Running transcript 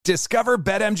Discover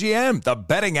BetMGM, the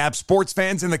betting app sports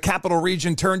fans in the capital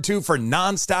region turn to for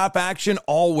nonstop action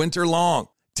all winter long.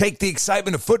 Take the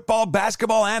excitement of football,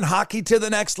 basketball, and hockey to the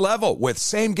next level with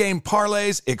same-game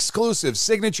parlays, exclusive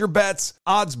signature bets,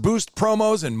 odds boost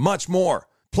promos, and much more.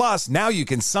 Plus, now you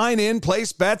can sign in,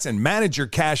 place bets, and manage your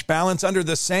cash balance under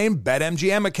the same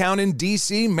BetMGM account in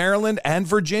D.C., Maryland, and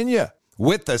Virginia.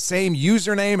 With the same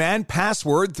username and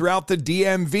password throughout the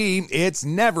DMV, it's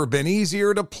never been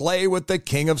easier to play with the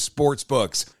king of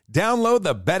sportsbooks. Download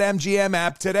the BetMGM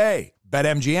app today.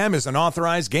 BetMGM is an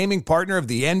authorized gaming partner of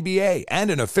the NBA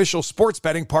and an official sports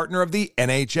betting partner of the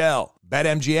NHL.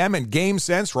 BetMGM and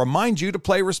GameSense remind you to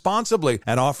play responsibly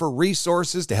and offer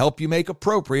resources to help you make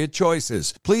appropriate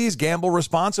choices. Please gamble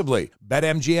responsibly.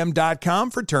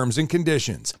 BetMGM.com for terms and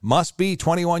conditions. Must be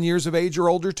 21 years of age or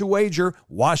older to wager.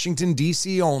 Washington,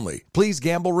 D.C. only. Please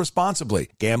gamble responsibly.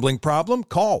 Gambling problem?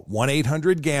 Call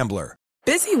 1-800-GAMBLER.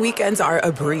 Busy weekends are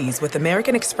a breeze with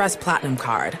American Express Platinum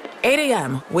Card. 8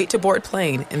 a.m., wait to board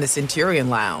plane in the Centurion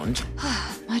Lounge.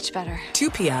 Much better.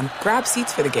 2 p.m., grab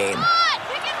seats for the game.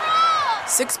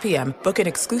 6 p.m., book an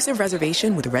exclusive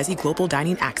reservation with Resy Global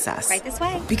Dining Access. Right this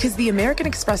way. Because the American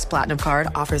Express Platinum Card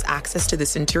offers access to the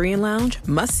Centurion Lounge,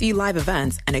 must-see live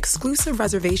events, and exclusive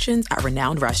reservations at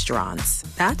renowned restaurants.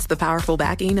 That's the powerful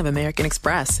backing of American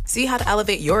Express. See how to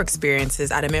elevate your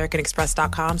experiences at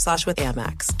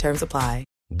americanexpress.com/withAmex. Terms apply.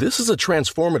 This is a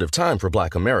transformative time for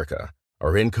Black America.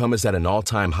 Our income is at an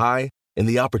all-time high, and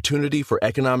the opportunity for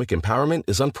economic empowerment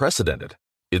is unprecedented.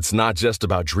 It's not just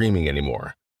about dreaming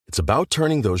anymore. It's about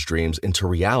turning those dreams into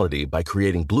reality by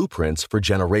creating blueprints for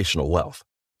generational wealth.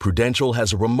 Prudential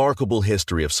has a remarkable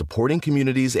history of supporting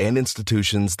communities and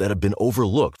institutions that have been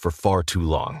overlooked for far too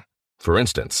long. For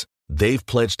instance, they've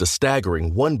pledged a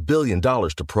staggering $1 billion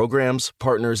to programs,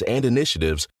 partners, and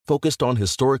initiatives focused on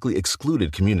historically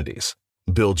excluded communities.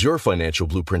 Build your financial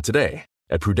blueprint today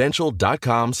at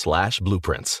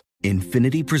prudential.com/blueprints.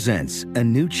 Infiniti presents a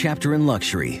new chapter in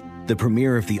luxury, the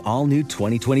premiere of the all-new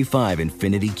 2025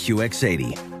 Infiniti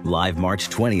QX80, live March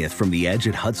 20th from the Edge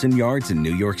at Hudson Yards in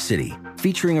New York City,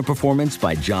 featuring a performance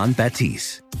by Jon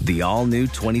Batiste. The all-new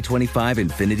 2025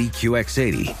 Infiniti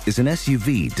QX80 is an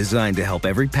SUV designed to help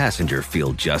every passenger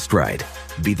feel just right.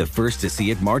 Be the first to see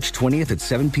it March 20th at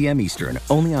 7 p.m. Eastern,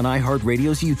 only on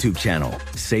iHeartRadio's YouTube channel.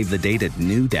 Save the date at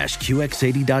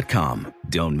new-QX80.com.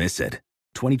 Don't miss it.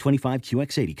 2025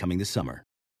 QX80 coming this summer.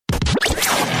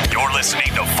 You're listening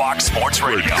to Fox Sports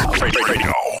Radio.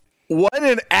 What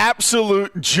an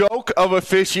absolute joke of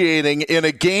officiating in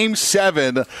a Game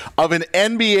 7 of an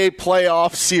NBA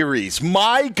playoff series.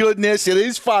 My goodness, it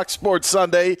is Fox Sports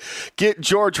Sunday. Get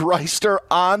George Reister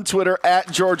on Twitter, at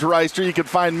George Reister. You can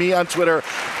find me on Twitter,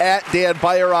 at Dan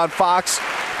Beyer on Fox.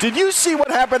 Did you see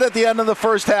what happened at the end of the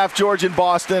first half, George, in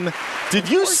Boston? Did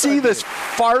you see this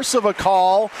farce of a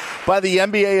call by the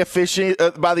NBA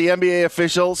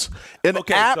officials? An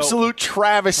absolute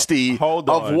travesty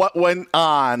of what went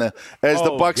on as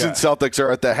the Bucks and Celtics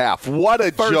are at the half. What a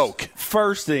joke.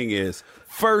 First things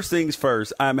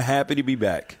first, I'm happy to be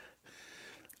back.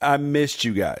 I missed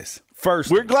you guys.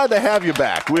 We're glad to have you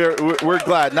back. We're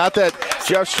glad. Not that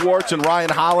Jeff Schwartz and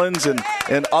Ryan Hollins and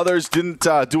others didn't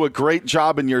do a great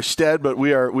job in your stead, but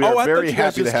we are very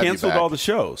happy to have you back. Canceled all the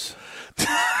shows.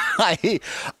 I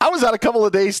was out a couple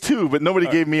of days too, but nobody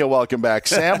gave me a welcome back.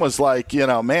 Sam was like,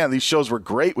 man, these shows were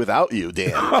great without you,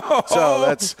 Dan. So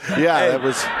that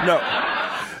was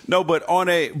No, but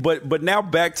but now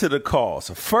back to the call.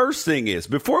 So first thing is,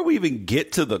 before we even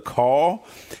get to the call,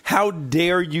 how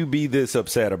dare you be this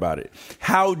upset about it?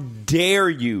 How dare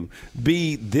you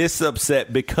be this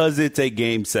upset because it's a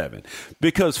Game 7?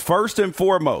 Because first and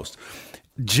foremost,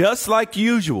 just like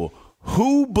usual,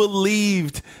 who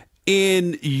believed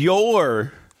in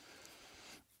your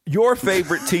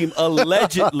favorite team,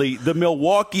 allegedly the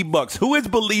Milwaukee Bucks? Who has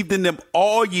believed in them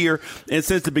all year and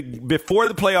since before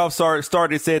the playoffs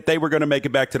started said they were going to make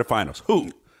it back to the finals?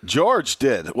 Who? George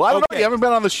did. Well, I don't know. You haven't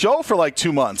been on the show for like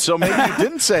 2 months, so maybe you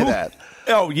didn't say that.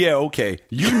 Oh yeah, okay.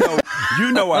 You know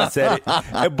I said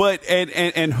it. But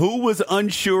and who was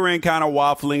unsure and kind of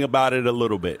waffling about it a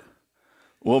little bit?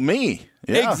 Well, me.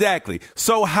 Yeah. Exactly.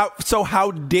 So how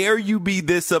dare you be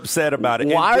this upset about it?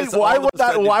 Why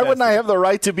wouldn't I have the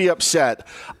right to be upset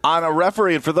on a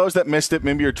referee? And for those that missed it,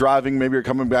 maybe you're driving, maybe you're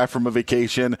coming back from a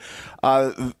vacation.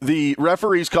 The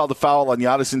referees called the foul on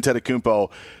Giannis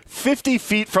Antetokounmpo 50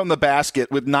 feet from the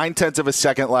basket with 9/10 of a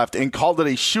second left and called it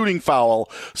a shooting foul.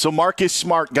 So Marcus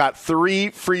Smart got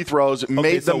 3 free throws,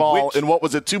 made them all in what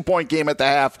was a 2-point game at the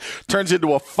half, turns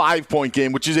into a 5-point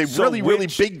game, which is a really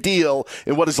big deal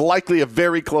in what is likely a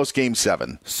very close Game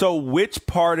 7. So which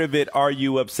part of it are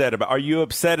you upset about? Are you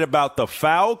upset about the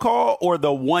foul call or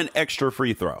the one extra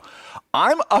free throw?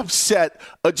 I'm upset.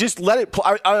 Just let it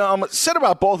play. I'm upset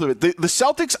about both of it. The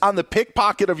Celtics on the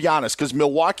pickpocket of Giannis, because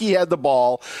Milwaukee had the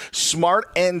ball. Smart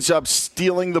ends up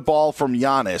stealing the ball from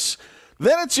Giannis.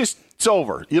 Then it's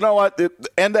over. You know what?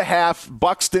 End of half.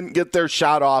 Bucks didn't get their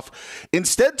shot off.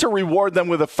 Instead, to reward them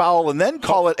with a foul and then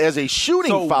call it as a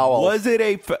shooting foul. Was it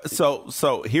a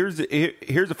so? Here's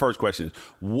the first question: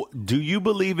 do you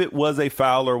believe it was a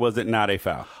foul or was it not a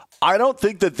foul? I don't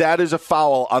think that is a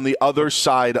foul on the other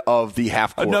side of the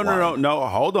half court line. No.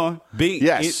 Hold on.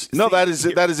 That's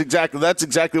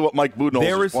exactly what Mike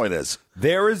Budenholzer's point is.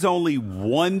 There is only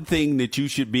one thing that you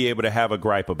should be able to have a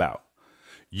gripe about.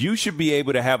 You should be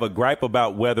able to have a gripe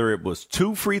about whether it was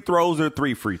 2 free throws or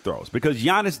 3 free throws, because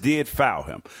Giannis did foul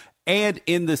him, and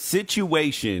in the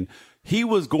situation, he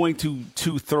was going to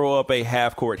throw up a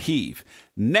half court heave.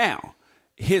 Now,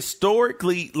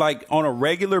 historically, like on a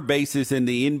regular basis in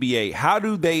the NBA, how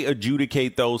do they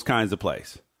adjudicate those kinds of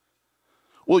plays?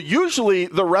 Well, usually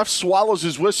the ref swallows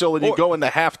his whistle and you go into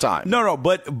halftime. No,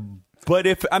 but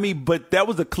that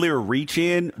was a clear reach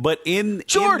in. But in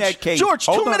that case, George,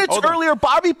 2 minutes earlier,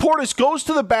 Bobby Portis goes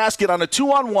to the basket on a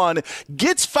 2-on-1,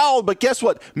 gets fouled, but guess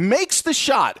what? Makes the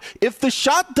shot. If the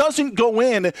shot doesn't go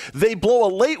in, they blow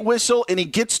a late whistle and he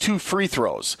gets 2 free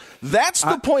throws. That's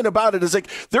the point about it. Is like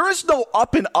there is no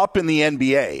up and up in the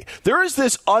NBA. There is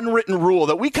this unwritten rule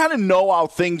that we kind of know how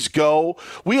things go.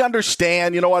 We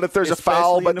understand, you know what, if there's a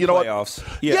foul, but you know playoffs.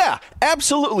 What? Yeah,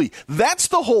 absolutely. That's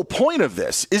the whole point of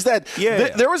this. Is that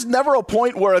there was never a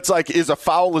point where it's like, is a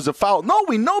foul? No,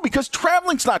 we know, because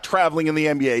traveling's not traveling in the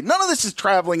NBA. None of this is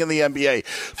traveling in the NBA.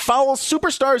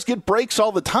 Superstars get breaks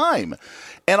all the time.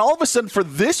 And all of a sudden, for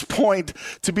this point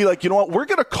to be like, you know what, we're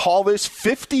going to call this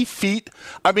 50 feet.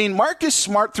 I mean, Marcus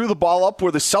Smart threw the ball up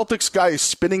where the Celtics guy is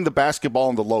spinning the basketball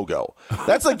in the logo.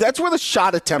 That's where the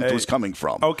shot attempt was coming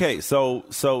from. Okay, so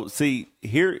see,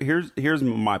 here's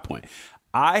my point.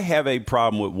 I have a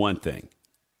problem with one thing.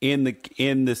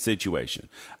 In this situation,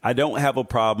 I don't have a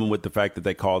problem with the fact that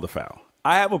they called the foul.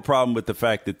 I have a problem with the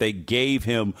fact that they gave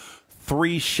him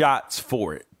 3 shots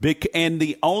for it. And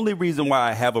the only reason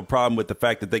why I have a problem with the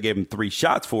fact that they gave him 3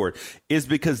 shots for it is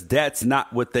because that's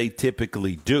not what they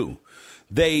typically do.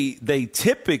 They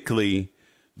typically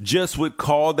just would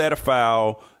call that a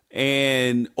foul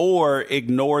or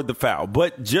ignore the foul.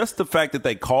 But just the fact that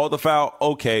they called the foul,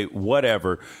 okay,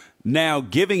 whatever. Now,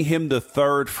 giving him the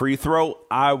 3rd free throw,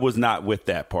 I was not with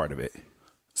that part of it.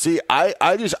 See, I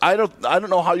don't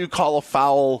know how you call a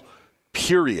foul,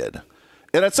 period.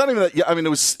 And it's not even that. I mean, it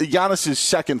was Giannis'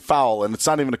 2nd foul, and it's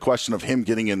not even a question of him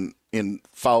getting in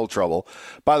foul trouble.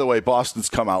 By the way, Boston's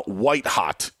come out white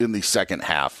hot in the second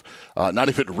half, not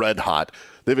even red hot.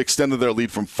 They've extended their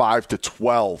lead from 5 to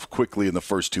 12 quickly in the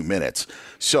first 2 minutes.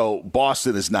 So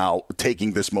Boston is now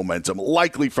taking this momentum,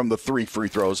 likely from the 3 free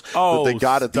throws that they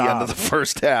got at the end of the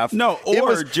first half. No,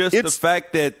 the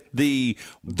fact that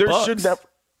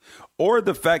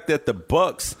the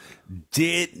Bucks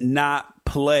did not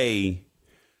play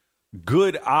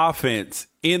good offense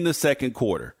in the second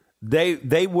quarter.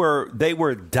 They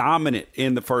were dominant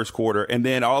in the first quarter, and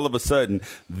then all of a sudden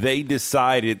they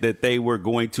decided that they were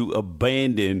going to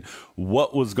abandon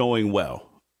what was going well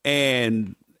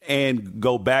and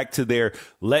go back to their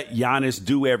let Giannis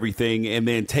do everything, and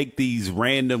then take these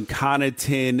random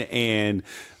Connaughton and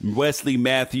Wesley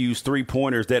Matthews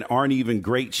 3-pointers that aren't even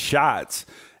great shots,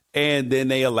 and then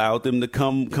they allowed them to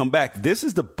come back. This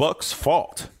is the Bucks'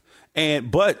 fault,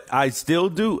 but I still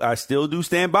do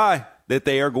stand by that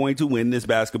they are going to win this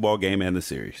basketball game and the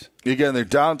series. Again, they're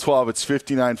down 12. It's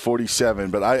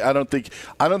 59-47, but I don't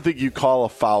think you call a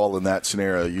foul in that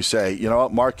scenario. You say, you know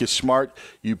what, Marcus Smart,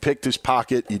 you picked his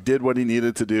pocket, you did what he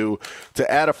needed to do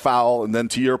to add a foul, and then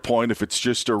to your point, if it's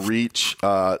just a reach,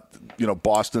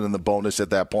 Boston in the bonus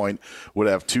at that point would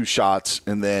have 2 shots,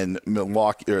 and then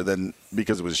Milwaukee, or then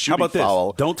because it was a shooting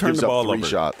foul, don't turn the ball over.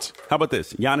 Shots. How about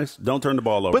this, Giannis? Don't turn the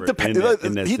ball over. But they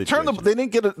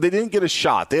didn't get a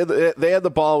shot. They had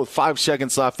the ball with 5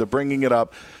 seconds left. They're bringing it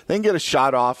up. They can get a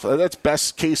shot off. That's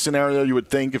best case scenario, you would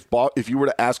think, if you were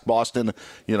to ask Boston,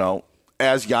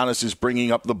 as Giannis is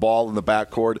bringing up the ball in the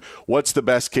backcourt, what's the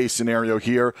best case scenario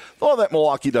here? Oh, that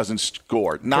Milwaukee doesn't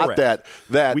score. Not correct.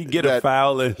 that we get a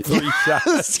foul and 3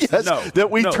 shots. Yes, no, that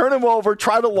we turn him over,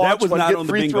 try to launch one, get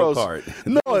free throws. Card.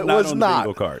 No, it was not.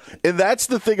 And that's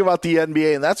the thing about the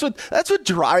NBA, and that's what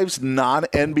drives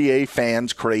non-NBA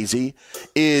fans crazy,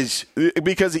 is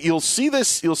because you'll see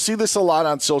this a lot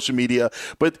on social media,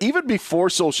 but even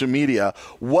before social media,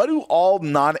 what do all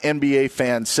non-NBA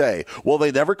fans say? Well,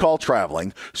 they never call travel.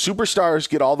 traveling. Superstars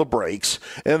get all the breaks,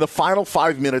 and the final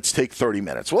 5 minutes take 30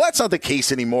 minutes. Well, that's not the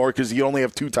case anymore because you only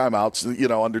have 2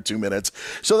 timeouts, under 2 minutes.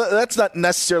 So that's not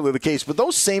necessarily the case. But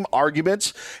those same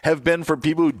arguments have been for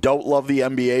people who don't love the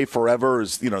NBA forever.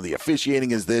 The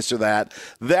officiating is this or that.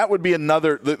 That would be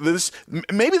another.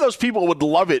 Maybe those people would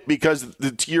love it because,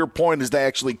 to your point, is they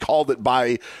actually called it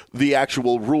by the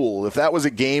actual rule. If that was a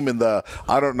game in the,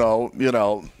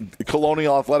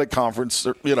 Colonial Athletic Conference,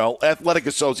 or, Athletic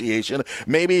Association,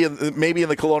 maybe in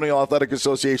the Colonial Athletic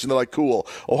Association, they're like, cool.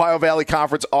 Ohio Valley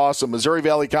Conference, awesome. Missouri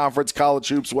Valley Conference, college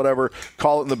hoops, whatever,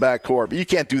 call it in the backcourt. But you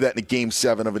can't do that in a Game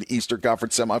 7 of an Eastern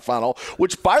Conference semifinal,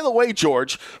 which, by the way,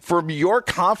 George, from your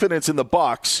confidence in the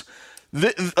Bucks,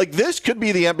 this could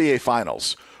be the NBA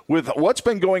Finals. With what's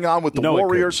been going on with the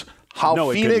Warriors,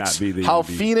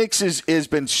 Phoenix has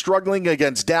been struggling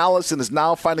against Dallas and is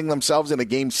now finding themselves in a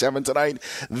Game 7 tonight.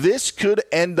 This could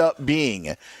end up being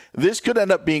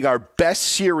our best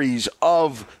series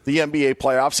of the NBA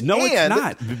playoffs. No, it's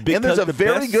not. And there's a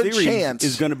very good chance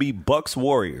is going to be Bucks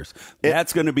Warriors.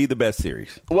 That's going to be the best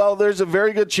series. Well, there's a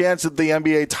very good chance that the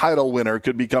NBA title winner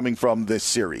could be coming from this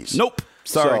series. Nope.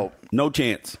 Sorry. No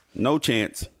chance. No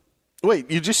chance.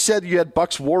 Wait, you just said you had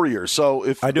Bucks Warriors. So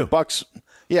if I do. The Bucks,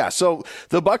 so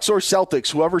the Bucks or Celtics,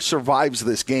 whoever survives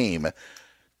this game,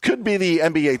 could be the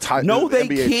NBA title. No, they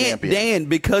NBA can't, champion. Dan,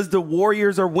 because the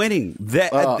Warriors are winning.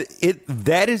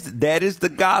 That is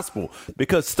the gospel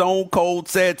because Stone Cold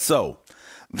said so.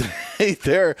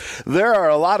 There are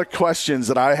a lot of questions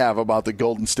that I have about the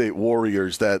Golden State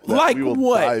Warriors that like we will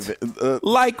what? dive in.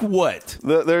 Like what?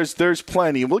 There's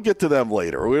plenty. We'll get to them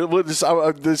later. We'll just,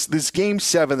 this Game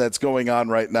 7 that's going on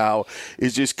right now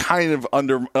is just kind of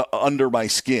under my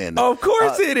skin. Of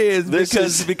course it is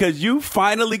because you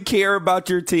finally care about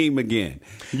your team again.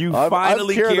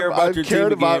 I've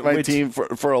cared about my team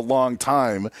for a long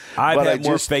time. I've had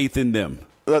more faith in them.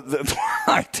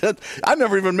 I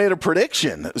never even made a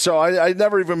prediction. So I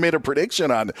never even made a prediction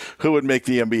on who would make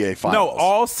the NBA Finals. No,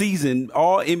 all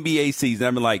NBA season,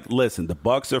 I've been like, listen, the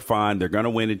Bucks are fine. They're going to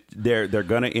win it. They're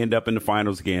going to end up in the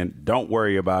finals again. Don't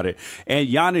worry about it. And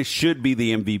Giannis should be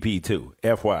the MVP too,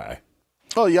 FYI.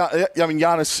 Oh, yeah. I mean,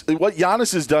 what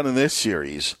Giannis has done in this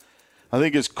series, I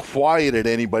think, has quieted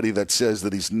anybody that says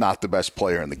that he's not the best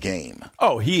player in the game.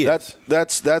 Oh, he is.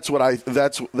 That's what I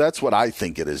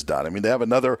think it has done. I mean, they have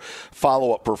another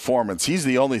follow-up performance. He's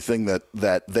the only thing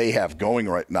that they have going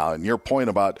right now. And your point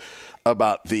about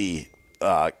the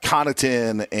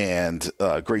Connaughton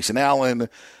and Grayson Allen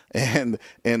and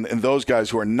those guys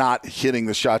who are not hitting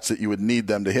the shots that you would need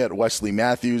them to hit, Wesley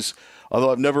Matthews.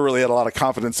 Although I've never really had a lot of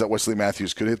confidence that Wesley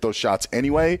Matthews could hit those shots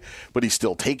anyway, but he's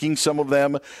still taking some of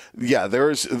them. Yeah, there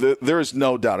is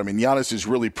no doubt. I mean, Giannis has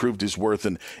really proved his worth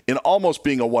in almost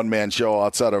being a one-man show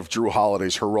outside of Drew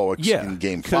Holiday's heroics in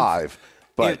Game 5.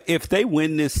 But if they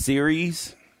win this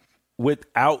series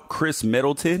without Chris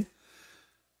Middleton,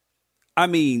 but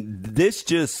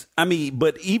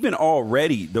even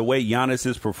already the way Giannis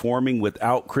is performing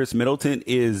without Chris Middleton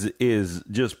is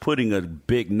just putting a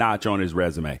big notch on his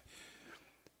resume.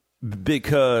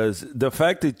 Because the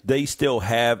fact that they still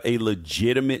have a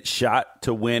legitimate shot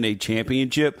to win a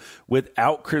championship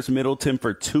without Chris Middleton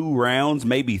for 2 rounds,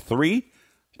 maybe 3,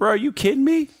 bro, are you kidding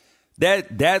me?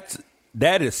 That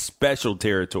is special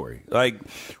territory. Like,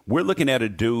 we're looking at a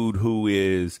dude who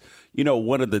is,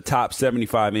 one of the top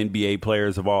 75 NBA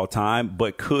players of all time,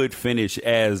 but could finish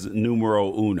as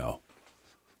numero uno.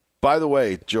 By the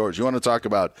way, George, you want to talk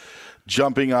about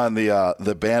jumping on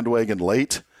the bandwagon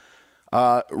late?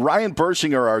 Ryan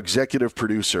Bershinger, our executive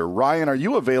producer. Ryan, are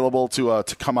you available to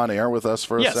come on air with us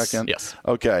for a second? Yes.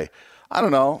 Okay. I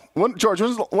don't know. George,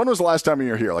 when was the last time you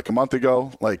were here? Like a month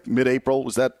ago? Like mid-April?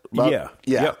 Was that about? Yeah.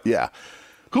 Yeah. Yep. Yeah.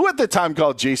 Who at the time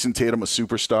called Jason Tatum a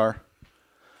superstar?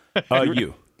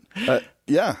 You.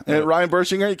 Yeah. And Ryan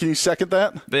Bershinger, can you second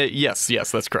that? Yes,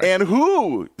 that's correct. And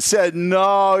who said,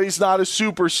 no, he's not a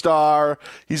superstar.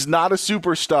 He's not a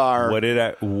superstar.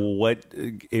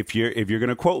 If you're going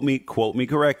to quote me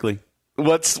correctly.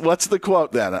 What's the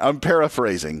quote then? I'm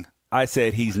paraphrasing. I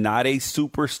said he's not a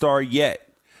superstar yet,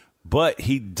 but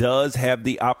he does have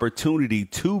the opportunity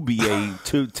to be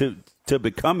to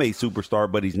become a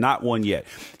superstar, but he's not one yet.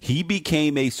 He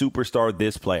became a superstar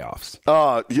this playoffs.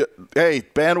 Hey,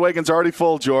 bandwagon's already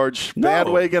full, George. No.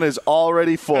 Bandwagon is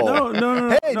already full.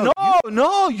 No. Hey,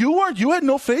 no, you weren't. You had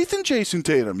no faith in Jason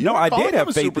Tatum. You I did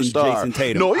have faith in Jason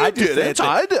Tatum. No, you didn't.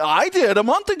 I did a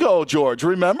month ago, George.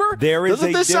 Remember?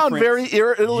 Doesn't this sound very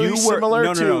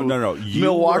similar to No.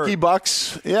 Milwaukee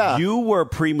Bucks? Yeah. You were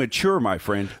premature, my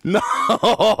friend. No.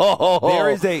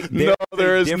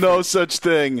 There is no such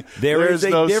thing. There is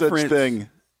no a such thing.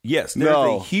 Yes, there's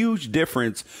a huge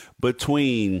difference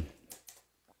between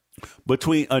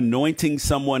anointing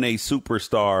someone a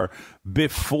superstar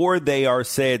before they are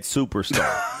said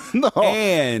superstar. No,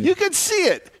 and you could see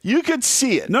it.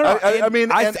 No, I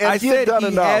mean, I said he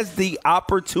enough. has the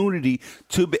opportunity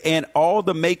and all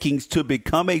the makings to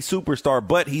become a superstar,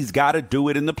 but he's got to do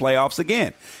it in the playoffs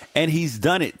again. And he's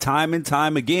done it time and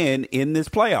time again in this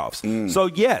playoffs. So,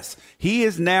 yes, he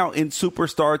is now in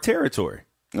superstar territory.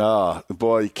 Oh,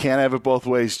 boy, you can't have it both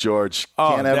ways, George.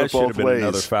 Can't have it both ways. That should have been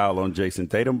another foul on Jason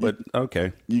Tatum, but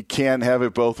okay. You can't have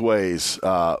it both ways.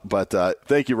 But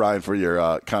thank you, Ryan, for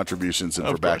your contributions and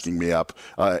for backing me up.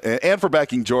 And for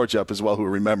backing George up as well, who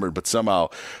remembered, but somehow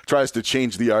tries to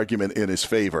change the argument in his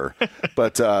favor.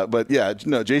 But yeah,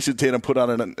 no, Jason Tatum put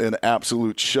on an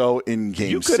absolute show in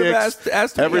Game 6. You could have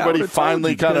asked me. Everybody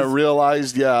finally kind of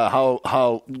realized,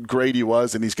 how great he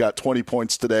was, and he's got 20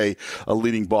 points today,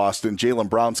 leading Boston. Jaylen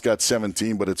Brown's got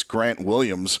 17, but it's Grant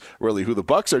Williams, really, who the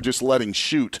Bucks are just letting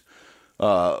shoot.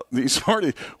 Williams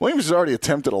has already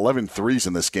attempted 11 threes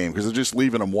in this game because they're just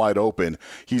leaving him wide open.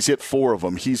 He's hit 4 of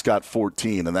them. He's got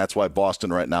 14, and that's why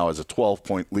Boston right now has a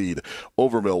 12-point lead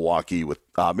over Milwaukee with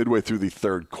midway through the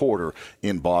third quarter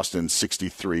in Boston,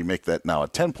 63. Make that now a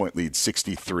 10-point lead,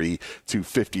 63-53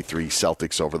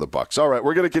 Celtics over the Bucks. All right,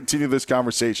 we're going to continue this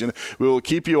conversation. We will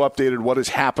keep you updated what is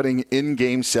happening in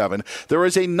Game 7. There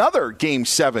is another Game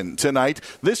 7 tonight,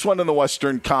 this one in the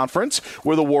Western Conference,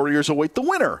 where the Warriors await the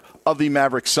winner of the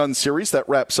Mavericks-Suns series. That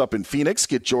wraps up in Phoenix.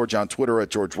 Get George on Twitter at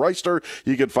George Reister.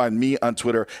 You can find me on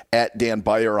Twitter at Dan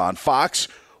Byer on Fox.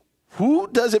 Who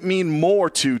does it mean more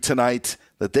to tonight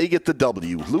that they get the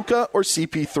W, Luka or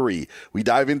CP3? We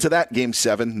dive into that Game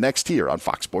 7 next here on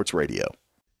Fox Sports Radio.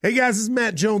 Hey guys, this is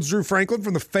Matt Jones, Drew Franklin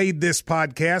from the Fade This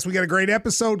podcast. We got a great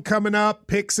episode coming up,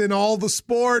 picks in all the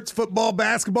sports, football,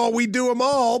 basketball, we do them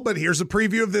all, but here's a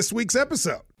preview of this week's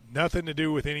episode. Nothing to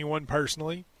do with anyone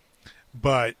personally,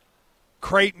 but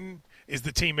Creighton is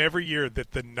the team every year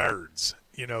that the nerds,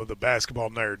 the basketball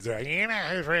nerds, they're like,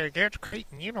 who's really good?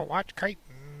 Creighton, watch Creighton.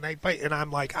 They play, and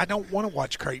I'm like, I don't want to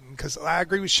watch Creighton because I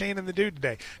agree with Shane and the dude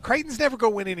today. Creighton's never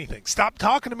going to win anything. Stop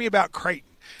talking to me about Creighton.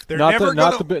 They're not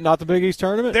the Big East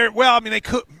tournament. They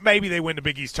could maybe they win the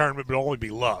Big East tournament, but it'll only be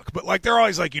luck. But they're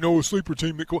always like, a sleeper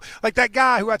team that cool. Like that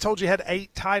guy who I told you had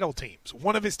 8 title teams.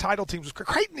 One of his title teams was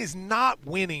Creighton is not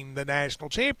winning the national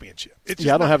championship. I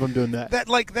don't have them doing that.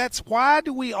 That's why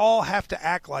do we all have to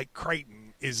act like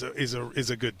Creighton is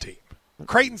a good team?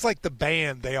 Creighton's like the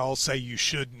band they all say you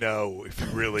should know if you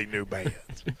really knew bands.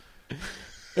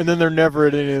 And then they're never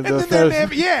at any of the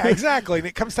yeah, exactly. And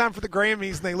it comes time for the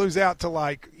Grammys, and they lose out to,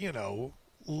 Lil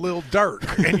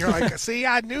Durk. And you're like, see,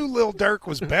 I knew Lil Durk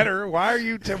was better. Why are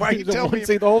you telling me?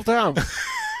 The whole time.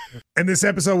 And this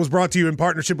episode was brought to you in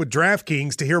partnership with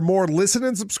DraftKings. To hear more, listen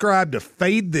and subscribe to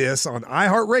Fade This on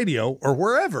iHeartRadio or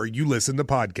wherever you listen to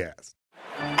podcasts.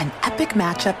 An epic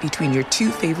matchup between your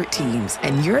two favorite teams,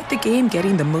 and you're at the game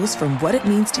getting the most from what it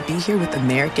means to be here with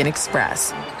American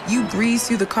Express. You breeze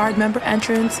through the card member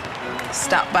entrance,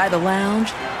 stop by the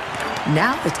lounge.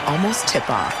 Now it's almost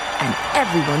tip-off, and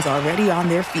everyone's already on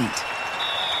their feet.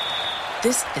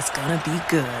 This is gonna be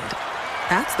good.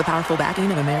 That's the powerful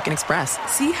backing of American Express.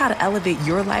 See how to elevate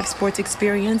your live sports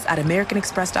experience at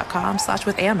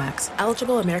americanexpress.com/withAmex.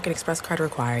 Eligible American Express card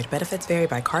required. Benefits vary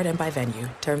by card and by venue.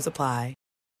 Terms apply.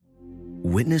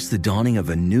 Witness the dawning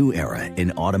of a new era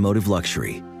in automotive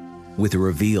luxury with a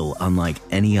reveal unlike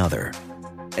any other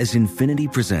as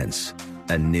Infiniti presents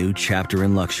a new chapter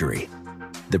in luxury,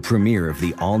 the premiere of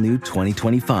the all-new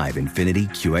 2025 Infiniti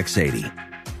QX80.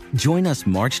 Join us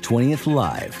March 20th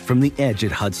live from the Edge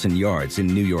at Hudson Yards in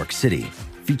New York City,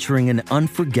 featuring an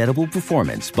unforgettable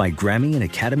performance by Grammy and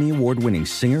Academy Award-winning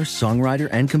singer, songwriter,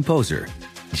 and composer,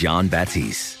 Jon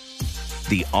Batiste.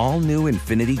 The all-new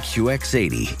Infiniti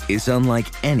QX80 is unlike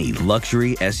any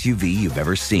luxury SUV you've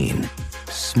ever seen.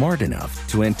 Smart enough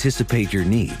to anticipate your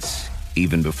needs,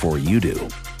 even before you do.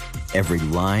 Every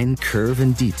line, curve,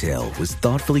 and detail was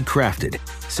thoughtfully crafted,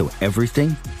 so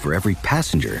everything for every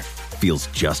passenger feels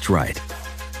just right.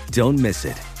 Don't miss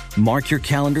it. Mark your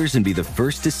calendars and be the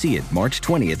first to see it March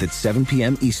 20th at 7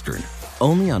 p.m. Eastern,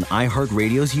 only on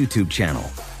iHeartRadio's YouTube channel.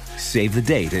 Save the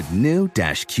date at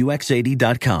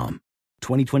new-QX80.com.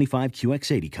 2025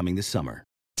 QX80 coming this summer.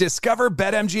 Discover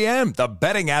BetMGM, the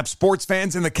betting app sports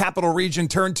fans in the capital region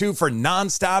turn to for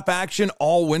nonstop action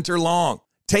all winter long.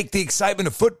 Take the excitement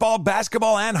of football,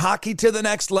 basketball, and hockey to the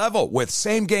next level with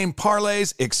same-game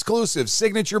parlays, exclusive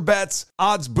signature bets,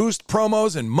 odds boost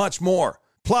promos, and much more.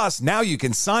 Plus, now you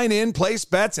can sign in, place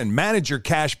bets, and manage your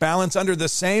cash balance under the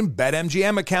same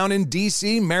BetMGM account in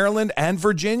D.C., Maryland, and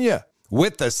Virginia.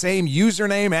 With the same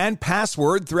username and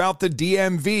password throughout the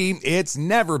DMV, it's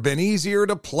never been easier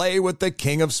to play with the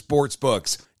king of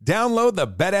sportsbooks. Download the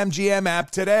BetMGM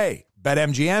app today.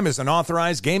 BetMGM is an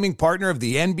authorized gaming partner of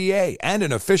the NBA and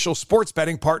an official sports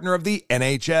betting partner of the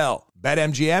NHL.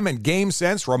 BetMGM and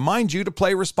GameSense remind you to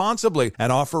play responsibly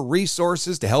and offer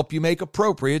resources to help you make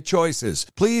appropriate choices.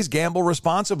 Please gamble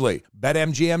responsibly.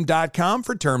 BetMGM.com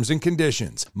for terms and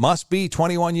conditions. Must be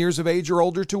 21 years of age or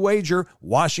older to wager.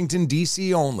 Washington,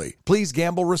 D.C. only. Please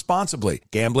gamble responsibly.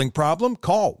 Gambling problem?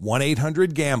 Call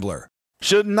 1-800-GAMBLER.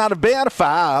 Should not have been a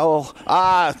foul.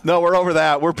 No, we're over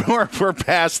that. We're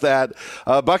past that.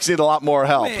 Bucks need a lot more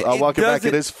help. Welcome back.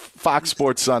 It is Fox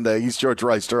Sports Sunday. He's George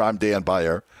Reister. I'm Dan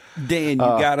Beyer. Dan, you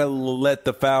gotta let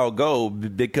the foul go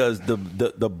because the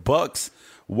Bucks,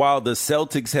 while the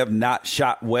Celtics have not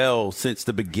shot well since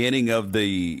the beginning of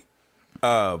the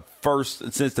third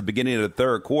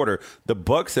quarter, the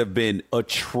Bucks have been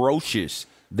atrocious.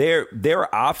 Their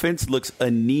offense looks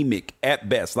anemic at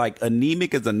best. Like,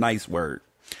 anemic is a nice word.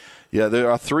 Yeah, they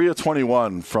are 3 of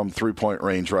 21 from 3-point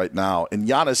range right now, and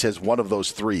Giannis has one of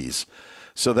those threes.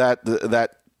 So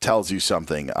that tells you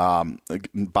something.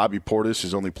 Bobby Portis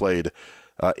has only played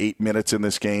 8 minutes in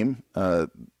this game.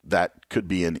 That could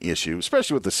be an issue,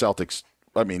 especially with the Celtics.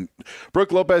 I mean,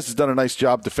 Brook Lopez has done a nice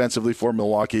job defensively for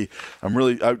Milwaukee.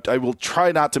 I will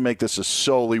try not to make this a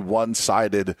solely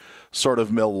one-sided sort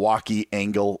of Milwaukee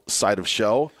angle side of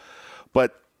show.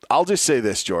 But I'll just say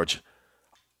this, George.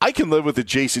 I can live with the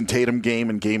Jason Tatum game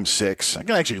in Game 6. I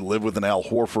can actually live with an Al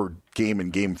Horford game in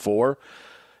Game 4.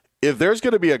 If there's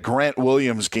going to be a Grant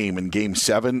Williams game in Game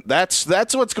 7, that's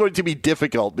what's going to be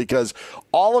difficult because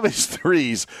all of his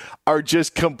threes are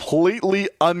just completely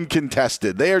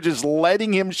uncontested. They are just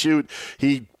letting him shoot.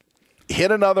 He hit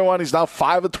another one. He's now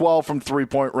 5 of 12 from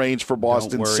 3-point range for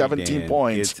Boston, Don't worry, 17 Dan.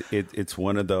 points. It's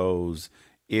one of those,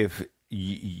 if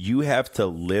you have to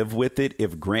live with it,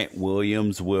 if Grant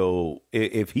Williams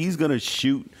if he's going to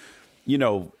shoot,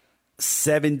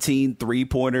 17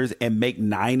 3-pointers and make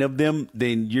 9 of them,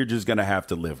 then you're just going to have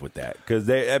to live with that.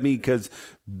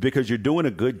 Because you're doing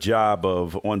a good job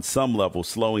of, on some level,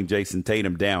 slowing Jason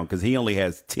Tatum down because he only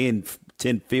has 10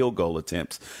 field goal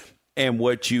attempts. And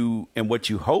what you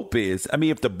hope is,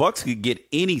 if the Bucks could get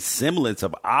any semblance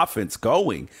of offense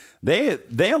going, they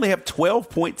only have 12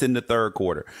 points in the third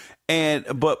quarter.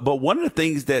 But one of the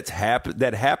things that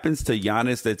happens to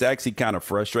Giannis that's actually kind of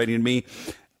frustrating to me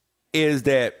is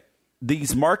that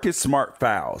these Marcus Smart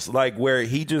fouls, like where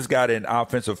he just got an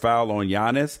offensive foul on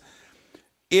Giannis,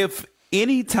 if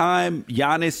anytime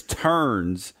Giannis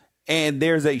turns and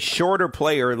there's a shorter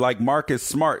player like Marcus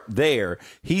Smart there,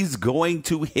 he's going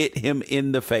to hit him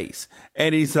in the face.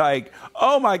 And he's like,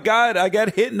 oh, my God, I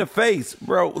got hit in the face.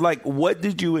 Bro, like, what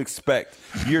did you expect?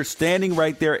 You're standing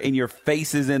right there and your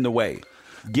face is in the way.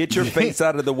 Get your face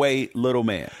out of the way, little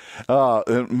man.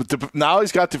 Now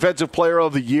he's got Defensive Player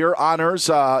of the Year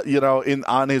honors,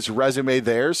 on his resume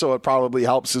there, so it probably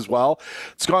helps as well.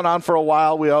 It's gone on for a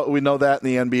while. We know that in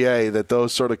the NBA, that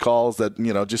those sort of calls that,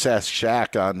 just ask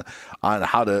Shaq on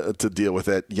how to deal with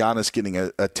it. Giannis getting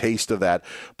a taste of that.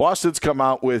 Boston's come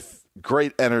out with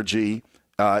great energy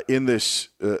in this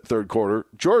third quarter.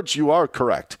 George, you are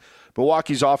correct.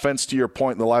 Milwaukee's offense, to your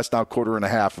point, in the last now quarter and a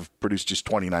half have produced just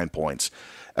 29 points.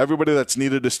 Everybody that's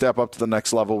needed to step up to the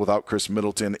next level without Chris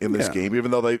Middleton in this game,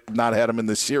 even though they've not had him in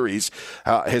this series,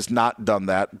 has not done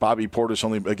that. Bobby Portis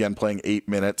only, again, playing 8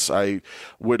 minutes. I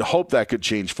would hope that could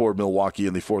change for Milwaukee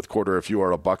in the fourth quarter if you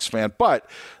are a Bucks fan. But,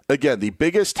 again, the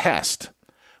biggest test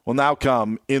will now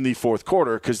come in the fourth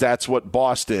quarter because that's what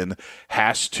Boston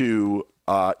has to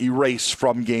erase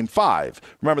from Game 5.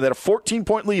 Remember, they had a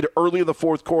 14-point lead early in the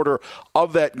fourth quarter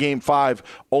of that Game 5,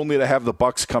 only to have the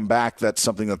Bucks come back. That's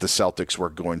something that the Celtics were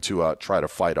going to try to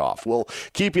fight off. We'll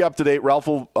keep you up to date. Ralph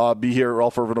will be here.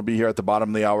 Ralph Irvin will be here at the bottom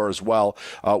of the hour as well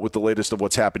with the latest of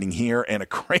what's happening here and a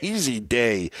crazy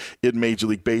day in Major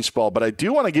League Baseball. But I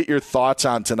do want to get your thoughts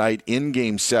on tonight in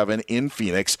Game 7 in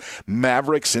Phoenix,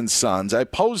 Mavericks and Suns. I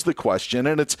posed the question,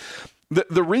 and it's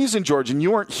the reason, George, and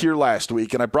you weren't here last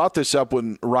week, and I brought this up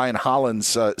when Ryan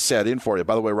Hollins sat in for you.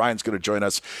 By the way, Ryan's going to join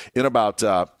us in about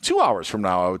 2 hours from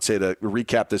now, I would say, to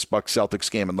recap this Bucks-Celtics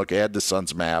game and look ahead to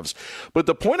Suns-Mavs. But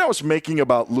the point I was making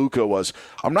about Luka was,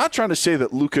 I'm not trying to say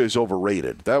that Luka is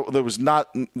overrated. That was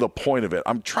not the point of it.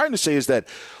 I'm trying to say is that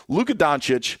Luka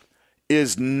Doncic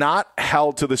is not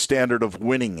held to the standard of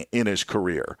winning in his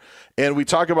career. And we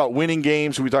talk about winning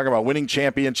games, we talk about winning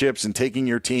championships and taking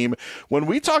your team. When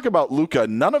we talk about Luka,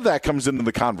 none of that comes into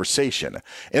the conversation.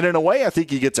 And in a way, I think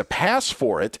he gets a pass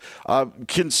for it,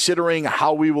 considering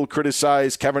how we will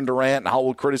criticize Kevin Durant and how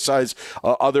we'll criticize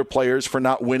other players for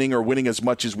not winning or winning as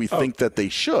much as we think that they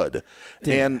should.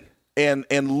 And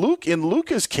Luke, in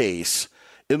Luka's case,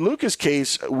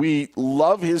 we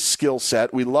love his skill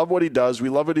set. We love what he does. We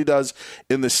love what he does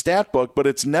in the stat book, but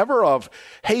it's never of,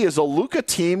 hey, is a Luka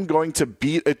team going to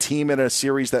beat a team in a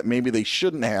series that maybe they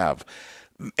shouldn't have?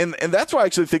 And that's why I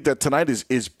actually think that tonight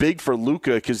is big for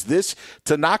Luka, because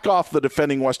to knock off the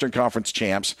defending Western Conference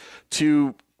champs,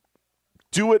 to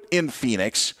do it in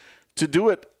Phoenix, to do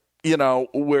it,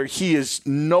 where he is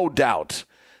no doubt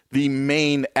the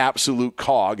main absolute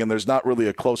cog, and there's not really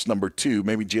a close number two.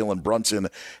 Maybe Jalen Brunson,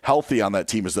 healthy on that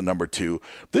team, is the number two.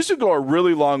 This would go a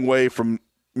really long way from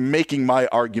making my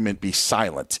argument be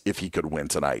silent if he could win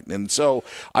tonight. And so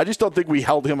I just don't think we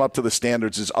held him up to the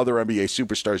standards as other NBA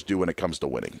superstars do when it comes to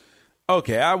winning.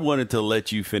 Okay, I wanted to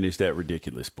let you finish that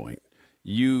ridiculous point.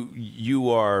 You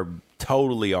are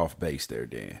totally off base there,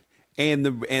 Dan. And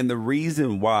the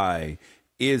reason why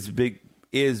is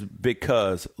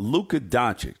because Luka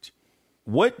Doncic,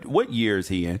 what year is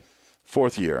he in?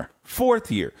 Fourth year.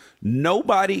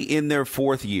 Nobody in their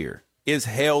fourth year is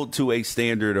held to a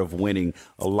standard of winning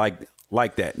like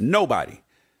that. Nobody.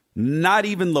 Not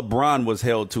even LeBron was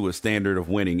held to a standard of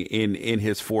winning in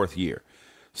his fourth year.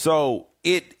 So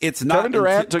it's not. Kevin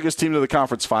Durant took his team to the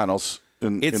conference finals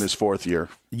in his fourth year.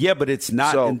 Yeah, but it's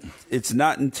not. It's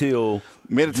not until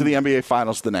made it to the NBA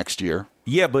finals the next year.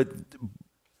 Yeah,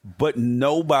 but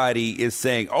nobody is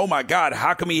saying, oh, my God,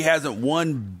 how come he hasn't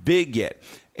won big yet?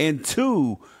 And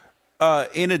two,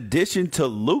 in addition to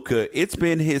Luka, it's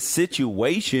been his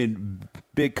situation,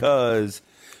 because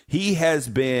he has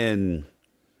been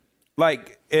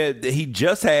he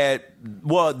just had –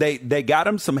 well, they got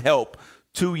him some help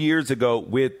 2 years ago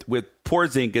with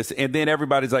Porzingis, and then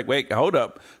everybody's like, wait, hold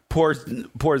up.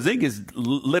 Porzingis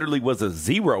literally was a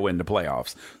 0 in the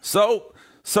playoffs. So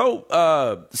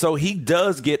he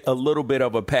does get a little bit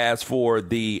of a pass for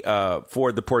the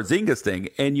Porzingis thing,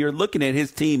 and you're looking at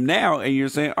his team now, and you're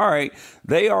saying, all right,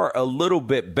 they are a little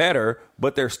bit better,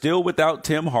 but they're still without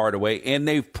Tim Hardaway, and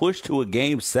they've pushed to a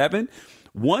Game 7.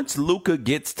 Once Luka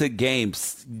gets to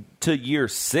year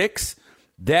 6,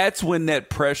 that's when that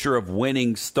pressure of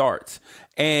winning starts,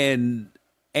 and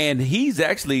he's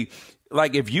actually,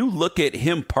 like, if you look at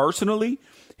him personally,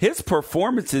 his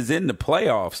performances in the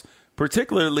playoffs,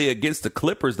 particularly against the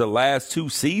Clippers the last 2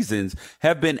 seasons,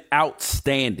 have been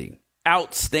outstanding.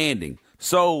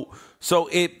 So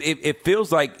it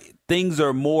feels like things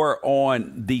are more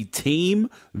on the team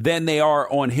than they are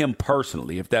on him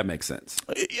personally, if that makes sense.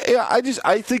 Yeah,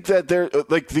 I think that they're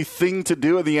like, the thing to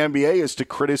do in the NBA is to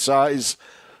criticize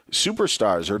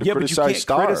superstars or to criticize but you can't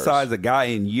stars. Criticize a guy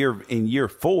in year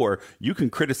 4. You can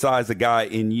criticize a guy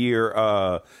in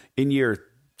year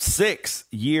 6,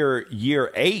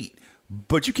 year 8.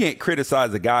 But you can't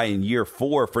criticize a guy in year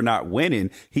 4 for not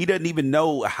winning. He doesn't even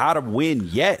know how to win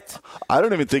yet. I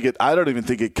don't even think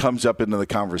it comes up into the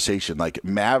conversation. Like,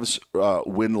 Mavs'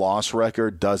 win-loss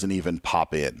record doesn't even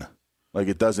pop in. Like,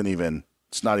 it's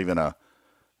not even a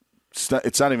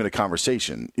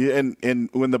conversation. And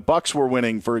when the Bucks were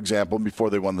winning, for example, before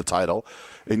they won the title,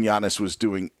 and Giannis was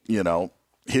doing,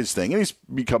 his thing, and he's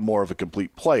become more of a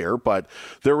complete player, but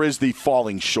there is the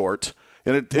falling short.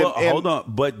 Hold on,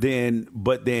 but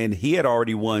then he had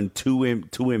already won two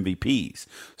MVPs,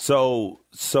 so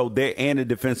there, and a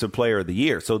Defensive Player of the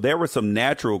Year. So there was some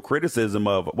natural criticism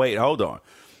of, wait, hold on,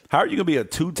 how are you going to be a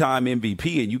 2-time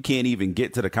MVP and you can't even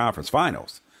get to the conference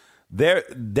finals?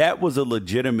 That was a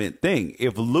legitimate thing.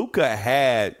 If Luka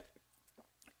had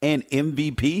an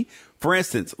MVP, for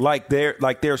instance,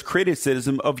 there's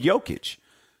criticism of Jokic,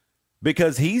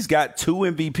 because he's got 2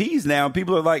 MVPs now, and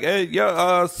people are like, hey,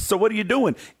 so what are you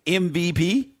doing,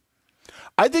 MVP?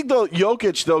 I think, though,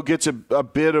 Jokic, gets a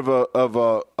bit of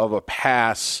a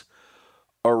pass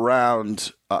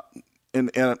around, and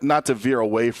not to veer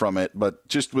away from it, but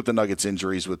just with the Nuggets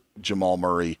injuries with Jamal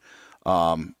Murray.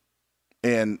 But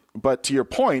to your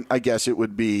point, I guess it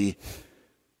would be,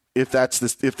 if that's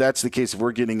the case, if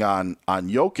we're getting on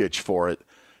Jokic for it,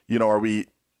 are we?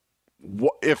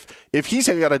 If he's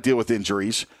got to deal with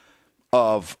injuries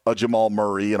of a Jamal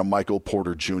Murray and a Michael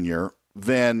Porter Jr.,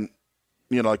 then,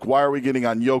 why are we getting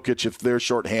on Jokic if they're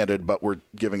shorthanded, but we're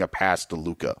giving a pass to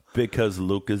Luka? Because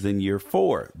Luka's in year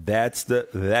 4. That's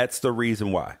the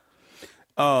reason why.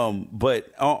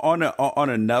 But on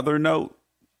another note,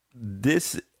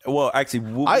 this Well,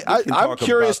 actually, I'm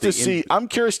curious to see. I'm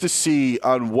curious to see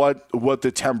on what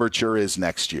the temperature is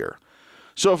next year.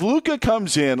 So if Luka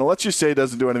comes in, and let's just say he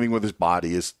doesn't do anything with his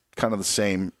body, is kind of the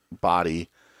same body,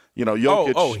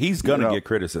 Jokic. He's going to get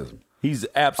criticism. He's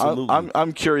absolutely.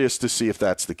 I'm curious to see if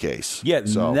that's the case. Yeah,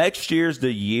 next year's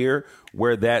the year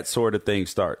where that sort of thing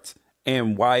starts.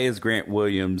 And why is Grant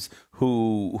Williams,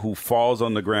 who falls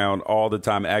on the ground all the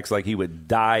time, acts like he would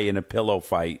die in a pillow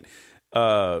fight,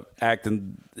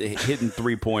 hitting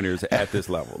 3-pointers at this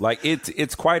level? Like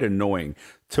it's quite annoying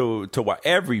to watch.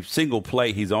 Every single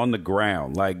play he's on the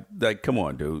ground. Like come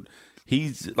on, dude.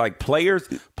 He's like players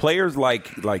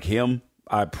like him.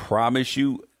 I promise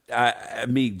you.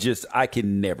 I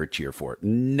can never cheer for it.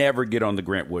 Never get on the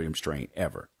Grant Williams train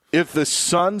ever. If the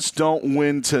Suns don't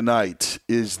win tonight,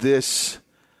 is this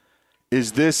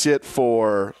it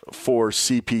for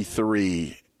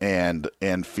CP3 and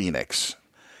Phoenix?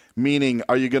 Meaning,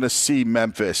 are you going to see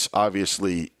Memphis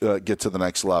obviously get to the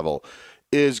next level?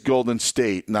 Is Golden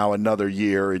State now another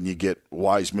year and you get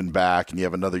Wiseman back and you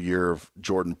have another year of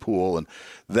Jordan Poole and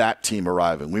that team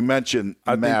arriving? We mentioned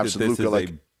Mavs and Luka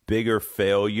like bigger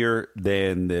failure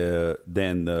than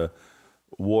the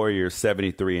Warriors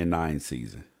 73-9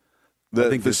 season.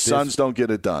 The Suns don't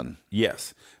get it done.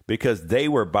 Yes, because they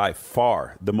were by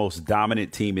far the most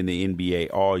dominant team in the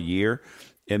NBA all year.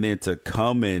 And then to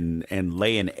come and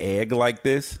lay an egg like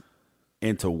this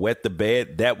and to wet the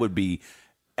bed, that would be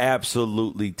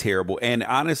absolutely terrible. And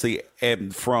honestly,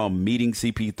 from meeting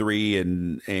CP3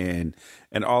 and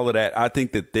all of that, I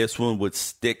think that this one would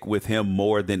stick with him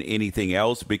more than anything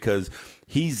else because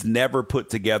he's never put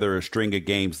together a string of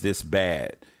games this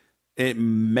bad. It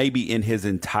maybe in his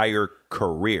entire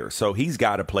career. So he's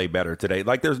got to play better today.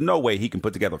 Like there's no way he can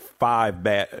put together five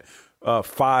bad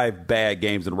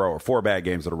games in a row or 4 bad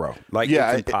games in a row. Like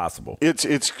it's impossible.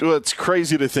 It's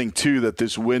crazy to think too that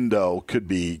this window could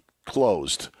be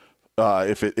closed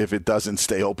if it doesn't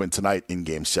stay open tonight in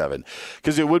Game 7,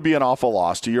 because it would be an awful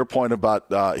loss. To your point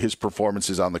about his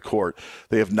performances on the court,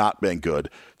 they have not been good.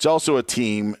 It's also a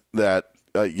team that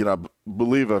I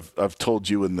believe I've told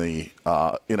you in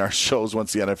our shows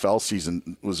once the NFL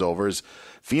season was over, is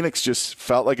Phoenix just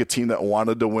felt like a team that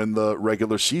wanted to win the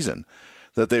regular season,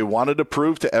 that they wanted to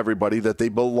prove to everybody that they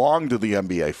belonged to the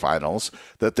NBA Finals,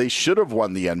 that they should have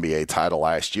won the NBA title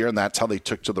last year, and that's how they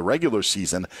took to the regular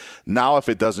season. Now, if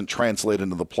it doesn't translate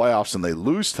into the playoffs and they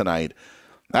lose tonight,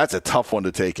 that's a tough one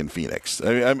to take in Phoenix.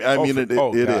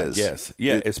 It is. Yes.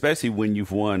 Yeah, especially when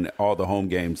you've won all the home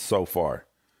games so far.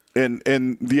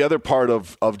 And the other part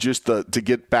of just to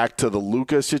get back to the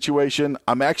Luka situation,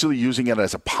 I'm actually using it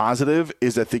as a positive,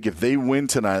 is I think if they win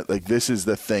tonight, like this is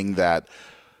the thing that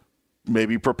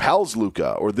maybe propels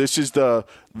Luka, or this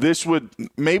would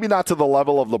maybe not to the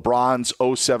level of LeBron's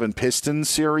 07 Pistons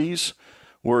series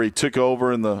where he took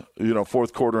over in the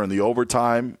fourth quarter in the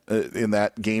overtime in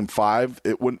that Game 5.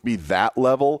 It wouldn't be that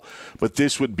level, but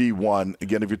this would be one,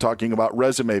 again, if you're talking about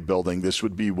resume building, this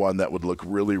would be one that would look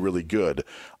really, really good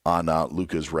on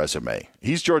Luka's resume.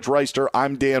 He's George Reister.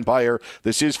 I'm Dan Beyer.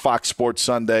 This is Fox Sports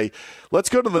Sunday. Let's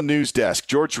go to the news desk.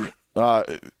 George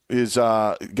is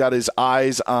got his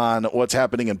eyes on what's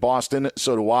happening in Boston.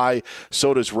 So do I.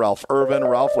 So does Ralph Irvin.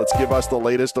 Ralph, let's give us the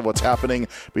latest of what's happening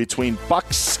between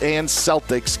Bucks and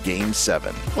Celtics Game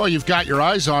 7. Well, you've got your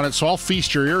eyes on it, so I'll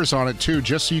feast your ears on it too,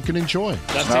 just so you can enjoy.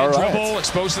 Left-hand dribble,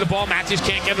 exposed to the ball. Matthews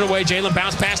can't get it away. Jalen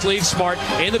bounce pass, leads Smart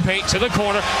in the paint to the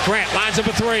corner. Grant lines up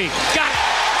a 3. Got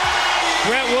it!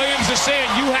 Grant Williams is saying,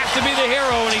 you have to be the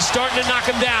hero, and he's starting to knock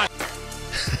him down.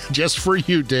 Just for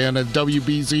you, Dan, at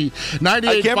WBZ 98.5.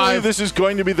 I can't believe this is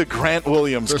going to be the Grant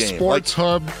Williams game. The Sports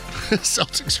Hub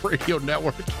Celtics Radio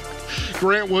Network.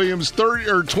 Grant Williams,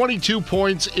 22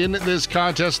 points in this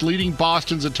contest, leading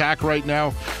Boston's attack right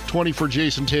now. 20 for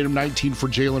Jason Tatum, 19 for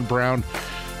Jaylen Brown,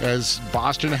 as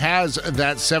Boston has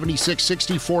that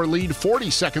 76-64 lead. 40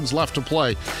 seconds left to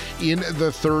play in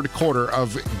the third quarter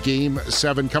of Game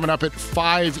 7. Coming up at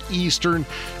 5 Eastern,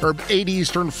 or 8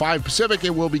 Eastern, 5 Pacific, it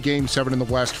will be Game 7 in the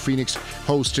West. Phoenix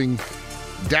hosting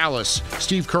Dallas.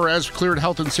 Steve Kerr has cleared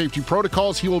health and safety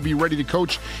protocols. He will be ready to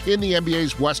coach in the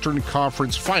NBA's Western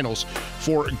Conference Finals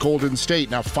for Golden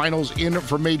State. Now, finals in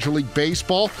for Major League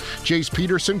Baseball. Jace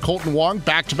Peterson, Colton Wong,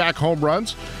 back-to-back home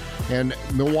runs And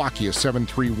Milwaukee, a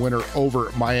 7-3 winner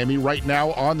over Miami. Right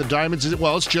now on the Diamonds,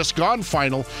 it's just gone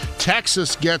final.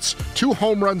 Texas gets 2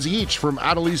 home runs each from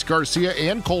Adolis Garcia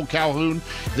and Cole Calhoun.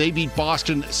 They beat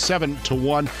Boston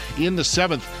 7-1. In the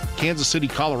 7th, Kansas City,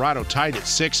 Colorado tied at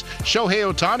 6.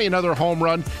 Shohei Ohtani, another home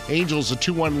run. Angels a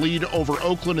 2-1 lead over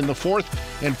Oakland in the 4th.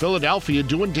 And Philadelphia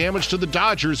doing damage to the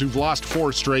Dodgers, who've lost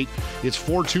 4 straight. It's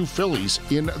 4-2 Phillies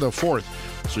in the 4th.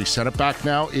 So we send it back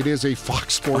now. It is a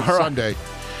Fox Sports Sunday.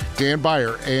 Dan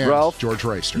Beyer and Ralph, George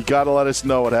Reister. You got to let us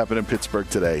know what happened in Pittsburgh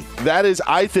today.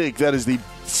 I think that is the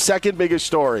second biggest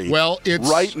story. Well, it's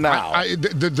right now.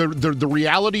 The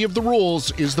reality of the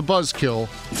rules is the buzzkill.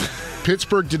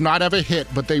 Pittsburgh did not have a hit,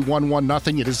 but they won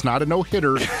 1-0. It is not a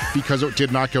no-hitter because it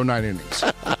did not go 9 innings.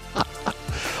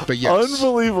 But yes.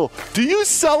 Unbelievable. Do you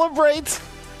celebrate?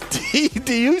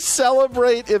 Do you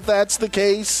celebrate if that's the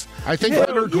case? I think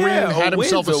Leonard Green had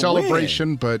himself a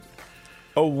celebration, but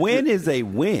a win is a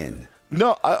win.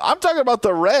 No, I'm talking about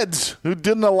the Reds who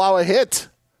didn't allow a hit.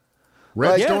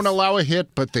 Reds don't allow a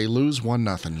hit, but they lose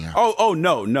 1-0. Yeah. Oh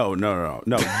no.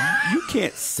 You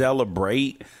can't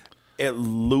celebrate at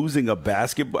losing a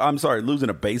losing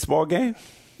a baseball game.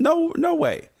 No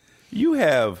way. You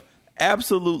have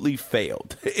absolutely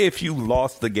failed if you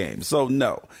lost the game. So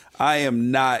no, I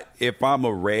am not. If I'm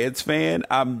a Reds fan,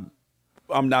 I'm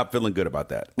not feeling good about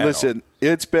that. Listen,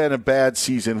 it's been a bad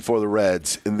season for the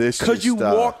Reds, and this because you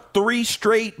walked 3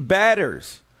 straight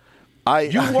batters.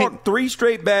 You walked 3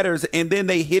 straight batters, and then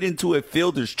they hit into a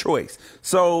fielder's choice.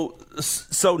 So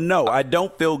no, I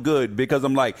don't feel good because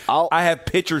I'm like, I have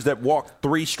pitchers that walked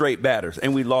 3 straight batters,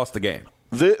 and we lost the game.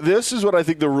 This is what I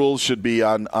think the rules should be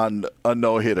on a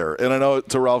no-hitter. And I know,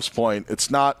 to Ralph's point, it's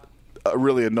not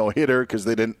really a no-hitter because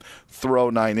they didn't throw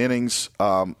 9 innings.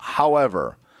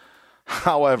 However,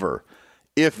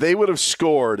 if they would have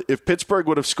scored, if Pittsburgh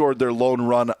would have scored their lone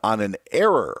run on an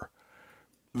error,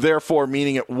 therefore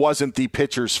meaning it wasn't the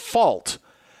pitcher's fault,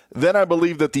 then I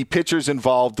believe that the pitchers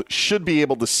involved should be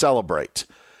able to celebrate.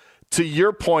 To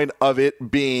your point of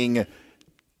it being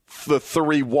the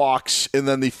 3 walks and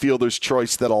then the fielder's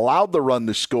choice that allowed the run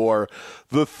to score,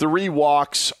 the 3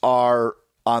 walks are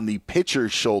on the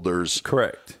pitcher's shoulders.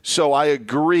 Correct. So I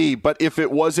agree, but if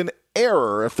it was an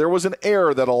error, if there was an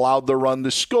error that allowed the run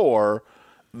to score,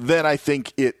 then I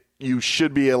think you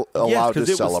should be allowed to celebrate. Yes, because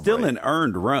it was still an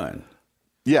earned run.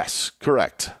 Yes,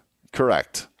 correct.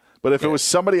 But if it was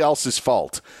somebody else's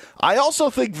fault. I also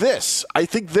think this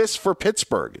for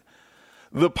Pittsburgh.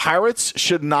 The Pirates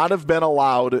should not have been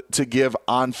allowed to give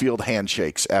on-field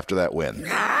handshakes after that win.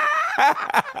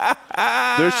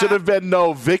 There should have been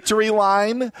no victory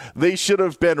line. They should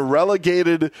have been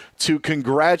relegated to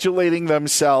congratulating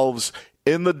themselves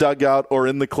in the dugout or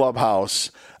in the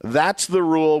clubhouse. That's the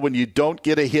rule. When you don't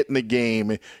get a hit in a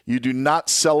game, you do not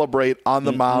celebrate on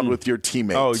the mound with your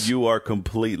teammates. Oh, you are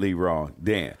completely wrong,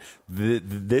 Dan.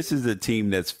 This is a team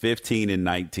that's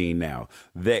 15-19 now.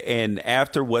 And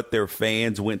after what their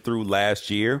fans went through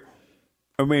last year,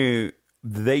 I mean,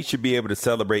 they should be able to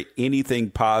celebrate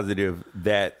anything positive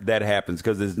that happens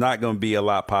because there's not going to be a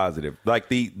lot positive. Like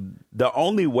the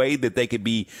only way that they could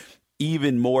be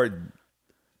even more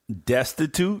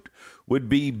destitute would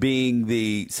be being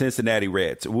the Cincinnati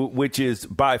Reds, which is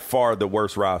by far the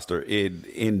worst roster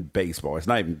in baseball. It's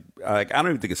not even I don't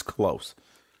even think it's close.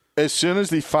 As soon as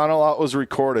the final out was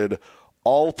recorded,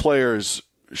 all players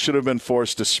should have been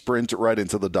forced to sprint right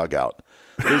into the dugout.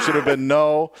 There should have been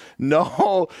no,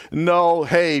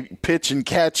 hey, pitch and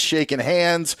catch, shaking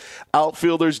hands,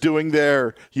 outfielders doing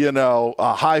their,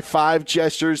 high five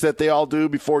gestures that they all do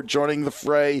before joining the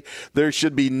fray. There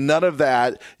should be none of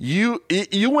that. You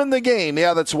win the game.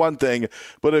 Yeah, that's one thing.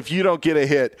 But if you don't get a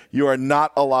hit, you are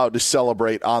not allowed to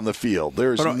celebrate on the field.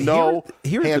 There's no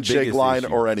handshake line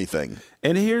or anything.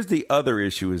 And here's the other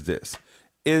issue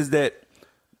is that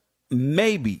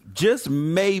maybe, just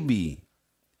maybe,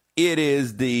 it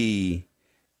is the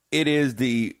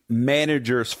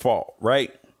manager's fault,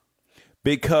 right?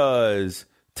 Because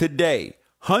today,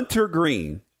 Hunter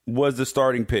Green was the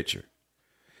starting pitcher.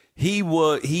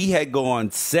 He had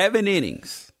gone 7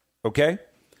 innings, okay?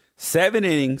 7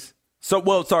 innings.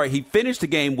 He finished the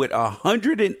game with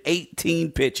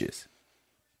 118 pitches.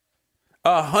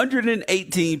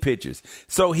 118 pitches.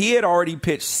 So he had already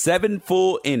pitched 7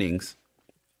 full innings.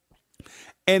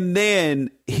 And then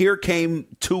here came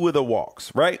 2 of the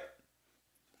walks, right?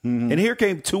 Mm-hmm. And here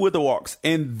came 2 of the walks.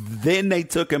 And then they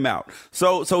took him out.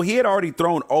 So he had already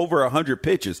thrown over 100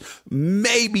 pitches.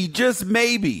 Maybe, just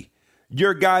maybe,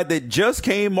 your guy that just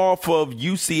came off of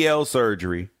UCL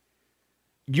surgery,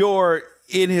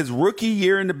 in his rookie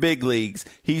year in the big leagues.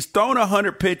 He's thrown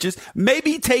 100 pitches.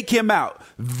 Maybe take him out.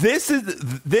 This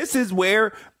is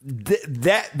where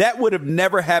that would have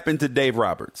never happened to Dave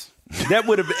Roberts. That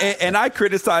would have, and I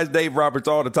criticize Dave Roberts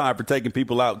all the time for taking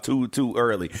people out too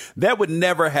early. That would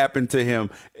never happen to him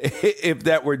if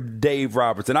that were Dave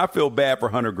Roberts, and I feel bad for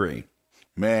Hunter Green.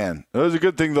 Man, it was a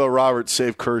good thing though Roberts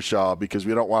saved Kershaw because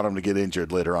we don't want him to get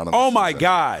injured later on. Oh my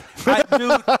God, I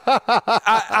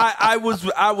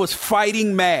was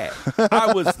fighting mad.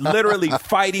 I was literally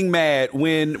fighting mad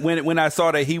when I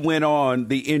saw that he went on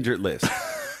the injured list.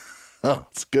 Oh,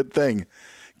 it's a good thing.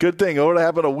 Good thing. It would have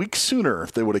happened a week sooner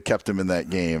if they would have kept him in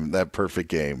that game, that perfect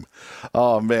game.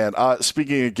 Oh, man.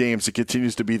 Speaking of games, it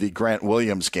continues to be the Grant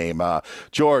Williams game.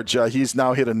 George, he's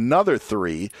now hit another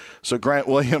 3. So Grant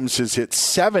Williams has hit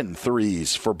 7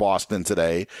 threes for Boston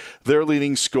today. Their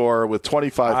leading scorer with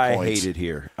 25 points. I hate it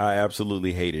here. I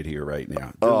absolutely hate it here right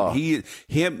now. Dude,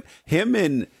 him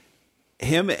and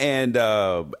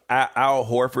Al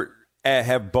Horford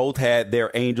have both had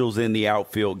their angels in the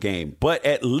outfield game. But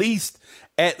at least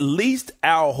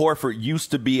Al Horford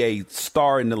used to be a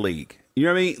star in the league. You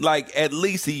know what I mean? Like, at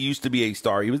least he used to be a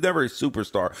star. He was never a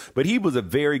superstar, but he was a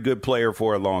very good player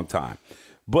for a long time.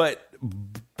 But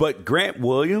Grant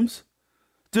Williams,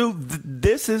 dude,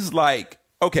 this is like,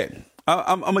 okay,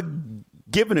 I'm going to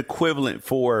give an equivalent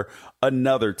for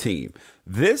another team.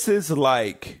 This is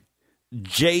like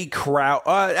Jay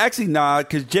Crowder. Actually, nah,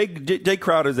 because Jay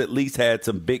Crowder's at least had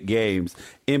some big games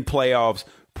in playoffs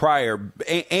prior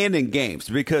and in games,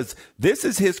 because this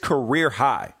is his career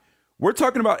high. We're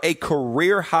talking about a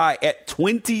career high at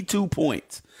 22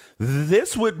 points.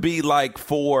 This would be like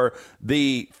for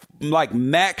Max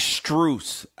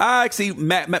Strus. Actually,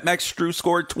 Max Strus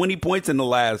scored 20 points in the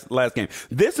last game.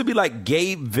 This would be like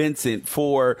Gabe Vincent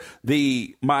for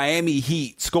the Miami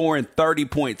Heat scoring 30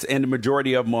 points and the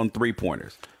majority of them on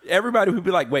 3-pointers. Everybody would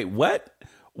be like, wait, what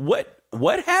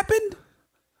happened?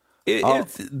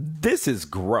 This is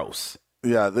gross.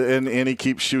 Yeah, and he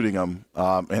keeps shooting them,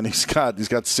 and he's got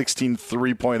 16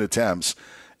 3-point attempts,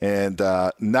 and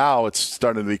now it's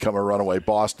starting to become a runaway.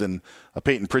 Boston,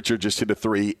 Peyton Pritchard just hit a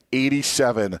 3,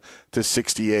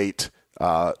 87-68.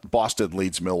 Boston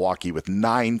leads Milwaukee with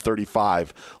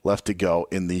 9:35 left to go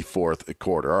in the fourth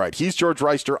quarter. All right, he's George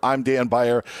Reister. I'm Dan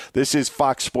Beyer. This is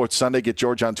Fox Sports Sunday. Get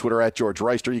George on Twitter at George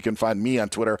Reister. You can find me on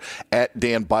Twitter at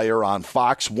Dan Beyer on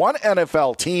Fox. One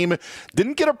NFL team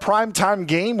didn't get a primetime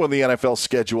game when the NFL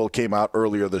schedule came out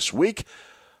earlier this week.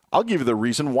 I'll give you the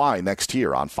reason why next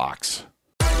here on Fox.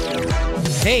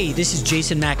 Hey, this is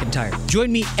Jason McIntyre.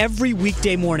 Join me every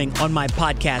weekday morning on my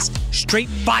podcast, Straight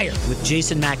Fire with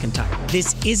Jason McIntyre.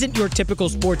 This isn't your typical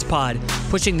sports pod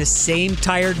pushing the same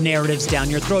tired narratives down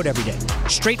your throat every day.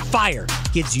 Straight Fire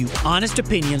gives you honest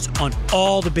opinions on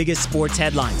all the biggest sports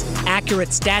headlines, accurate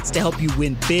stats to help you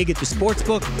win big at the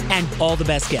sportsbook, and all the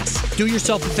best guests. Do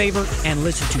yourself a favor and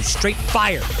listen to Straight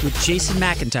Fire with Jason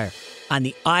McIntyre on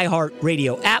the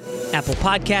iHeartRadio app, Apple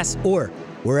Podcasts, or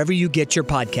wherever you get your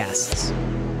podcasts.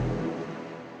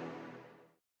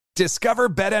 Discover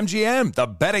BetMGM, the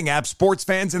betting app sports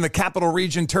fans in the capital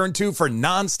region turn to for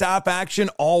nonstop action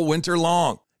all winter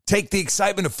long. Take the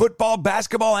excitement of football,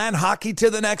 basketball, and hockey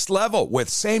to the next level with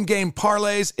same-game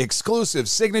parlays, exclusive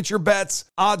signature bets,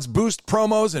 odds boost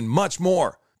promos, and much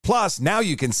more. Plus, now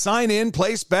you can sign in,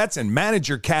 place bets, and manage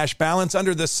your cash balance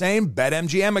under the same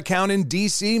BetMGM account in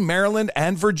D.C., Maryland,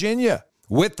 and Virginia.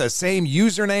 With the same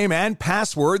username and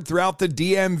password throughout the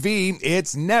DMV,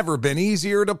 it's never been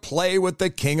easier to play with the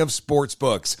king of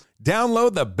sportsbooks.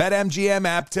 Download the BetMGM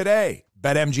app today.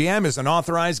 BetMGM is an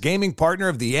authorized gaming partner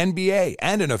of the NBA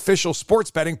and an official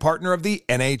sports betting partner of the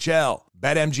NHL.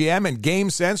 BetMGM and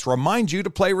GameSense remind you to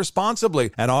play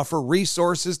responsibly and offer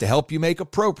resources to help you make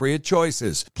appropriate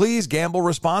choices. Please gamble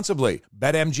responsibly.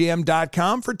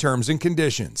 BetMGM.com for terms and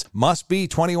conditions. Must be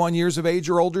 21 years of age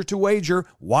or older to wager.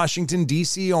 Washington,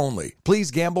 D.C. only.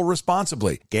 Please gamble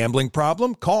responsibly. Gambling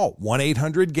problem? Call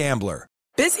 1-800-GAMBLER.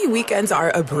 Busy weekends are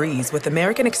a breeze with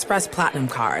American Express Platinum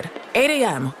Card. 8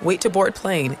 a.m., wait to board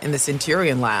plane in the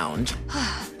Centurion Lounge.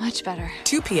 Much better.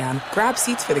 2 p.m., grab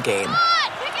seats for the game.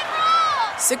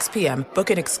 6 p.m., book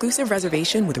an exclusive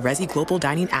reservation with Resi Global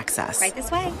Dining Access. Right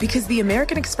this way. Because the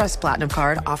American Express Platinum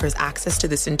Card offers access to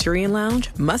the Centurion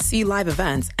Lounge, must-see live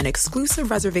events, and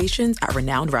exclusive reservations at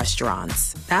renowned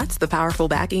restaurants. That's the powerful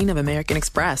backing of American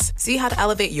Express. See how to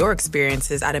elevate your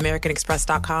experiences at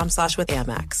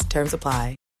americanexpress.com/withAmex. Terms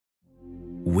apply.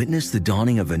 Witness the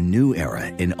dawning of a new era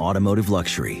in automotive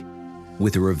luxury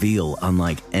with a reveal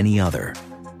unlike any other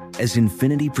as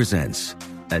Infiniti presents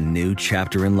a new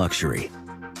chapter in luxury.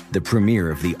 The premiere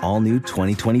of the all-new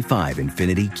 2025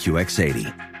 Infiniti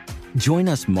QX80. Join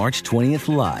us March 20th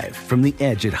live from the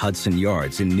Edge at Hudson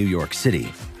Yards in New York City,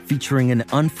 featuring an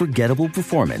unforgettable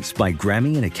performance by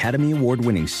Grammy and Academy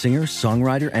Award-winning singer,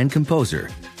 songwriter, and composer,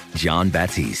 Jon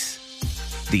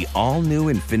Batiste. The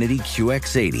all-new Infiniti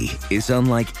QX80 is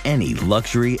unlike any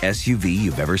luxury SUV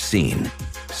you've ever seen.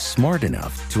 Smart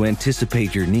enough to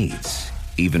anticipate your needs,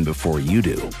 even before you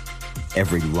do.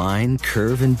 Every line,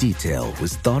 curve, and detail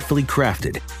was thoughtfully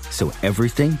crafted, so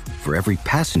everything for every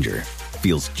passenger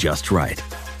feels just right.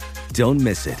 Don't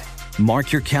miss it.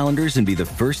 Mark your calendars and be the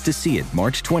first to see it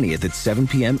March 20th at 7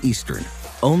 p.m. Eastern,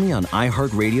 only on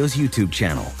iHeartRadio's YouTube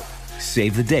channel.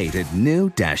 Save the date at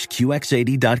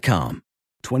new-QX80.com.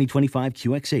 2025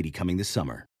 QX80 coming this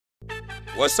summer.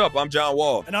 What's up? I'm John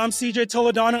Wall. And I'm CJ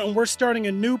Toledano, and we're starting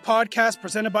a new podcast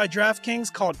presented by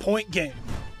DraftKings called Point Game.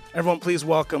 Everyone, please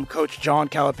welcome Coach John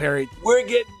Calipari. We're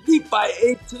getting beat by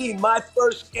 18. My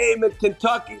first game in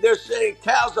Kentucky, they're saying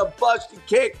Cal's a bust. He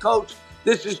can't coach.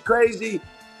 This is crazy.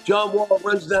 John Wall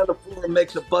runs down the floor and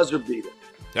makes a buzzer beater.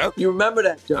 Yep. You remember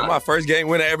that, John? That's my first game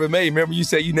winner I ever made. Remember you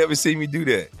said you never see me do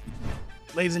that.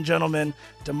 Ladies and gentlemen,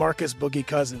 DeMarcus Boogie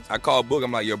Cousins. I called Boog.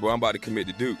 I'm like, yo, bro, I'm about to commit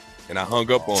to Duke. And I hung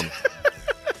up on him.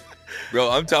 Bro,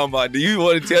 I'm talking about, do you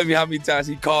want to tell me how many times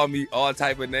he called me all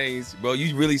type of names? Bro,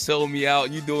 you really sold me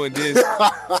out. You doing this.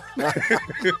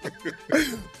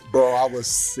 Bro, I was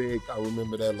sick. I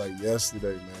remember that like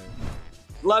yesterday, man.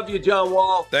 Love you, John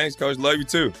Wall. Thanks, Coach. Love you,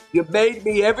 too. You made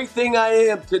me everything I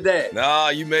am today. Nah,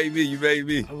 you made me. You made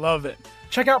me. I love it.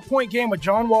 Check out Point Game with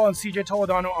John Wall and CJ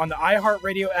Toledano on the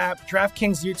iHeartRadio app,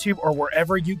 DraftKings YouTube, or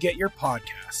wherever you get your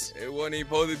podcasts. It wasn't even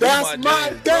supposed to be That's my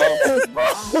day, bro.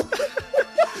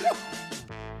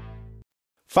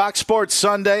 Fox Sports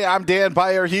Sunday. I'm Dan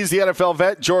Beyer. He's the NFL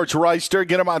vet, George Reister.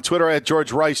 Get him on Twitter at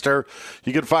George Reister.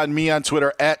 You can find me on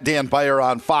Twitter at Dan Beyer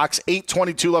on Fox.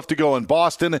 8:22 left to go in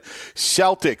Boston.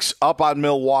 Celtics up on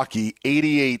Milwaukee,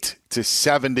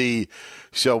 88-70.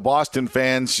 So Boston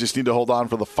fans just need to hold on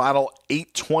for the final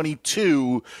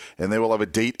 8:22, and they will have a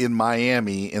date in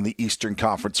Miami in the Eastern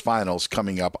Conference Finals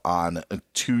coming up on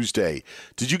Tuesday.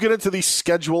 Did you get into the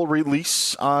schedule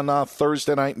release on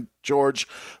Thursday night, George,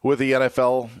 with the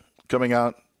NFL coming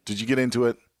out? Did you get into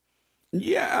it?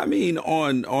 Yeah, I mean,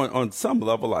 on some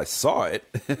level, I saw it.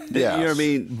 Yeah, you know what I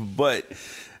mean? But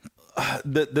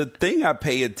the thing I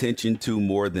pay attention to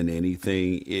more than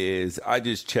anything is I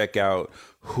just check out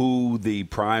who the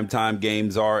primetime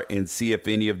games are and see if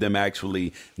any of them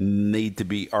actually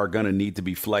are going to need to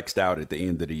be flexed out at the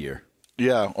end of the year.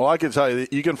 Yeah, well, I can tell you,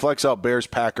 you can flex out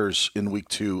Bears-Packers in week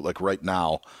 2, like right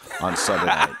now on Sunday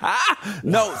night.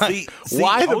 No, see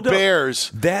why the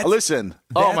Bears? Listen,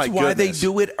 oh my goodness. Why they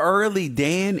do it early,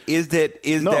 Dan,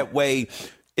 that way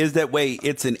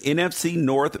it's an NFC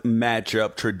North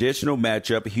matchup, traditional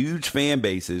matchup, huge fan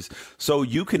bases, so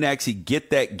you can actually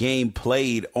get that game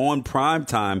played on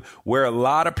primetime where a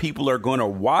lot of people are going to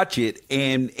watch it,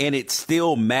 and it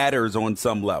still matters on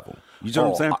some level. You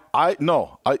know what I'm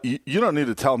saying? You don't need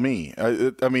to tell me.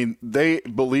 I mean, they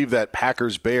believe that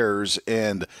Packers-Bears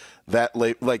and that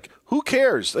like who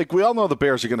cares? Like, we all know the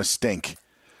Bears are going to stink.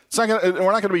 We're not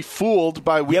going to be fooled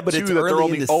by week 2 that they're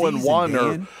only 0-1 or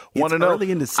 1-0. Early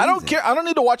in the season. I don't care. I don't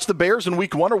need to watch the Bears in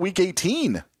week 1 or week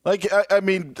 18. Like, I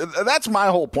mean, that's my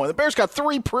whole point. The Bears got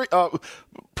 3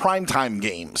 primetime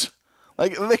games.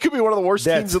 Like, they could be one of the worst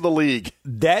teams in the league.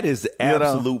 That is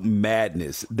absolute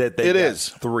madness that they got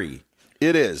 3.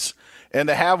 It is. And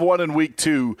to have one in week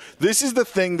 2, this is the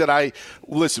thing that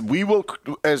we will,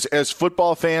 as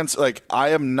football fans, like, I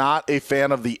am not a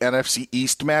fan of the NFC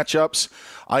East matchups.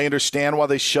 I understand why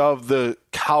they shove the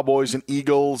Cowboys and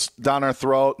Eagles down our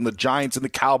throat and the Giants and the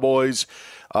Cowboys.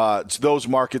 It's those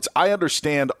markets. I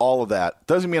understand all of that.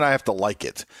 Doesn't mean I have to like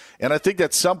it. And I think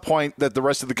at some point that the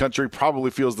rest of the country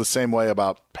probably feels the same way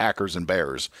about Packers and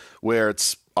Bears, where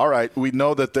it's, all right, we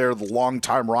know that they're the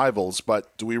longtime rivals,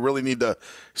 but do we really need to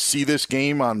see this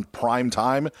game on prime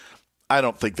time? I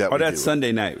don't think that we do. That's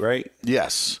Sunday night, right?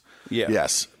 Yes. Yeah.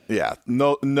 Yes. Yeah.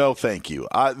 No, thank you.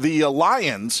 The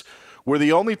Lions were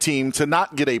the only team to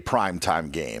not get a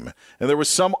primetime game. And there was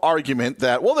some argument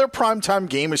that, well, their primetime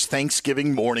game is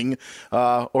Thanksgiving morning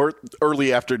or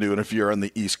early afternoon if you're on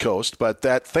the East Coast. But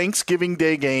that Thanksgiving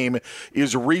Day game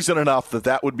is reason enough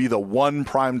that would be the one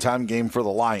primetime game for the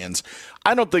Lions.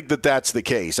 I don't think that that's the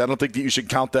case. I don't think that you should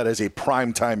count that as a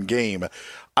primetime game.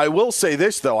 I will say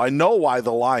this, though. I know why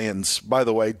the Lions, by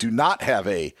the way, do not have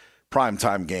a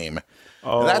primetime game.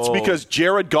 And that's because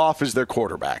Jared Goff is their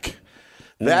quarterback.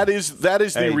 That is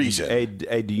the reason.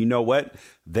 Hey, do you know what?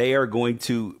 They are going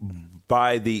to,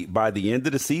 by the end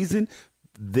of the season,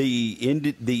 the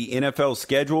NFL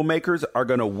schedule makers are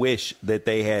going to wish that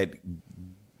they had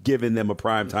given them a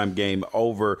primetime game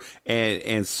over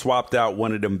and swapped out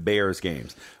one of them Bears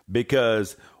games,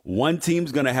 because one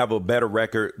team's going to have a better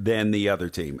record than the other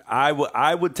team.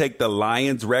 I would take the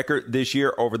Lions record this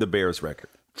year over the Bears record.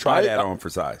 Try that on for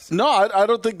size. No, I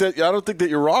don't think that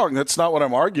you're wrong. That's not what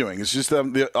I'm arguing. It's just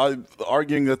I'm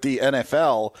arguing that the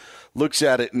NFL looks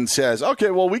at it and says,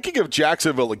 okay, well, we could give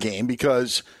Jacksonville a game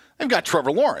because they've got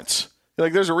Trevor Lawrence.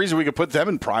 Like, there's a reason we could put them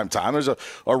in prime time. There's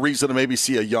a reason to maybe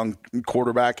see a young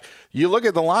quarterback. You look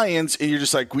at the Lions and you're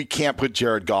just like, we can't put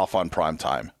Jared Goff on prime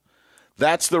time.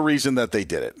 That's the reason that they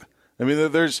did it. I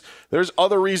mean, there's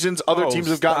other reasons other teams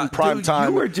have gotten prime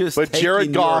time, but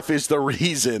Jared Goff is the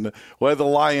reason why the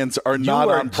Lions are not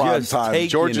on prime time.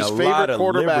 George's favorite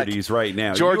quarterback right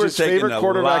now. George's favorite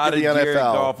quarterback in the NFL. Jared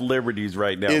Goff liberties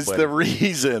right now is the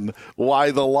reason why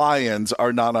the Lions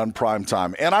are not on prime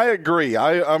time. And I agree.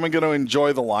 I'm going to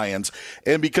enjoy the Lions,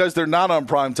 and because they're not on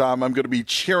prime time, I'm going to be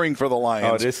cheering for the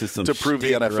Lions to prove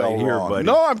the NFL wrong. Buddy.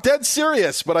 No, I'm dead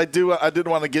serious, but I didn't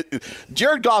want to get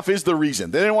Jared Goff is the reason.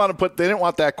 They didn't want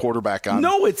that quarterback on.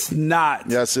 No, it's not.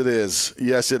 Yes, it is.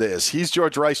 Yes, it is. He's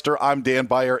George Reister. I'm Dan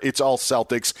Beyer. It's all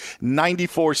Celtics.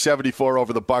 94-74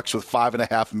 over the Bucks with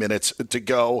 5.5 minutes to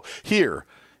go here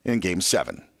in Game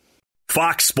 7.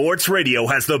 Fox Sports Radio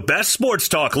has the best sports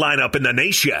talk lineup in the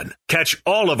nation. Catch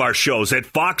all of our shows at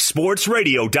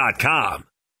foxsportsradio.com.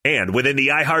 And within the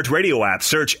iHeartRadio app,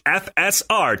 search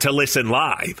FSR to listen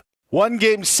live. One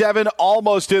Game 7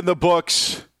 almost in the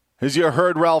books. As you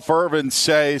heard Ralph Irvin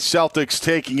say, Celtics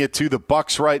taking it to the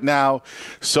Bucks right now.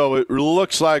 So it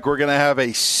looks like we're going to have a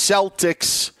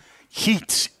Celtics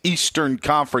Heat Eastern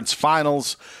Conference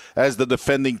Finals as the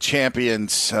defending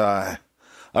champions are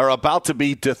about to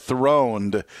be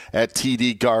dethroned at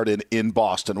TD Garden in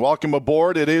Boston. Welcome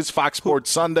aboard. It is Fox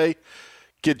Sports Sunday.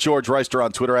 Get George Reister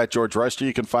on Twitter at George Reister.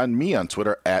 You can find me on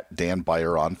Twitter at Dan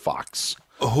Beyer on Fox.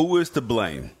 Who is to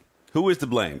blame? Who is to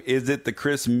blame? Is it the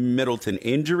Chris Middleton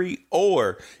injury,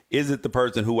 or is it the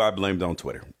person who I blamed on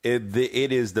Twitter?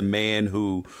 It is the man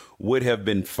who would have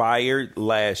been fired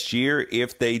last year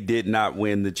if they did not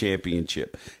win the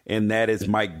championship, and that is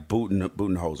Mike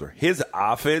Budenholzer. His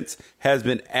offense has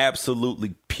been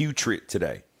absolutely putrid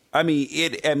today. I mean,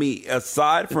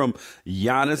 aside from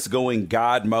Giannis going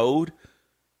God mode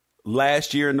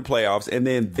last year in the playoffs, and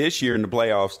then this year in the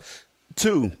playoffs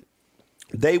too,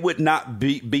 they would not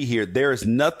be here. There is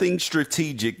nothing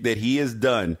strategic that he has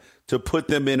done to put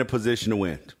them in a position to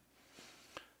win.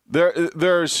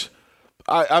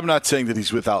 I'm not saying that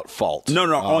he's without fault. No.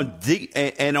 On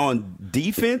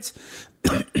defense,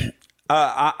 Ime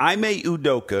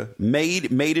Udoka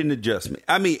made an adjustment.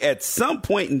 I mean, at some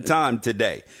point in time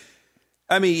today,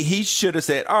 I mean, he should have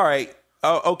said, all right,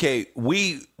 okay,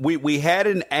 we had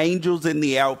an Angels in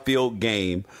the outfield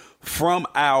game from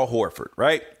Al Horford,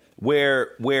 right?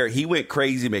 Where he went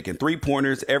crazy, making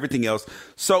 3-pointers, everything else.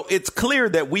 So it's clear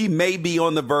that we may be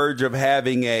on the verge of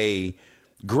having a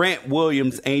Grant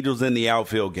Williams Angels in the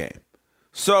outfield game.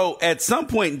 So at some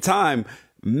point in time,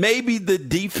 maybe the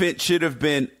defense should have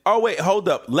been, oh, wait, hold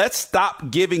up. Let's stop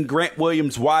giving Grant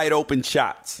Williams wide open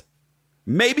shots.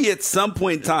 Maybe at some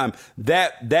point in time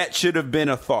that should have been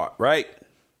a thought, right?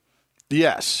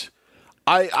 Yes.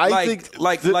 I think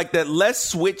that. Let's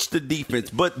switch the defense,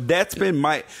 but that's been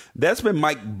Mike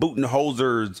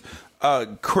Budenholzer's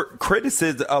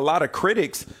criticism. A lot of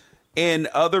critics and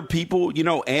other people,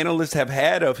 analysts have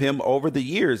had of him over the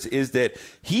years is that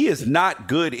he is not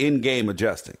good in game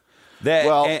adjusting.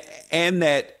 And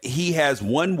that he has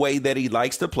one way that he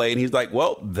likes to play, and he's like,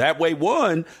 well, that way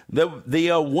won the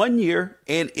 1 year,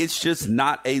 and it's just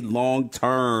not a long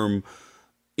term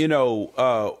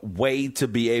way to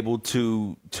be able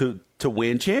to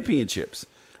win championships.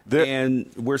 And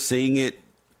we're seeing it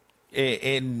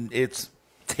in its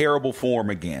terrible form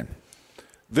again.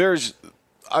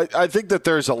 I think that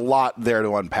there's a lot there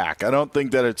to unpack. I don't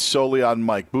think that it's solely on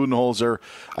Mike Budenholzer.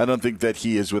 I don't think that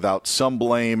he is without some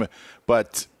blame.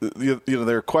 But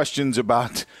there are questions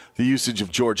about the usage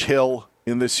of George Hill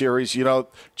in this series.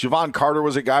 Javon Carter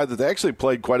was a guy that they actually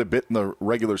played quite a bit in the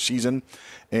regular season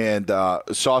and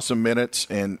saw some minutes,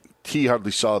 and he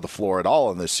hardly saw the floor at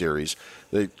all in this series.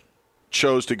 They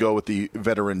chose to go with the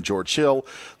veteran George Hill.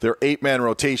 Their 8-man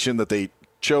rotation that they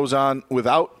chose on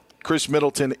without Chris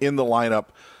Middleton in the lineup,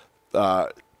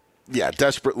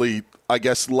 desperately, I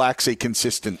guess, lacks a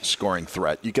consistent scoring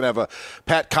threat. You can have a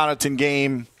Pat Connaughton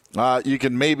game. You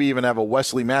can maybe even have a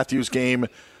Wesley Matthews game.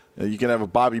 You can have a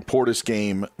Bobby Portis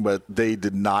game, but they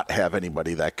did not have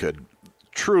anybody that could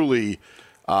truly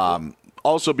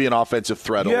also be an offensive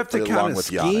threat. You have to kind of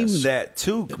scheme that,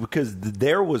 too, because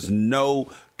there was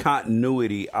no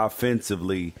continuity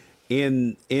offensively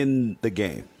in the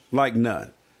game. Like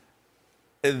none.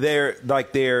 Their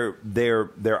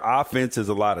offense is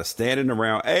a lot of standing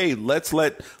around. Hey, let's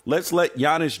let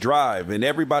Giannis drive and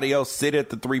everybody else sit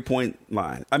at the 3-point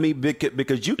line. I mean,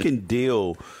 because you can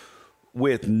deal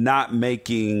with not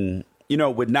making,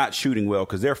 with not shooting well,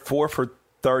 because they're 4 for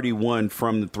 31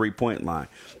 from the 3-point line.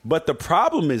 But the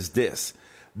problem is this: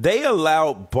 they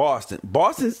allow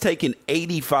Boston's taken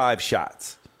 85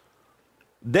 shots.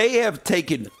 They have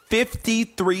taken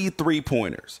 53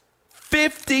 3-pointers.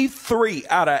 53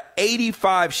 out of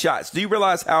 85 shots. Do you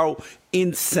realize how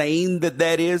insane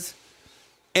that is?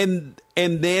 And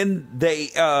then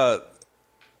they're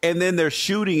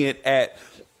shooting it at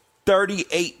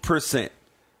 38%.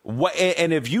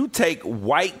 And if you take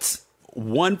White's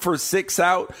 1 for 6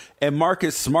 out and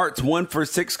Marcus Smart's 1 for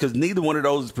 6, because neither one of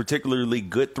those is particularly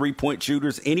good 3-point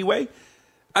shooters anyway,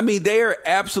 I mean, they are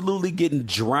absolutely getting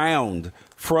drowned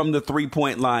from the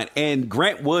 3-point line. And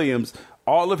Grant Williams,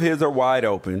 all of his are wide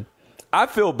open. I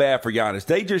feel bad for Giannis.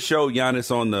 They just showed Giannis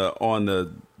on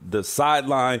the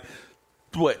sideline,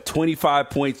 25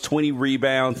 points, 20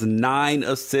 rebounds, 9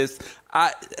 assists.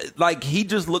 He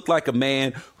just looked like a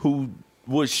man who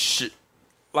was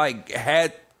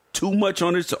had too much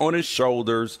on his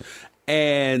shoulders,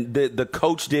 and the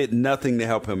coach did nothing to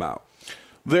help him out.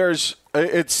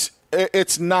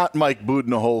 It's not Mike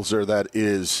Budenholzer that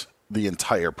is the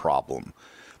entire problem.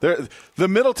 The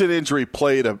Middleton injury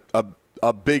played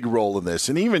a big role in this.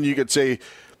 And even you could say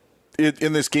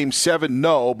in this Game 7,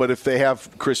 no, but if they have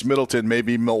Chris Middleton,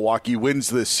 maybe Milwaukee wins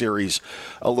this series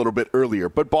a little bit earlier.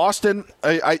 But Boston,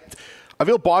 I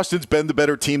feel Boston's been the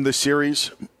better team this series.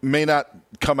 May not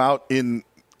come out in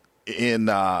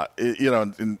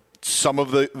some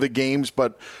of the games,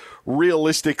 but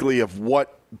realistically of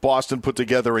what Boston put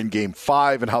together in Game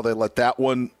 5 and how they let that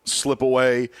one slip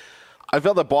away, I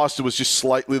felt that Boston was just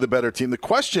slightly the better team. The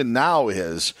question now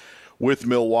is, with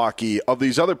Milwaukee, of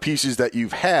these other pieces that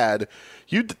you've had,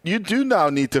 you do now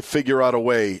need to figure out a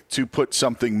way to put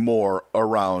something more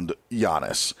around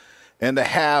Giannis and to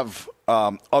have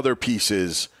other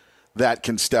pieces that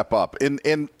can step up.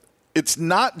 And it's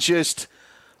not just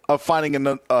finding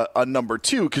a number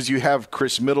 2, because you have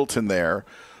Chris Middleton there,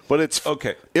 but it's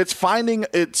finding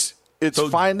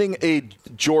finding a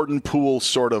Jordan Poole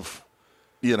sort of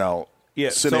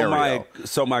scenario.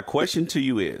 So my question to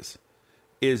you is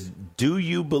do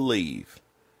you believe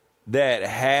that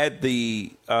had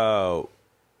the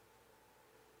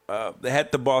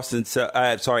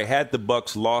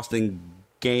Bucks lost in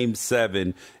Game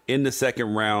 7 in the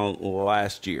second round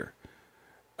last year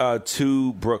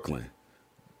to Brooklyn,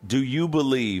 do you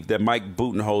believe that Mike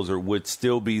Budenholzer would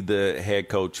still be the head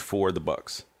coach for the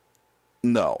Bucks?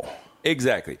 No.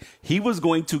 Exactly. He was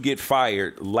going to get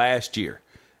fired last year,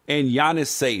 and Giannis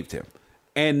saved him.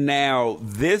 And now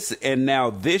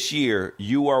this year,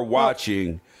 you are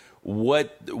watching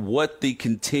what the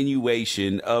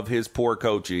continuation of his poor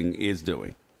coaching is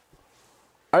doing.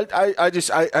 I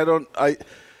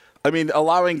mean,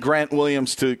 allowing Grant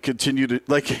Williams to continue to,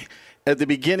 like, at the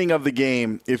beginning of the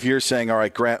game, if you're saying, all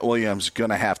right, Grant Williams going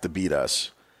to have to beat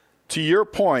us, to your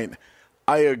point,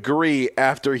 I agree.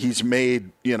 After he's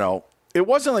made, it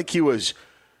wasn't like he was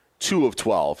 2 of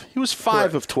 12. He was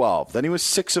 5 of 12. Then he was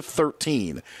 6 of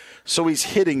 13. So he's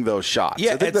hitting those shots.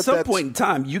 Yeah, at some point in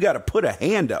time, you got to put a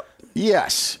hand up.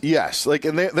 Yes. Like,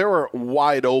 and there were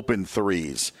wide open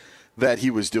threes that he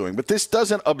was doing. But this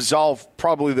doesn't absolve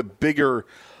probably the bigger,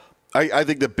 I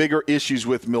think the bigger issues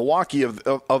with Milwaukee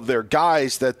of their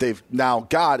guys that they've now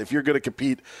got. If you're going to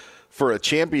compete for a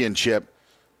championship,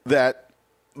 that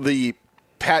the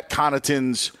Pat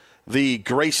Connaughtons, the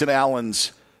Grayson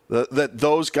Allens, that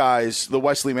those guys, the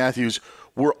Wesley Matthews,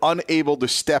 were unable to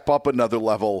step up another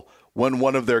level when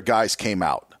one of their guys came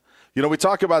out. We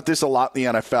talk about this a lot in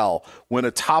the NFL. When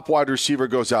a top wide receiver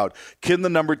goes out, can the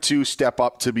number 2 step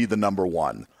up to be the number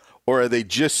 1? Or are they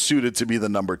just suited to be the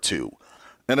number 2?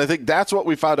 And I think that's what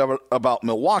we found out about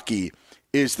Milwaukee,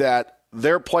 is that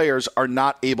their players are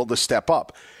not able to step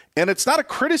up. And it's not a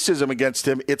criticism against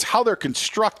him. It's how they're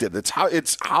constructed.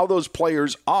 It's how those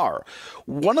players are.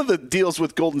 One of the deals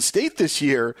with Golden State this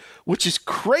year, which is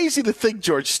crazy to think,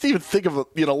 George, Stephen, think of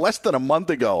less than a month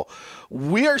ago,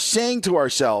 we are saying to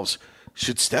ourselves,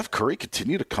 should Steph Curry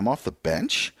continue to come off the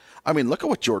bench? I mean, look at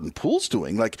what Jordan Poole's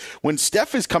doing. Like, when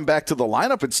Steph has come back to the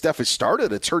lineup and Steph has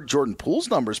started, it's hurt Jordan Poole's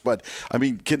numbers. But I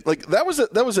mean, that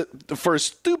was for as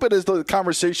stupid as the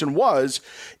conversation was,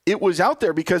 it was out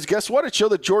there because guess what? It showed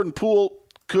that Jordan Poole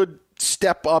could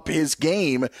step up his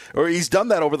game, or he's done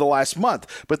that over the last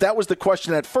month. But that was the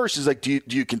question at first: is like, do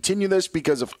you continue this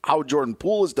because of how Jordan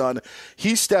Poole has done?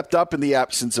 He stepped up in the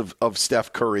absence of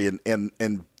Steph Curry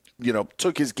and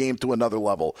took his game to another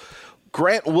level.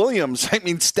 Grant Williams,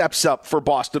 steps up for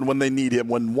Boston when they need him,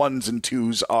 when ones and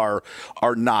twos are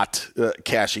not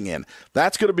cashing in.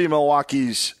 That's going to be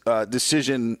Milwaukee's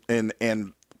decision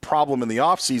and problem in the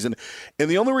offseason. And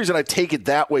the only reason I take it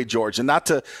that way, George, and not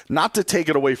to take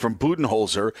it away from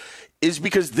Budenholzer, is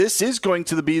because this is going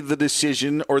to be the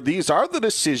decision, or these are the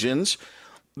decisions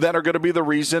that are going to be the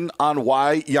reason on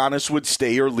why Giannis would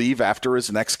stay or leave after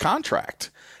his next contract.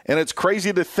 And it's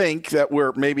crazy to think that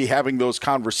we're maybe having those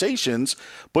conversations,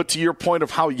 but to your point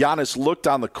of how Giannis looked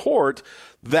on the court,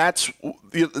 that's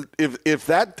if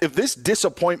this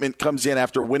disappointment comes in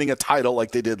after winning a title like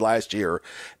they did last year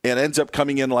and ends up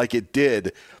coming in like it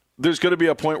did, there's going to be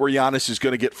a point where Giannis is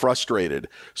going to get frustrated.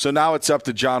 So now it's up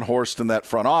to John Horst and that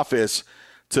front office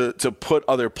to put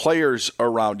other players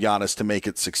around Giannis to make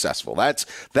it successful. That's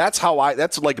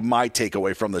like my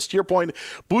takeaway from this. To your point,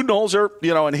 Budenholzer,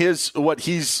 and what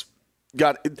he's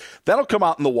got, that'll come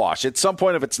out in the wash. At some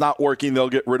point, if it's not working, they'll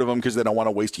get rid of him because they don't want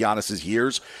to waste Giannis's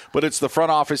years. But it's the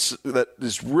front office that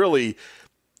is really,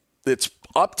 it's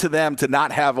up to them to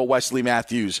not have a Wesley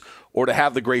Matthews or to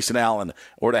have the Grayson Allen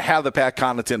or to have the Pat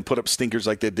Connaughton put up stinkers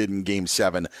like they did in Game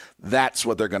 7. That's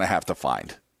what they're going to have to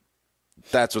find.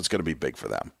 That's what's going to be big for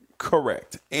them.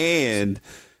 Correct. And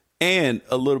a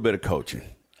little bit of coaching.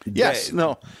 Yes. You're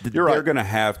right. They're going to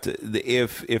have to,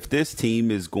 if this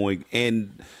team is going,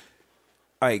 and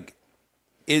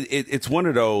it's one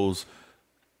of those,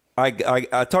 I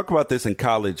talk about this in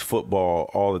college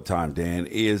football all the time, Dan,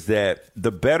 is that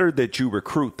the better that you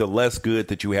recruit, the less good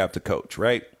that you have to coach,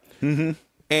 right?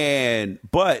 Mm-hmm.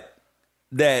 But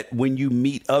that when you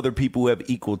meet other people who have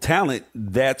equal talent,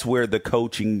 that's where the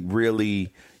coaching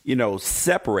really,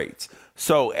 separates.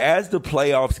 So as the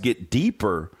playoffs get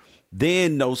deeper,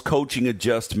 then those coaching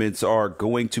adjustments are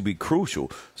going to be crucial.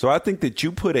 So I think that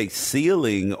you put a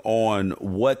ceiling on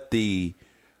what the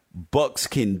Bucks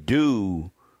can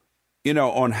do,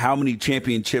 on how many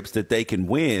championships that they can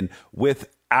win with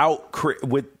Mike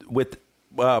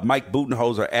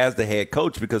Budenholzer as the head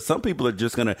coach, because some people are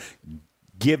just going to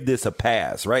give this a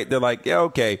pass, right? They're like, yeah,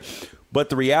 okay. But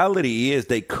the reality is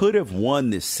they could have won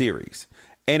this series.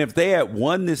 And if they had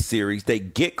won this series, they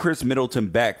get Chris Middleton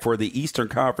back for the Eastern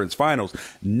Conference Finals.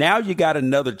 Now you got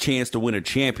another chance to win a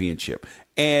championship.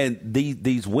 And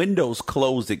these windows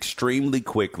close extremely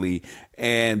quickly.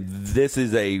 And this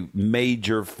is a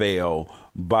major fail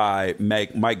by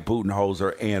Mike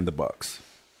Budenholzer and the Bucks.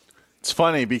 It's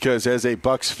funny because as a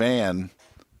Bucks fan,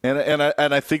 and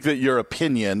I think that your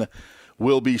opinion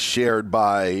will be shared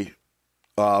by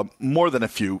more than a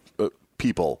few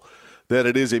people, that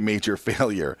it is a major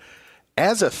failure.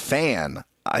 As a fan,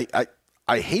 I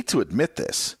hate to admit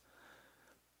this,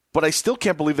 but I still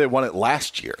can't believe they won it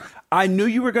last year. I knew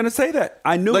you were going to say that.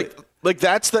 I knew it. Like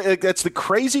that's the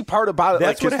crazy part about it.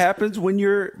 That's what happens when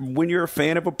you're a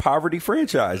fan of a poverty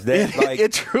franchise.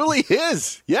 It truly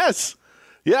is. Yes.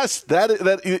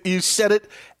 That you said it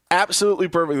absolutely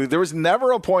perfectly. There was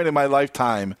never a point in my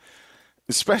lifetime,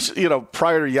 especially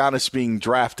prior to Giannis being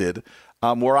drafted,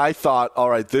 where I thought,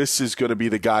 all right, this is going to be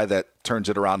the guy that turns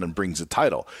it around and brings a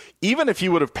title. Even if he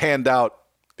would have panned out,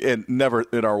 and never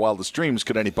in our wildest dreams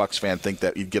could any Bucks fan think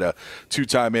that you'd get a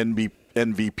two-time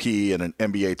MVP and an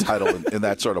NBA title and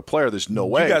that sort of player. There's no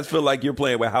way. You guys feel like you're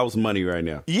playing with house money right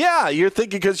now. Yeah, you're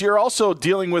thinking, because you're also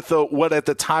dealing with what at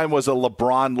the time was a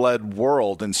LeBron-led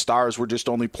world, and stars were just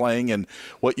only playing in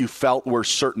what you felt were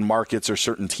certain markets or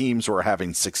certain teams were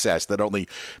having success, that only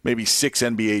maybe 6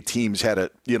 NBA teams had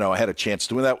a chance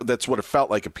to win. That's what it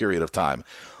felt like a period of time.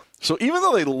 So even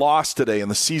though they lost today and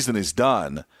the season is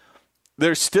done,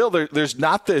 there's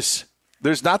not this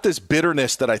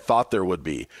bitterness that I thought there would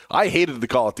be. I hated the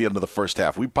call at the end of the first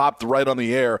half. We popped right on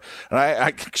the air, and I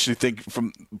actually think,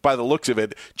 by the looks of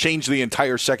it, changed the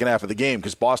entire second half of the game,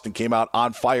 because Boston came out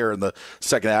on fire in the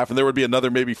second half, and there would be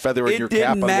another maybe feather in your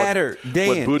cap on what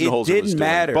Budenholzer was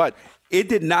doing. But it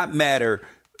did not matter.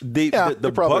 The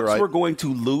Bucks right. were going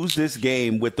to lose this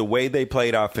game with the way they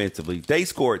played offensively. They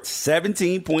scored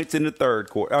 17 points in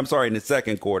the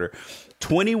second quarter.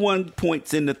 21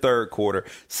 points in the third quarter,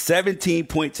 17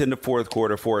 points in the fourth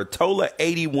quarter, for a total of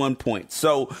 81 points.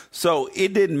 So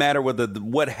it didn't matter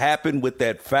what happened with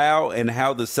that foul and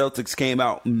how the Celtics came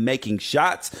out making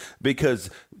shots,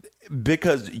 because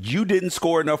you didn't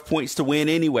score enough points to win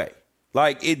anyway.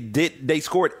 They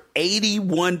scored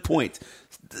 81 points.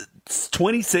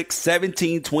 26,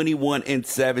 17, 21, and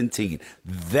 17.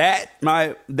 That,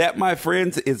 my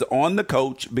friends, is on the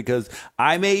coach, because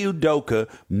Ime Udoka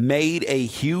made a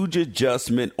huge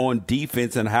adjustment on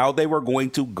defense and how they were going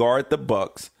to guard the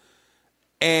Bucks.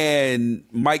 And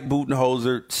Mike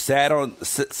Budenholzer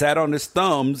sat on his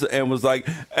thumbs and was like,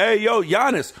 "Hey, yo,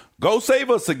 Giannis, go save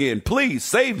us again. Please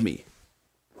save me."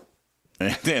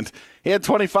 And he had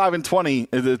 25 and 20,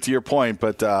 to your point,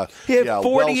 but he had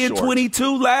 40 and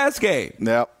 22 last game.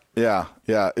 Yeah.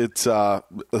 It's a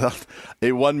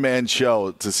one-man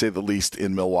show, to say the least,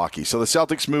 in Milwaukee. So the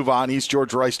Celtics move on. He's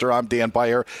George Reister. I'm Dan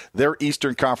Beyer. Their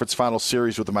Eastern Conference Final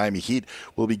Series with the Miami Heat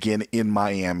will begin in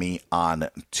Miami on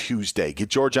Tuesday. Get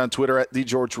George on Twitter at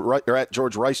George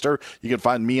Reister. You can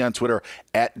find me on Twitter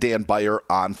at Dan Beyer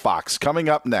on Fox. Coming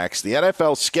up next, the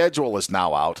NFL schedule is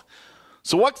now out.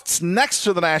 So what's next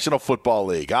for the National Football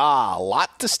League? A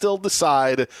lot to still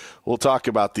decide. We'll talk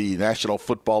about the National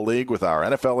Football League with our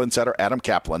NFL insider, Adam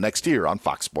Kaplan, next year on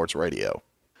Fox Sports Radio.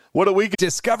 What a week.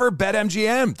 Discover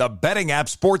BetMGM, the betting app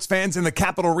sports fans in the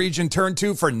capital region turn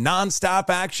to for nonstop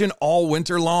action all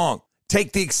winter long.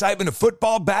 Take the excitement of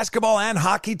football, basketball, and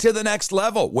hockey to the next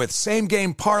level with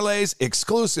same-game parlays,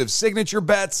 exclusive signature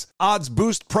bets, odds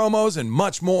boost promos, and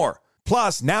much more.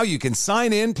 Plus, now you can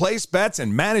sign in, place bets,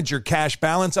 and manage your cash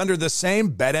balance under the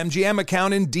same BetMGM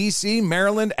account in D.C.,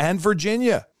 Maryland, and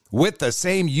Virginia. With the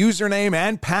same username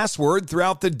and password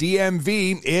throughout the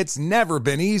DMV, it's never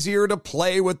been easier to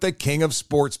play with the king of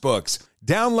sportsbooks.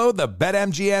 Download the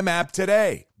BetMGM app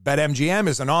today. BetMGM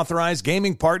is an authorized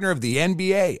gaming partner of the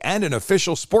NBA and an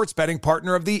official sports betting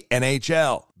partner of the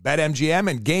NHL. BetMGM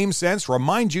and GameSense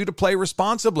remind you to play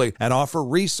responsibly and offer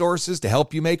resources to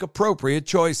help you make appropriate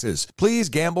choices. Please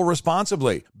gamble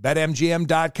responsibly.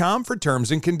 BetMGM.com for terms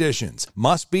and conditions.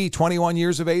 Must be 21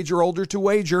 years of age or older to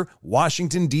wager.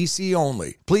 Washington, D.C.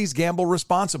 only. Please gamble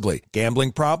responsibly.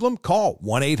 Gambling problem? Call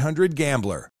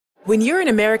 1-800-GAMBLER. When you're an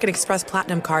American Express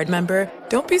Platinum Card member,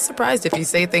 don't be surprised if you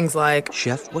say things like,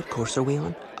 "Chef, what course are we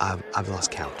on? I've lost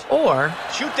count." Or,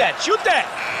 Shoot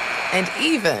that! And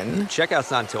even,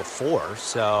 Checkout's not until 4,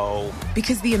 so...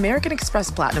 Because the American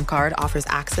Express Platinum Card offers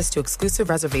access to exclusive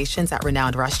reservations at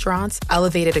renowned restaurants,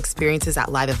 elevated experiences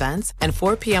at live events, and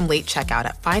 4 p.m. late checkout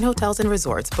at fine hotels and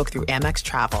resorts booked through Amex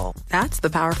Travel. That's the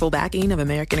powerful backing of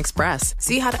American Express.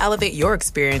 See how to elevate your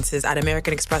experiences at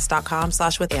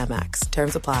americanexpress.com/withAmex.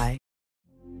 Terms apply.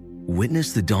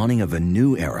 Witness the dawning of a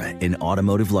new era in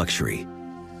automotive luxury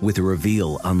with a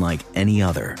reveal unlike any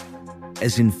other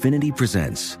as Infiniti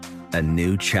presents a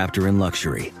new chapter in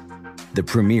luxury, the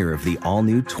premiere of the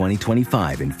all-new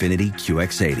 2025 Infiniti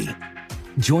QX80.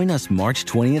 Join us March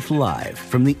 20th live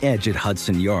from the Edge at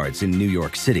Hudson Yards in New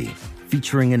York City,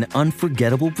 featuring an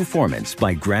unforgettable performance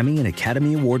by Grammy and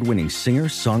Academy Award-winning singer,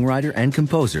 songwriter, and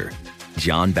composer,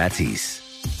 Jon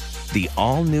Batiste. The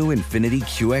all-new Infiniti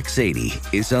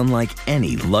QX80 is unlike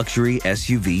any luxury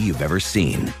SUV you've ever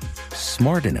seen.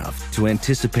 Smart enough to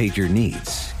anticipate your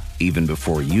needs, even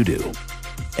before you do.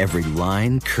 Every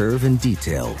line, curve, and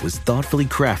detail was thoughtfully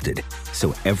crafted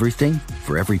so everything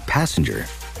for every passenger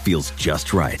feels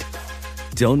just right.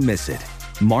 Don't miss it.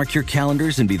 Mark your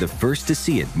calendars and be the first to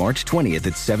see it March 20th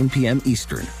at 7 p.m.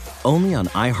 Eastern, only on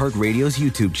iHeartRadio's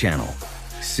YouTube channel.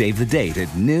 Save the date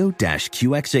at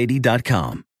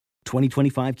new-QX80.com.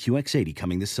 2025 QX80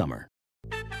 coming this summer.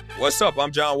 What's up?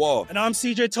 I'm John Wall. And I'm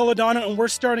CJ Toledano, and we're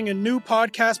starting a new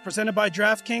podcast presented by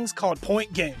DraftKings called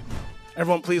Point Game.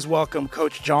 Everyone, please welcome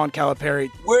Coach John Calipari.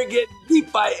 We're getting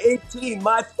beat by 18.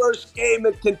 My first game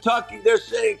in Kentucky, they're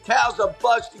saying Cal's a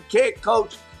bust. He can't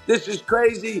coach. This is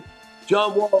crazy.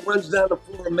 John Wall runs down the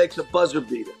floor and makes a buzzer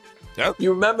beater. Yep.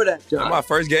 You remember that, John? That's my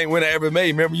first game win I ever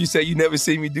made. Remember you said you never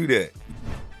seen me do that.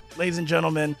 Ladies and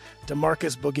gentlemen,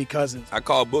 DeMarcus Boogie Cousins. I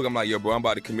called Boog. I'm like, yo, bro, I'm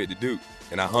about to commit to Duke.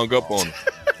 And I hung up on him.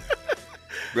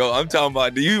 Bro, I'm talking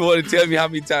about, do you want to tell me how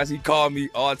many times he called me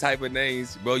all type of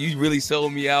names? Bro, you really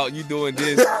sold me out. You doing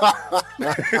this.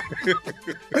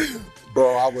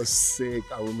 Bro, I was sick.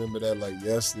 I remember that like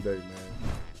yesterday,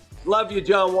 man. Love you,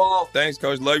 John Wall. Thanks,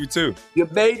 Coach. Love you, too. You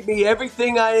made me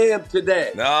everything I am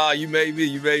today. Nah, you made me.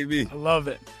 You made me. I love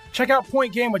it. Check out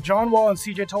Point Game with John Wall and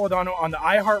CJ Toledano on the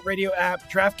iHeartRadio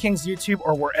app, DraftKings YouTube,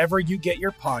 or wherever you get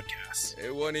your podcasts.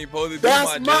 It wasn't even supposed to be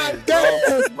That's my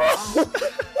game, bro.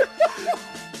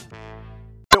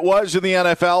 It was in the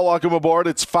NFL. Welcome aboard.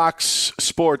 It's Fox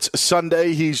Sports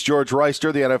Sunday. He's George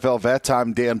Reister, the NFL vet.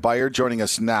 I'm Dan Beyer, joining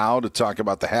us now to talk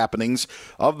about the happenings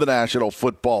of the National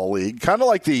Football League. Kind of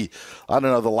like the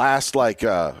last,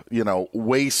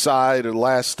 wayside or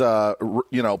last,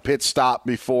 pit stop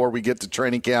before we get to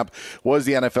training camp was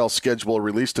the NFL schedule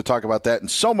released. To talk about that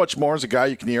and so much more is a guy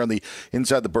you can hear on the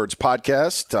Inside the Birds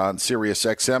podcast on Sirius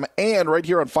XM, and right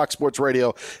here on Fox Sports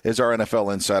Radio is our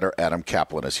NFL insider, Adam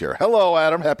Kaplan is here. Hello,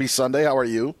 Adam. Happy Sunday. How are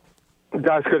you?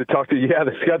 Guys, good to talk to you. Yeah,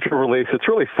 the schedule release, it's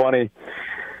really funny.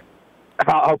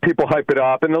 how people hype it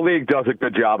up, and the league does a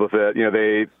good job of it. You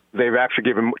know, they've actually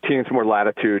given teams more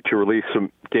latitude to release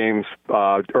some games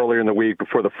earlier in the week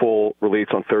before the full release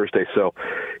on Thursday. So,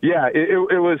 yeah,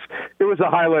 it was a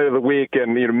highlight of the week.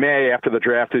 And you know, May after the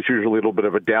draft is usually a little bit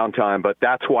of a downtime, but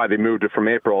that's why they moved it from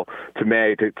April to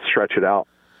May to stretch it out.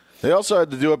 They also had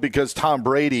to do it because Tom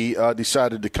Brady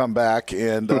decided to come back,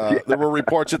 and there were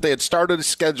reports that they had started a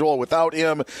schedule without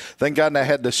him, then gotten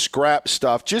ahead to scrap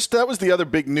stuff. That was the other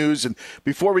big news. And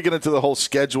before we get into the whole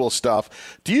schedule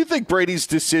stuff, do you think Brady's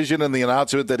decision and the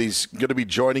announcement that he's going to be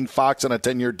joining Fox on a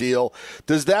 10-year deal,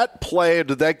 does that play, or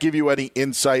did that give you any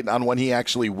insight on when he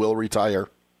actually will retire?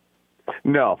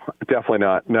 No, definitely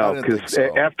not. No, because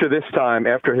after this time,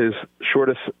 after his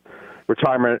shortest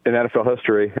retirement in NFL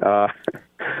history,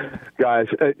 guys,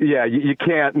 you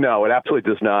can't. No, it absolutely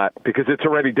does not, because it's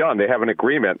already done. They have an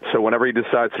agreement. So whenever he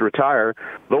decides to retire,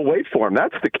 they'll wait for him.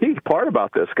 That's the key part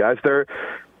about this, guys.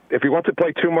 If he wants to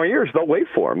play 2 more years, they'll wait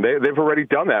for him. They've already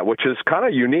done that, which is kind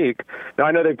of unique. Now,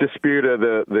 I know they've disputed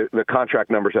the contract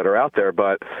numbers that are out there,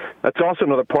 but that's also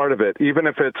another part of it. Even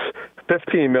if it's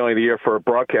 $15 million a year for a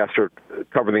broadcaster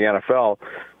covering the NFL,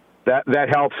 that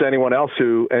helps anyone else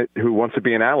who wants to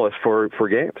be an analyst for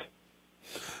games.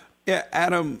 Yeah,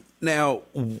 Adam, now,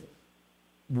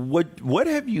 what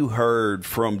have you heard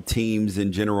from teams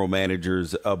and general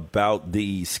managers about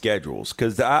the schedules?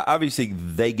 Because obviously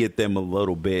they get them a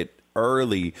little bit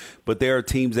early, but there are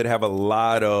teams that have a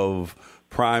lot of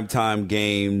primetime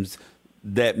games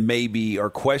that maybe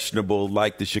are questionable,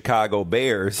 like the Chicago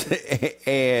Bears,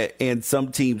 and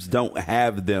some teams don't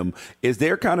have them. Is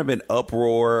there kind of an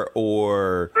uproar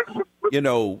or,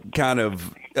 kind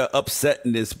of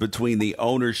upsetness between the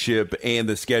ownership and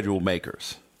the schedule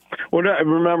makers? Well,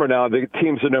 remember now, the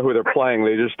teams that know who they're playing,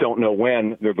 they just don't know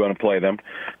when they're going to play them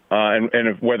and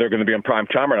whether they're going to be in prime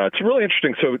time or not. It's really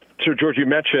interesting. So George, you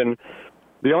mentioned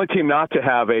the only team not to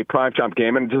have a primetime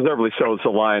game, and deservedly so, is the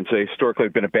Lions. They historically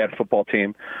have been a bad football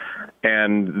team,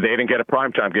 and they didn't get a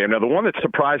primetime game. Now, the one that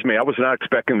surprised me, I was not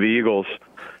expecting the Eagles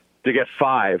to get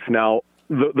 5. Now,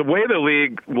 the way the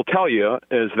league will tell you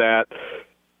is that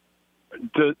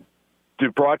do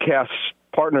broadcast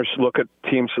partners look at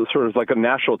teams sort of like a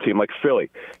national team, like Philly.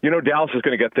 Dallas is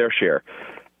going to get their share.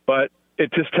 But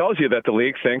it just tells you that the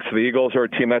league thinks the Eagles are a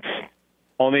team that's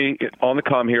on the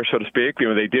come here, so to speak.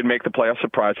 They did make the playoffs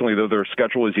surprisingly, though their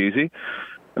schedule is easy.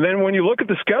 And then when you look at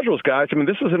the schedules, guys,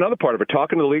 this is another part of it.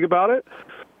 Talking to the league about it,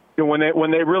 when they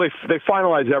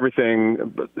finalize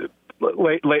everything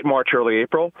late March, early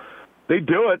April, they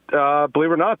do it.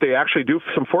 Believe it or not, they actually do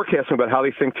some forecasting about how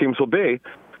they think teams will be.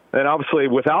 And obviously,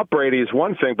 without Brady is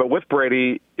one thing, but with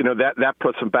Brady, that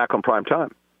puts them back on prime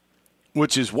time.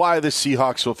 Which is why the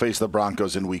Seahawks will face the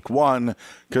Broncos in Week 1,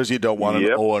 because you don't want an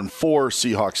 0-4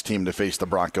 Seahawks team to face the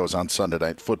Broncos on Sunday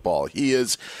Night Football. He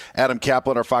is Adam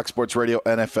Kaplan, our Fox Sports Radio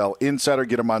NFL insider.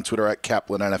 Get him on Twitter at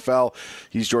KaplanNFL.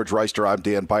 He's George Reister. I'm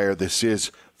Dan Beyer. This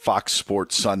is Fox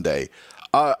Sports Sunday.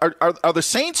 Are the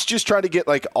Saints just trying to get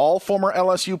all former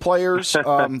LSU players?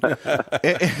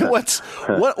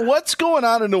 What's going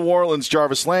on in New Orleans?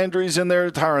 Jarvis Landry's in there.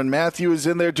 Tyrann Mathieu is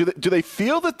in there. Do they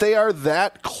feel that they are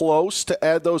that close to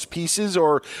add those pieces,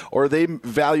 or are they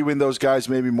valuing those guys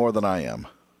maybe more than I am?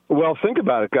 Well, think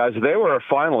about it, guys. They were a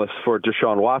finalist for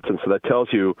Deshaun Watson, so that tells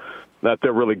you that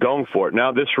they're really going for it.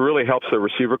 Now, this really helps the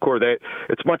receiver core.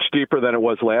 It's much deeper than it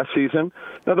was last season.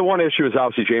 Now, the one issue is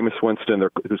obviously Jameis Winston,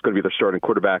 who's going to be their starting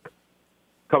quarterback,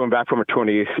 coming back from a torn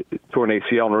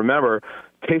ACL. And remember,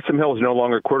 Taysom Hill is no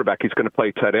longer quarterback. He's going to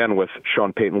play tight end with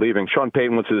Sean Payton leaving. Sean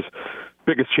Payton was his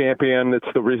biggest champion. It's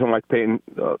the reason why Taysom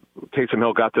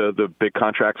Hill got the big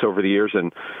contracts over the years.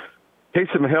 And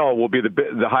Taysom Hill will be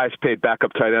the highest paid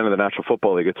backup tight end in the National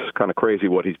Football League. It's kind of crazy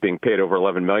what he's being paid, over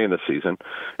 $11 million this season.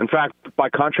 In fact, by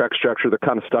contract structure, they're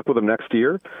kind of stuck with him next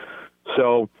year.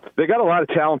 So they got a lot of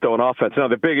talent, though, in offense. Now,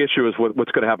 the big issue is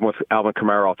what's going to happen with Alvin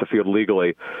Kamara off the field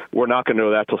legally. We're not going to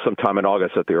know that till sometime in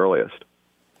August at the earliest.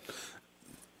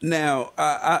 Now,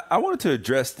 I wanted to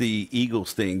address the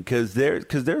Eagles thing because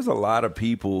there's a lot of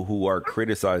people who are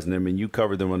criticizing them, and you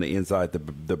covered them on the Inside the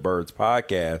Birds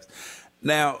podcast.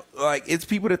 Now, it's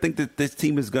people that think that this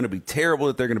team is going to be terrible,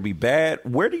 that they're going to be bad.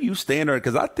 Where do you stand on it?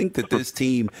 Because I think that this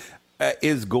team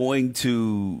is going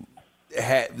to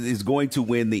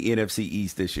win the NFC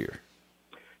East this year.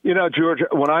 George,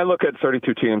 when I look at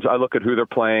 32 teams, I look at who they're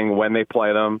playing, when they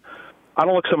play them. I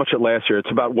don't look so much at last year. It's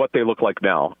about what they look like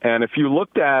now. And if you've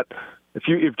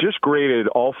just graded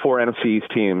all 4 NFC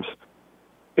East teams,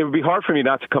 it would be hard for me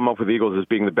not to come up with the Eagles as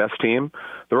being the best team.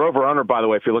 Their over-under, by the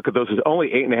way, if you look at those, is only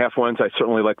 8.5 wins. I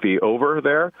certainly like the over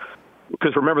there.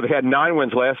 because remember, they had 9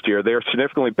 wins last year. They are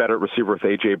significantly better at receiver with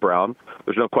A.J. Brown.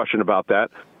 There's no question about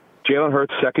that. Jalen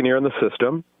Hurts, second year in the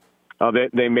system.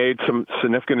 They made some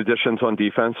significant additions on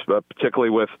defense, particularly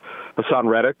with Hassan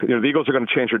Reddick. The Eagles are going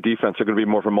to change their defense. They're going to be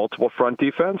more of a multiple front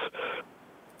defense.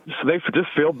 So they just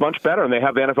feel much better, and they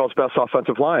have the NFL's best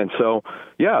offensive line. So,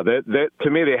 yeah, to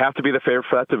me, they have to be the favorite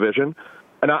for that division.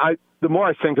 And the more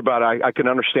I think about it, I can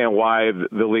understand why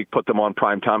the league put them on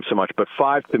prime time so much. But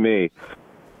 5, to me,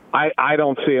 I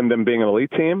don't see them being an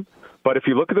elite team. But if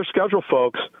you look at their schedule,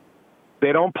 folks,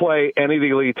 they don't play any of the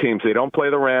elite teams. They don't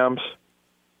play the Rams.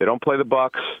 They don't play the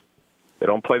Bucks. They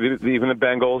don't play even the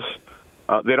Bengals.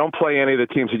 They don't play any of the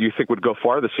teams that you think would go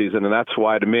far this season, and that's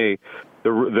why, to me,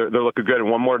 they're looking good.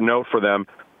 And one more note for them,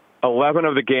 11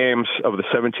 of the games of the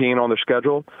 17 on their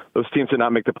schedule, those teams did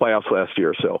not make the playoffs last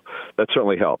year, so that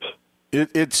certainly helps.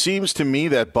 It seems to me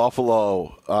that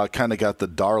Buffalo kind of got the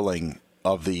darling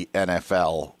of the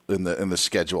NFL in the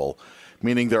schedule,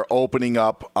 meaning they're opening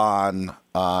up on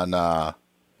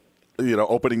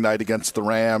opening night against the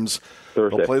Rams.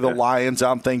 Thursday. They'll play the Lions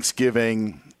on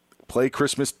Thanksgiving, play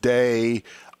Christmas Day.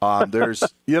 There's,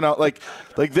 like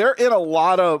they're in a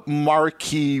lot of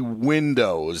marquee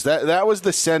windows. That was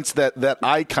the sense that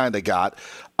I kind of got.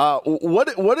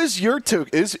 What is your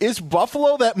take? Is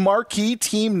Buffalo that marquee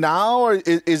team now, or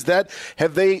is that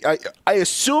I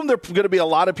assume they're going to be a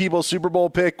lot of people's Super Bowl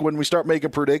pick when we start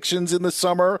making predictions in the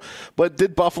summer. But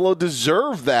did Buffalo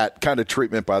deserve that kind of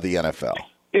treatment by the NFL?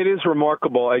 It is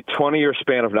remarkable, a 20-year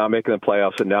span of not making the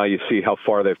playoffs, and now you see how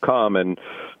far they've come and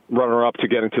runner-up to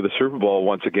getting to the Super Bowl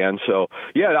once again. So,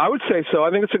 yeah, I would say so.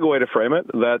 I think it's a good way to frame it,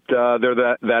 that they're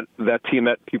that team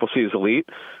that people see as elite,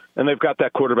 and they've got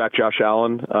that quarterback, Josh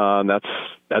Allen.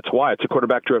 That's why. It's a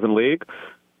quarterback-driven league.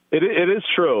 It is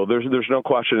true. There's no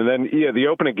question. And then, the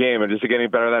opening game, and is it getting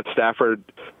better? That Stafford,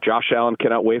 Josh Allen,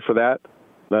 cannot wait for that.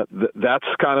 That's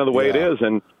kind of the way it is,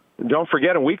 and don't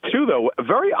forget, in week 2, though,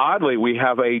 very oddly, we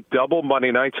have a double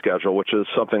Monday night schedule, which is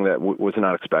something that was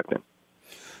not expecting.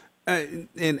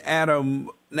 And Adam,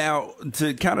 now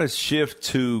to kind of shift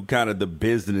to kind of the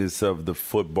business of the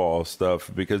football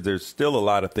stuff, because there's still a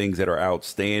lot of things that are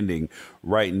outstanding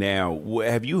right now.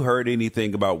 Have you heard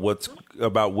anything about when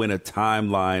a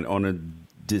timeline on a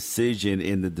decision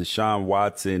in the Deshaun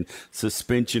Watson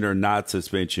suspension or not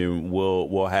suspension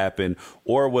will happen,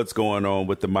 or what's going on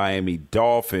with the Miami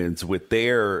Dolphins with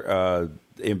their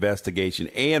investigation,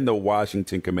 and the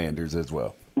Washington Commanders as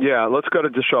well? Yeah, let's go to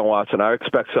Deshaun Watson. I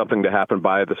expect something to happen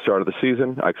by the start of the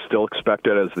season. I still expect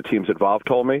it, as the teams involved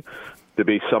told me, to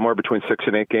be somewhere between 6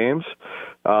 and 8 games.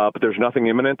 But there's nothing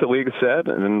imminent, the league has said,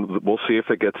 and we'll see if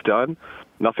it gets done.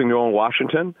 Nothing new in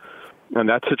Washington and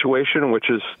that situation, which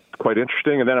is quite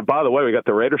interesting. And then, by the way, we got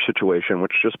the Raiders situation,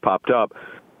 which just popped up,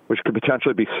 which could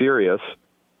potentially be serious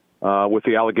with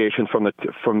the allegations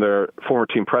from their former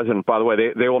team president. By the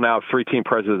way, they will now have 3 team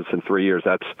presidents in 3 years.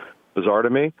 That's bizarre to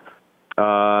me.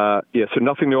 So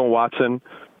nothing new on Watson,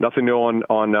 nothing new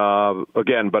on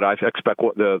again, but I expect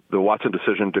the Watson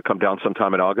decision to come down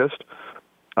sometime in August.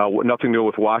 Nothing new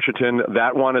with Washington.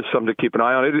 That one is something to keep an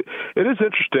eye on. It is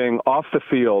interesting off the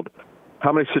field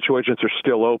how many situations are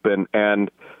still open, and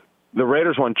the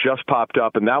Raiders one just popped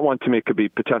up, and that one to me could be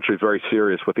potentially very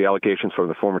serious with the allegations from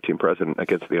the former team president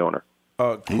against the owner.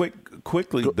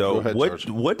 Quickly though, go ahead,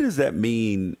 what does that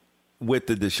mean with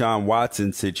the Deshaun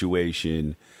Watson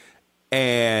situation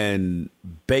and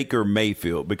Baker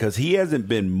Mayfield? Because he hasn't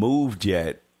been moved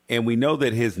yet, and we know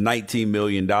that his $19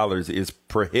 million is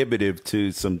prohibitive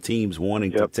to some teams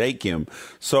wanting to take him.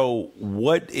 So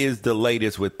what is the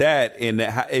latest with that, and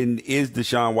is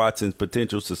Deshaun Watson's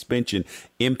potential suspension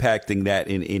impacting that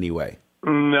in any way?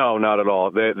 No, not at all.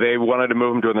 They wanted to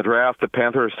move him during the draft. The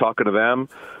Panthers talking to them.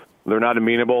 They're not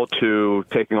amenable to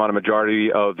taking on a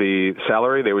majority of the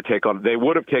salary. They would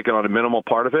have taken on a minimal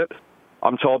part of it.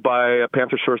 I'm told by a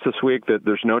Panther source this week that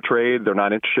there's no trade. They're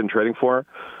not interested in trading for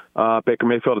Baker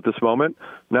Mayfield at this moment.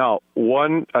 Now,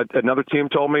 another team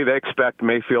told me they expect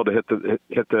Mayfield to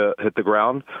hit the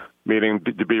ground, meaning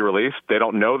to be released. They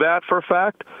don't know that for a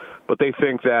fact, but they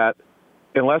think that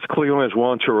unless Cleveland is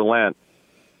willing to relent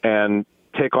and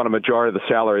take on a majority of the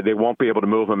salary, they won't be able to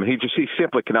move him. He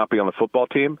simply cannot be on the football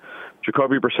team.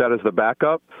 Jacoby Brissett is the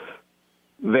backup.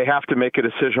 They have to make a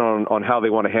decision on how they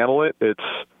want to handle it.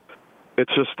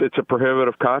 It's a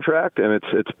prohibitive contract, and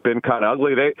it's been kind of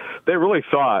ugly. They really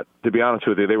thought, to be honest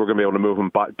with you, they were going to be able to move him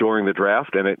during the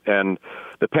draft, and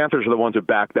the Panthers are the ones who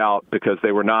backed out because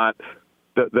they were not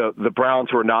the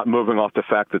Browns were not moving off the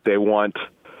fact that they want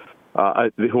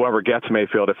whoever gets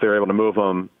Mayfield, if they're able to move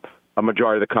him, a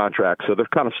majority of the contract. So they're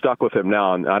kind of stuck with him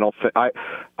now, and I don't think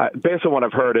based on what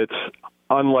I've heard,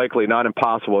 unlikely, not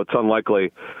impossible. It's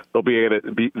unlikely they'll be able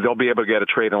to get a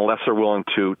trade unless they're willing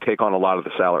to take on a lot of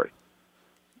the salary.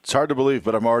 It's hard to believe,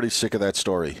 but I'm already sick of that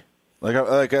story. I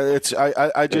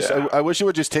wish it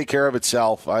would just take care of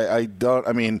itself. You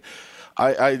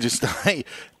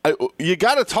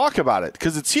got to talk about it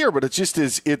because it's here, but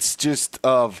it's just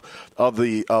of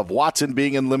Watson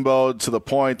being in limbo to the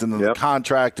point, and then the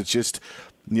contract. It's just,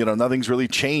 nothing's really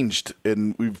changed,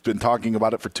 and we've been talking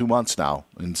about it for 2 months now,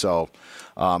 and so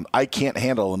I can't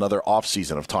handle another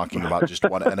offseason of talking about just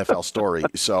one NFL story.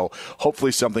 So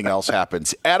hopefully something else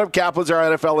happens. Adam Kaplan's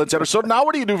our NFL insider. So now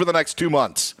what do you do for the next 2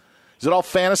 months? Is it all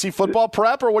fantasy football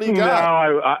prep, or what do you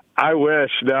got? No, I wish.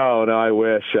 No, I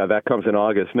wish. That comes in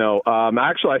August. No,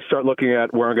 actually, I start looking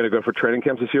at where I'm going to go for training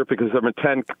camps this year because there have been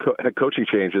 10 head coaching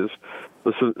changes.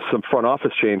 There's some front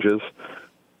office changes.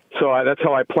 So that's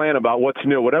how I plan about what's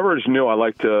new. Whatever is new, I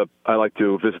like to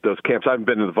visit those camps. I haven't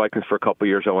been to the Vikings for a couple of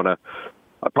years. I'll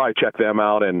probably check them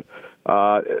out and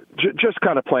just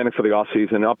kind of planning for the off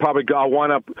season. I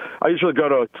usually go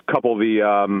to a couple of the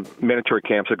mandatory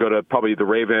camps. I go to probably the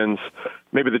Ravens,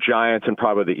 maybe the Giants, and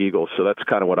probably the Eagles. So that's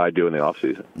kind of what I do in the off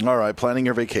season. All right, planning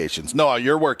your vacations. No,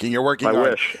 you're working. I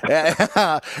wish.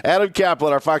 Adam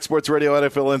Kaplan, our Fox Sports Radio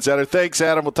NFL insider. Thanks,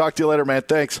 Adam. We'll talk to you later, man.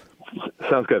 Thanks.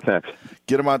 Sounds good. Thanks.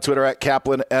 Get him on Twitter at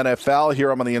Kaplan NFL. Here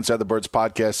I'm on the Inside the Birds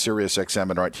podcast, Sirius XM,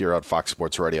 and right here on Fox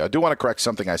Sports Radio. I do want to correct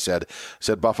something I said. I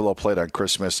said Buffalo played on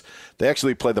Christmas. They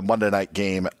actually played the Monday night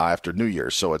game after New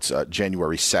Year's, so it's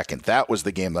January 2nd. That was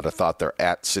the game that I thought they're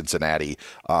at Cincinnati.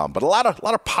 But a lot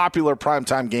of popular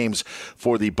primetime games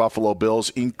for the Buffalo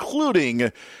Bills, including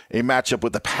a matchup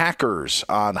with the Packers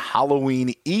on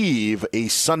Halloween Eve, a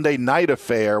Sunday night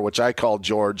affair, which I called,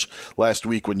 George, last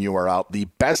week when you were out, the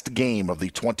best game of the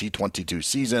 2022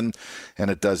 season,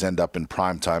 and it does end up in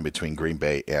prime time between Green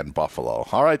Bay and Buffalo.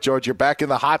 All right, George, you're back in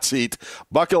the hot seat.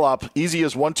 Buckle up. Easy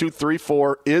as 1, 2, 3,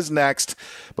 4 is next.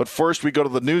 But first, we go to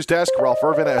the news desk. Ralph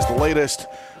Irvin has the latest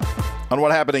on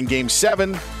what happened in Game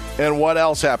 7 and what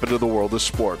else happened to the world of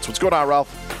sports. What's going on,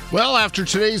 Ralph? Well, after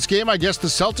today's game, I guess the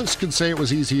Celtics could say it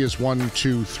was easy as 1,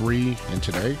 2, 3, and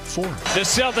today 4. The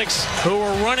Celtics, who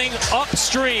were running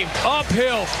upstream,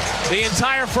 uphill, the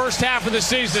entire first half of the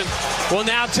season, will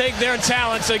now take their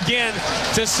talents again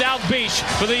to South Beach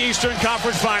for the Eastern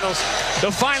Conference Finals.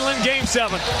 The final in Game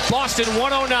 7, Boston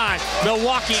 109,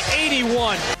 Milwaukee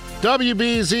 81.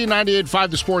 WBZ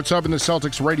 98.5, the Sports Hub and the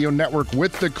Celtics Radio Network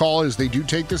with the call as they do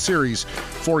take the series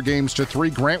 4 games to 3.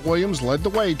 Grant Williams led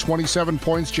the way, 27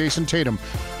 points. Jason Tatum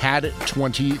had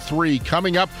 23.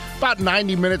 Coming up about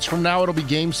 90 minutes from now, it'll be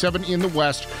Game 7 in the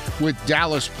West with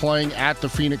Dallas playing at the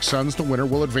Phoenix Suns. The winner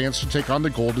will advance to take on the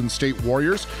Golden State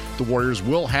Warriors. The Warriors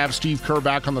will have Steve Kerr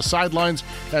back on the sidelines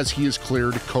as he has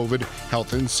cleared COVID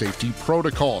health and safety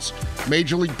protocols.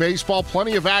 Major League Baseball,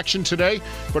 plenty of action today,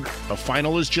 but the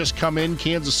final is just come in.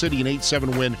 Kansas City, an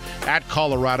 8-7 win at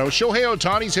Colorado. Shohei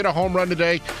Ohtani's hit a home run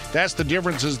today. That's the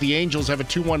difference as the Angels have a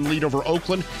 2-1 lead over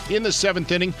Oakland in the 7th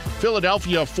inning.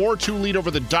 Philadelphia, a 4-2 lead over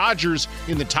the Dodgers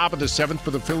in the top of the 7th,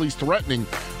 for the Phillies threatening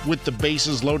with the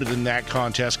bases loaded in that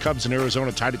contest. Cubs and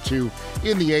Arizona tied at 2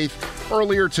 in the 8th.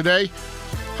 Earlier today,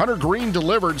 Hunter Green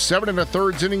delivered 7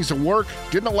 1/3 innings of work,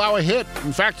 didn't allow a hit.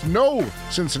 In fact, no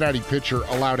Cincinnati pitcher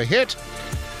allowed a hit.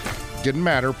 Didn't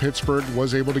matter. Pittsburgh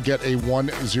was able to get a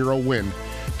 1-0 win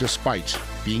despite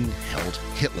being held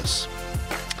hitless.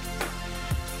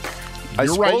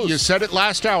 You're right. You said it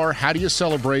last hour. How do you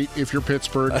celebrate if you're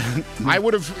Pittsburgh? I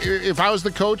would have, if I was the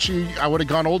coach, I would have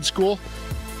gone old school.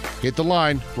 Hit the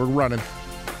line. We're running.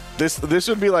 This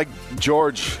would be like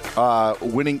George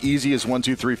winning easy as 1,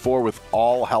 2, 3, 4 with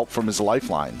all help from his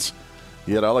lifelines.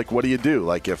 Like what do you do?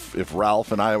 Like if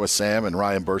Ralph and Iowa Sam and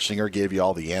Ryan Bershinger gave you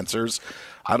all the answers,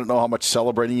 I don't know how much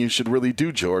celebrating you should really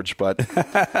do, George, but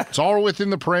it's all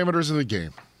within the parameters of the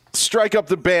game. Strike up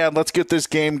the band. Let's get this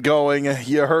game going.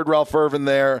 You heard Ralph Irvin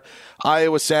there.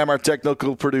 Iowa Sam, our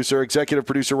technical producer, executive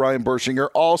producer Ryan Bershinger,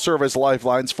 all serve as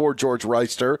lifelines for George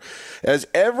Reister. As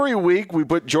every week, we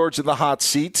put George in the hot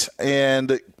seat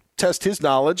and test his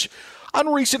knowledge on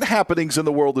recent happenings in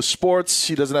the world of sports.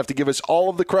 He doesn't have to give us all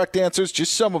of the correct answers,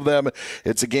 just some of them.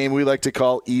 It's a game we like to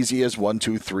call easy as 1,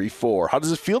 2, 3, 4. How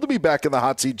does it feel to be back in the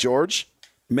hot seat, George?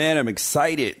 Man, I'm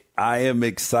excited. I am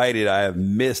excited. I have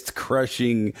missed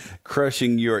crushing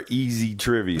your easy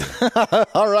trivia.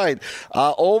 All right.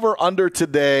 Over under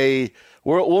today.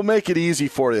 We'll make it easy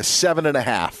for you.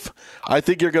 7.5. I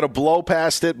think you're going to blow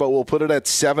past it, but we'll put it at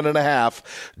 7.5.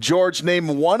 George,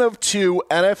 name one of 2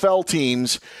 NFL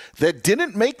teams that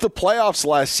didn't make the playoffs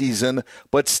last season,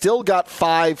 but still got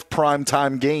 5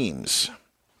 primetime games.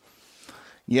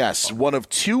 Yes, one of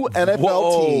 2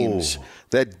 NFL teams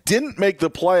that didn't make the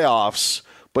playoffs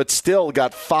but still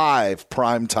got 5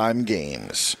 primetime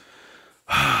games.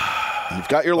 You've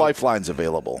got your lifelines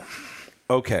available.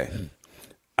 Okay.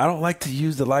 I don't like to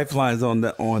use the lifelines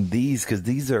on these because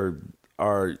these are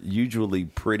usually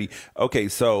pretty. Okay,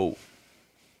 so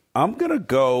I'm gonna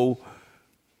go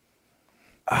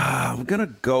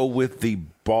with the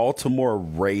Baltimore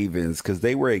Ravens because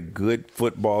they were a good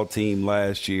football team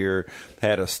last year,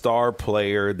 had a star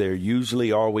player. They're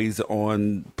usually always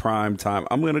on prime time.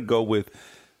 I'm going to go with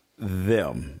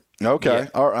them. Okay. Yeah.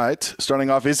 All right. Starting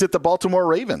off, is it the Baltimore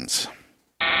Ravens?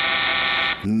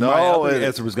 No. The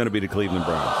answer was going to be the Cleveland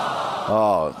Browns.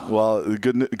 Oh, well,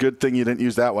 good thing you didn't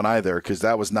use that one either because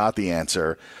that was not the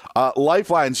answer.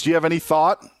 Lifelines, do you have any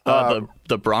thought?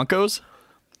 The Broncos?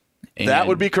 That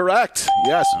would be correct.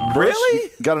 Yes.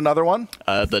 Really? Got another one?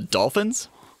 The Dolphins?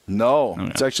 No,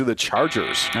 it's actually the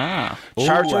Chargers.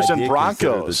 Chargers and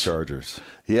Broncos. The Chargers.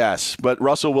 Yes, but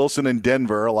Russell Wilson in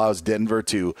Denver allows Denver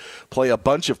to play a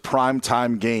bunch of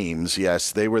primetime games.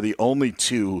 Yes, they were the only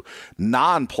 2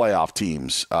 non-playoff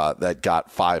teams that got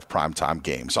 5 primetime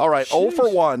games. All right, 0 for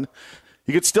 1.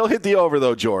 You could still hit the over,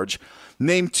 though, George.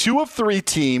 Name 2 of 3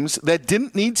 teams that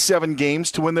didn't need 7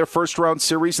 games to win their first-round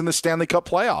series in the Stanley Cup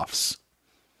playoffs.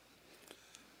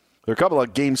 There are a couple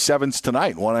of Game 7s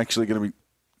tonight. One actually going to be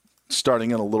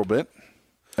starting in a little bit.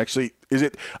 Actually,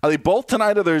 are they both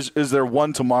tonight, or is there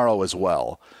one tomorrow as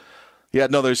well? Yeah,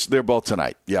 no, they're both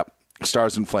tonight. Yep.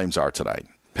 Stars and Flames are tonight.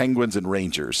 Penguins and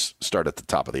Rangers start at the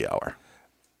top of the hour.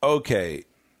 Okay.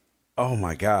 Oh,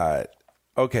 my God.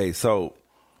 Okay, so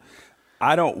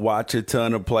I don't watch a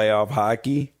ton of playoff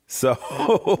hockey,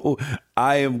 so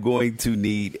I am going to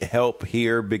need help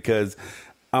here because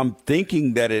I'm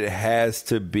thinking that it has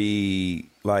to be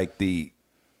like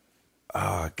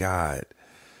God.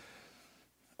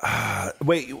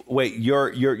 Wait.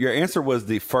 Your answer was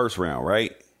the first round,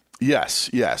 right?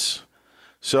 Yes.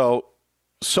 So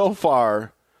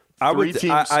far,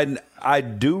 I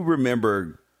do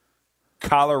remember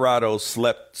Colorado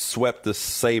swept the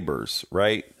Sabres,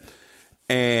 right?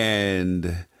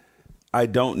 And I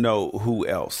don't know who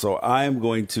else. So I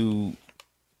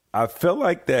feel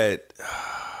like that.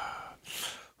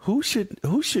 Who should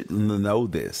know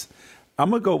this?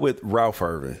 I'm going to go with Ralph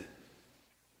Irvin.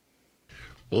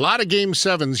 A lot of Game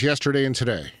 7s yesterday and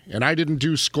today, and I didn't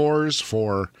do scores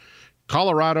for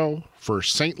Colorado, for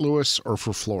St. Louis, or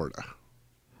for Florida.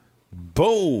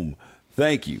 Boom.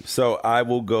 Thank you. So I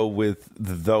will go with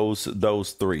those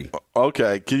 3.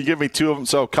 Okay. Can you give me 2 of them?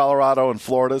 So Colorado and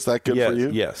Florida, is that good for you?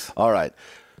 Yes. All right.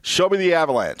 Show me the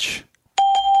Avalanche.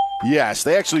 Yes,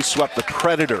 they actually swept the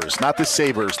Predators, not the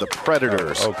Sabres, the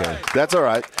Predators. Okay. That's all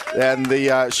right. And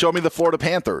show me the Florida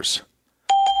Panthers.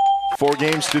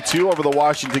 4-2 over the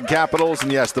Washington Capitals.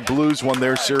 And, yes, the Blues won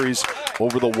their series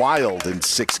over the Wild in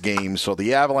 6 games. So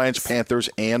the Avalanche, Panthers,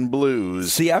 and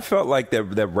Blues. See, I felt like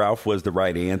that Ralph was the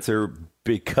right answer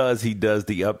because he does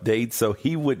the updates, so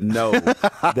he would know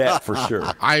that for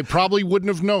sure. I probably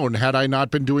wouldn't have known had I not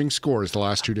been doing scores the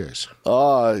last 2 days.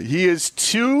 He is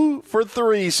 2 for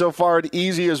 3 so far at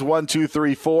easy as 1, 2,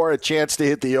 3, 4. A chance to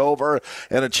hit the over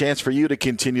and a chance for you to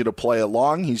continue to play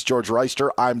along. He's George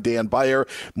Reister. I'm Dan Beyer.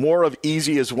 More of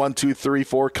easy as 1, 2, 3,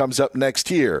 4 comes up next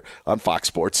here on Fox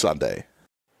Sports Sunday.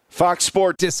 Fox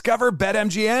Sports. Discover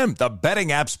BetMGM, the betting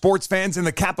app sports fans in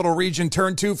the capital region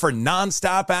turn to for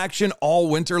nonstop action all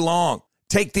winter long.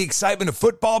 Take the excitement of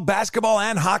football, basketball,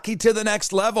 and hockey to the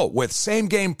next level with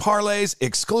same-game parlays,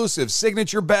 exclusive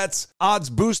signature bets, odds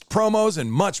boost promos,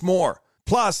 and much more.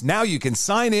 Plus, now you can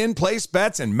sign in, place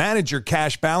bets, and manage your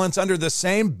cash balance under the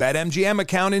same BetMGM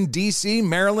account in D.C.,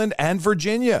 Maryland, and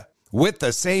Virginia. With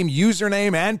the same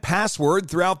username and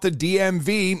password throughout the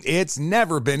DMV, it's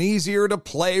never been easier to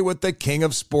play with the king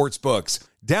of sportsbooks.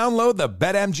 Download the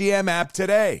BetMGM app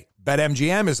today.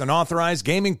 BetMGM is an authorized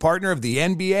gaming partner of the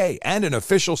NBA and an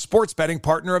official sports betting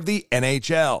partner of the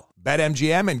NHL.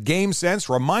 BetMGM and GameSense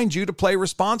remind you to play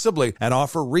responsibly and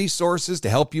offer resources to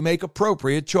help you make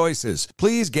appropriate choices.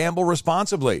 Please gamble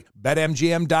responsibly.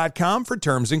 BetMGM.com for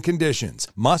terms and conditions.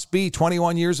 Must be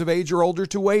 21 years of age or older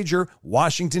to wager.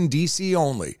 Washington, D.C.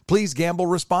 only. Please gamble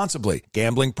responsibly.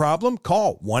 Gambling problem?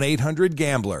 Call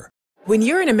 1-800-GAMBLER. When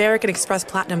you're an American Express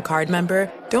Platinum card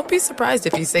member, don't be surprised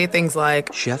if you say things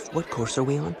like, "Chef, what course are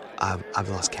we on? I've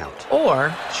lost count." Or,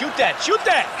 Shoot that!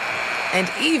 And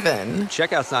even...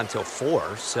 Checkout's not until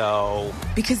 4, so...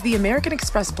 Because the American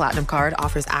Express Platinum Card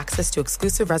offers access to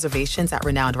exclusive reservations at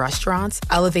renowned restaurants,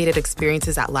 elevated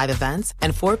experiences at live events,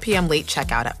 and 4 p.m. late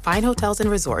checkout at fine hotels and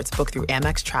resorts booked through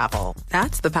Amex Travel.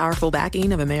 That's the powerful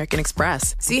backing of American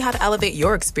Express. See how to elevate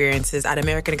your experiences at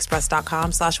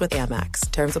americanexpress.com/withAmex.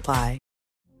 Terms apply.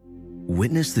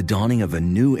 Witness the dawning of a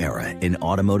new era in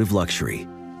automotive luxury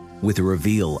with a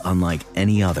reveal unlike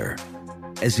any other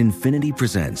as Infiniti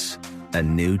presents a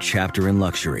new chapter in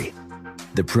luxury,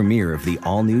 the premiere of the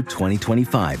all-new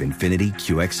 2025 Infiniti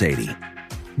QX80.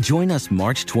 Join us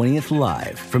March 20th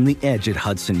live from the Edge at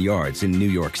Hudson Yards in New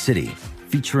York City,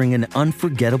 featuring an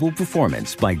unforgettable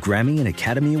performance by Grammy and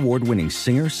Academy Award-winning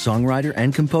singer, songwriter,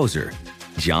 and composer,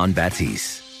 Jon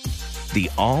Batiste. The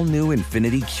all-new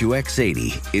Infiniti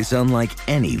QX80 is unlike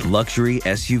any luxury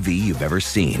SUV you've ever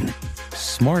seen.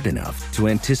 Smart enough to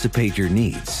anticipate your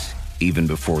needs, even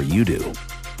before you do.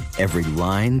 Every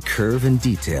line, curve, and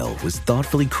detail was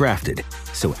thoughtfully crafted,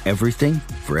 so everything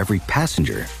for every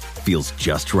passenger feels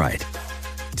just right.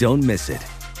 Don't miss it.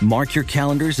 Mark your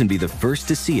calendars and be the first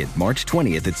to see it March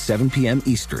 20th at 7 p.m.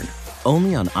 Eastern,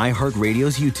 only on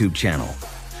iHeartRadio's YouTube channel.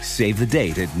 Save the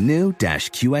date at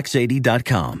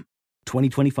new-QX80.com.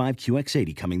 2025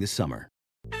 QX80 coming this summer.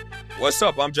 What's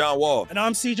up? I'm John Wall. And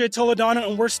I'm CJ Toledano,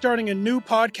 and we're starting a new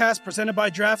podcast presented by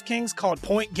DraftKings called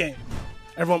Point Game.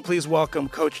 Everyone, please welcome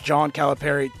Coach John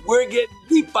Calipari. We're getting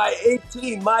beat by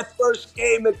 18. My first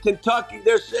game in Kentucky,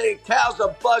 they're saying Cal's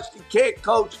a bust. He can't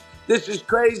coach. This is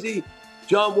crazy.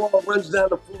 John Wall runs down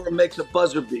the floor and makes a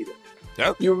buzzer beater.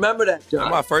 Yep. You remember that, John?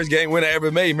 That's my first game win I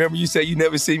ever made. Remember you said you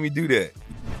never seen me do that.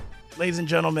 Ladies and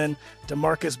gentlemen,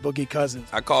 DeMarcus Boogie Cousins.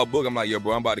 I called Boog. I'm like, yo,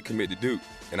 bro, I'm about to commit to Duke.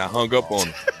 And I hung up on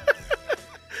him.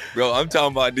 Bro, I'm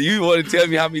talking about, do you want to tell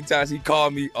me how many times he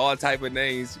called me all type of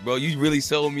names? Bro, you really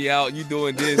sold me out. You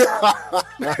doing this.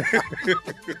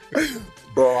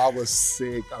 Bro, I was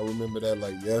sick. I remember that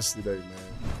like yesterday,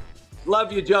 man.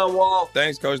 Love you, John Wall.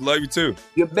 Thanks, Coach. Love you, too.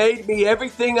 You made me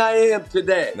everything I am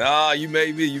today. Nah, you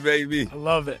made me. You made me. I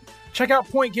love it. Check out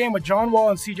Point Game with John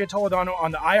Wall and CJ Toledano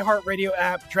on the iHeartRadio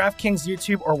app, DraftKings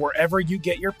YouTube, or wherever you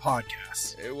get your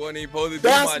podcasts. It wasn't even supposed to be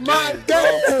That's my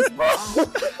game, bro.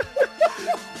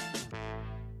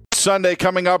 Sunday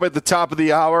coming up at the top of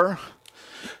the hour.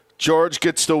 George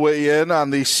gets to weigh in on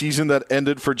the season that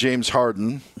ended for James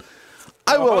Harden.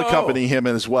 I will accompany him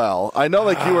as well. I know,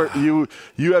 like you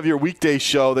have your weekday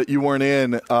show that you weren't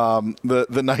in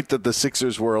the night that the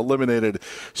Sixers were eliminated.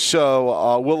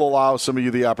 So we'll allow some of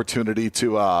you the opportunity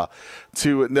to not.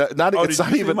 Oh, did you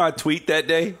see my tweet that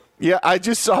day? Yeah, I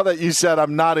just saw that you said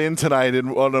I'm not in tonight,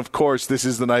 and of course, this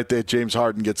is the night that James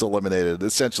Harden gets eliminated.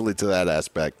 Essentially, to that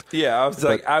aspect. Yeah, I was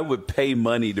like, I would pay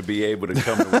money to be able to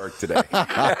come to work today.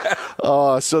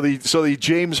 So the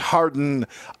James Harden.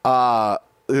 I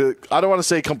don't want to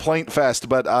say complaint fest,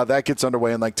 but that gets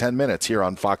underway in like 10 minutes here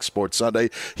on Fox Sports Sunday.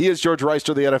 He is George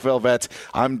Reister, the NFL vet.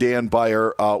 I'm Dan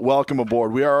Beyer. Welcome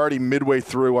aboard. We are already midway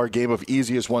through our game of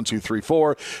easiest 1, 2, 3,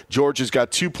 4. George has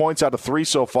got 2 points out of 3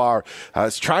 so far.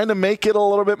 He's trying to make it a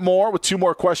little bit more with 2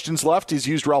 more questions left. He's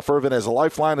used Ralph Irvin as a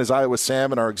lifeline, as Iowa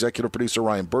Sam and our executive producer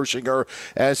Ryan Bershinger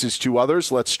as his 2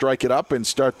 others. Let's strike it up and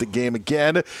start the game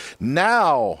again.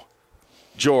 Now,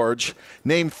 George,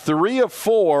 name 3 of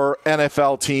 4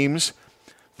 NFL teams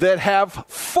that have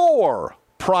 4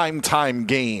 primetime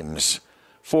games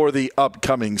for the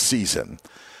upcoming season.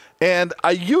 And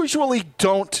I usually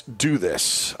don't do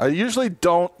this. I usually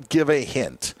don't give a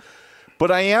hint.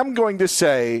 But I am going to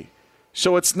say,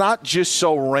 so it's not just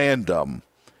so random,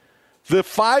 the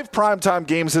 5 primetime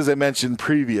games, as I mentioned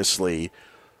previously,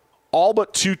 all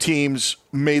but 2 teams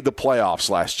made the playoffs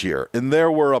last year, and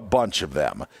there were a bunch of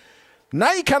them.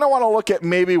 Now you kind of want to look at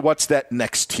maybe what's that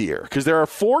next tier, because there are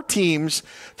 4 teams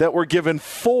that were given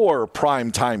 4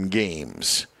 primetime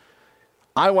games.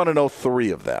 I want to know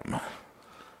 3 of them.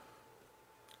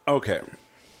 Okay,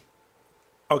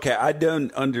 I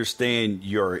don't understand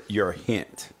your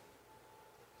hint.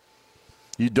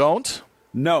 You don't?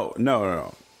 No.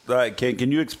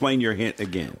 Can you explain your hint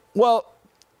again? Well,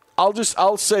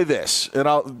 I'll say this,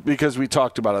 and because we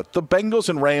talked about it. The Bengals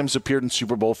and Rams appeared in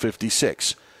Super Bowl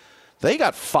 56. They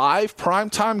got 5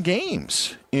 primetime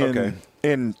games in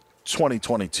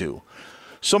 2022.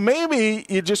 So maybe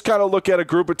you just kind of look at a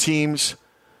group of teams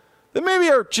that maybe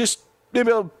are just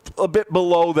maybe a bit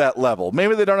below that level.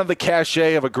 Maybe they don't have the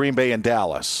cachet of a Green Bay and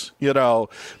Dallas. You know,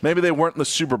 maybe they weren't in the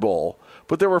Super Bowl.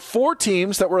 But there were 4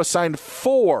 teams that were assigned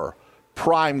 4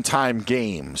 primetime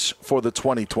games for the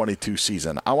 2022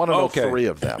 season. I want to know 3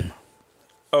 of them.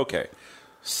 Okay.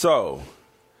 So,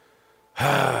 all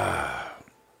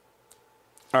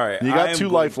right. You got 2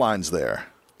 lifelines there.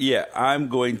 Yeah, I'm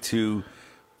going to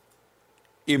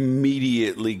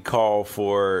immediately call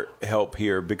for help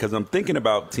here because I'm thinking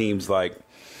about teams like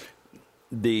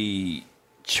the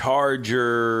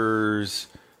Chargers,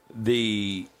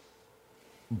 the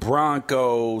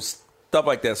Broncos, stuff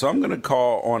like that. So I'm going to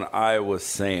call on Iowa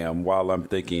Sam while I'm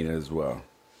thinking as well.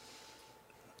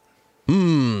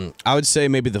 I would say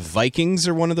maybe the Vikings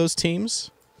are one of those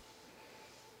teams.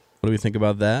 What do we think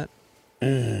about that?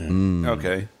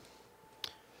 Okay.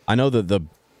 I know that the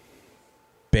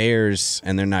Bears,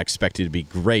 and they're not expected to be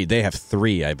great. They have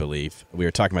 3, I believe. We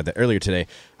were talking about that earlier today.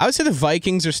 I would say the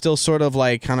Vikings are still sort of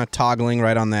like kind of toggling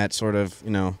right on that sort of,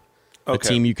 a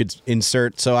team you could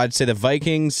insert. So I'd say the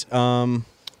Vikings. Who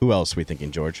else are we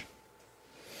thinking, George?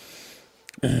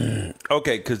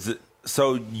 Okay, because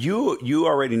so you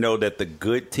already know that the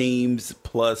good teams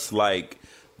plus like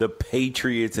the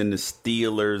Patriots and the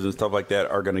Steelers and stuff like that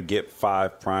are going to get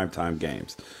 5 primetime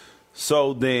games.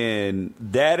 So then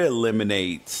that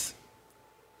eliminates,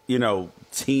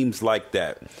 teams like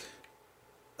that.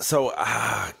 So,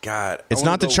 God. It's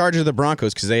not the Chargers or the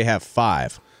Broncos because they have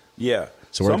 5. Yeah.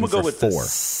 So we're I'm going to go with 4. the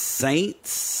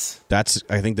Saints. I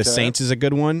think the Saints is a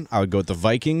good one. I would go with the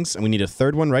Vikings. And we need a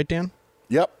third one, right, Dan?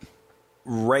 Yep.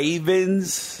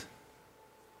 Ravens.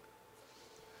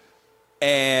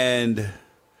 And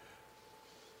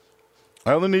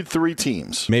I only need 3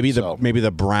 teams. Maybe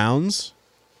the Browns.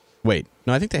 Wait,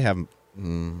 no, I think they have.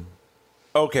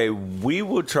 Okay, we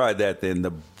will try that then. The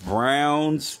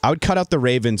Browns. I would cut out the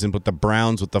Ravens and put the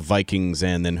Browns with the Vikings,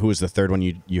 and then who was the third one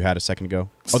you had a second ago?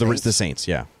 Oh, the Saints.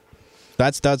 Yeah,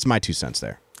 that's my 2 cents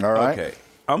there. All right. Okay,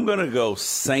 I'm gonna go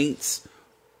Saints,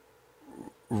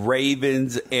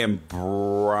 Ravens, and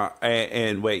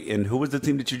wait, and who was the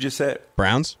team that you just said?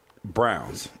 Browns.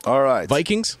 All right.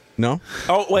 Vikings. No.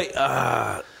 Oh wait.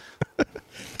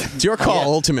 It's your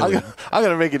call, ultimately. I'm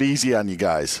going to make it easy on you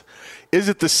guys. Is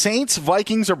it the Saints,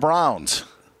 Vikings, or Browns?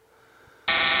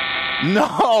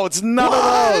 No, it's none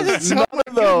of those. None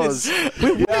of those.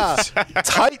 Yeah.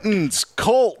 Titans,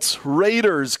 Colts,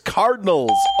 Raiders,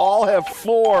 Cardinals all have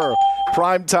 4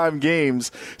 primetime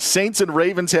games. Saints and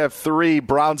Ravens have 3.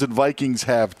 Browns and Vikings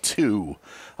have 2.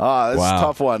 This is a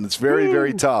tough one. It's very,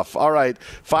 very tough. All right.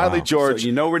 Finally, George.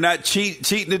 So we're not cheating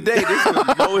today. This is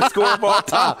the lowest score of all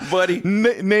time, buddy.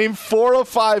 Name 4 of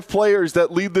 5 players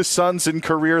that lead the Suns in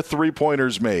career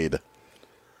 3-pointers made.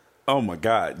 Oh, my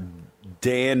God.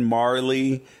 Dan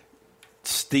Marley,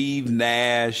 Steve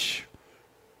Nash,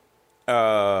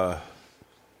 Ryan,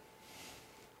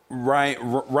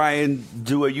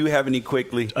 do you have any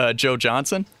quickly? Joe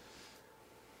Johnson.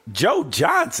 Joe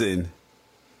Johnson?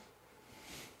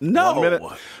 No. 1 minute.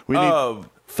 We need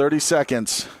 30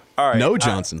 seconds. All right. No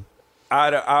Johnson.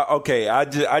 Okay.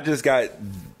 I just got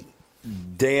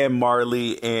Dan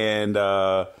Marley and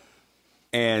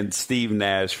Steve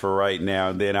Nash for right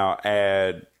now. Then I'll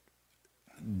add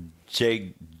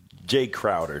Jay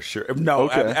Crowder. Sure. No,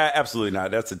 okay. Absolutely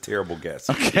not. That's a terrible guess.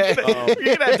 Okay. You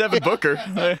can add Devin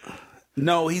Booker.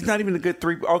 No, he's not even a good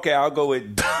 3. Okay, I'll go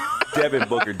with Devin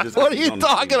Booker. Just what are you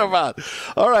talking about?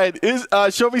 All right.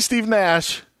 Show me Steve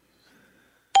Nash.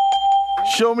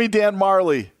 Show me Dan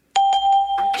Marley.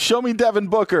 Show me Devin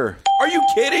Booker. Are you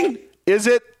kidding? Is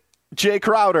it Jay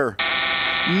Crowder?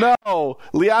 No.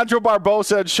 Leandro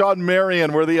Barbosa and Sean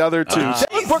Marion were the other 2.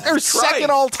 Devin Booker's second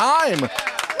all time.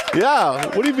 Yeah.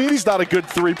 What do you mean he's not a good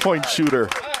 3-point shooter?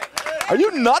 Are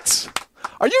you nuts?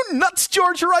 Are you nuts,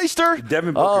 George Reister?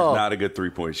 Devin Booker's not a good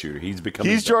 3-point shooter.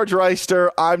 He's George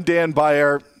Reister. I'm Dan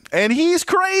Beyer. And he's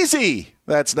crazy.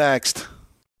 That's next.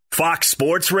 Fox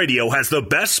Sports Radio has the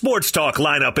best sports talk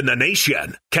lineup in the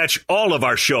nation. Catch all of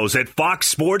our shows at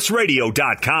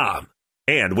foxsportsradio.com.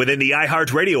 And within the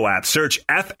iHeartRadio app, search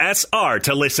FSR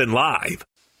to listen live.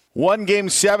 1 Game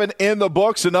 7 in the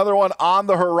books, another one on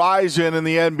the horizon in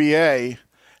the NBA.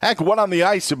 Heck, one on the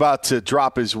ice about to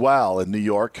drop as well in New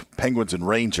York, Penguins and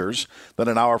Rangers. Then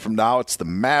an hour from now, it's the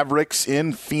Mavericks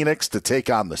in Phoenix to take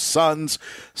on the Suns.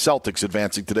 Celtics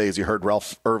advancing today, as you heard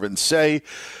Ralph Irvin say.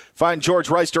 Find George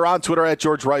Reister on Twitter at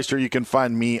George Reister. You can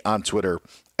find me on Twitter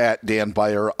at Dan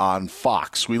Beyer on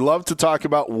Fox. We love to talk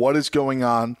about what is going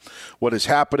on, what is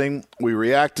happening. We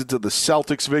reacted to the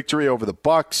Celtics victory over the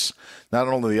Bucks. Not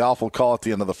only the awful call at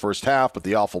the end of the first half, but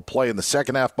the awful play in the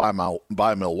second half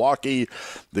by Milwaukee.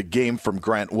 The game from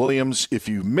Grant Williams. If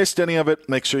you missed any of it,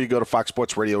 make sure you go to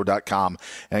foxsportsradio.com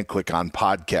and click on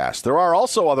podcast. There are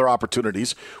also other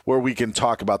opportunities where we can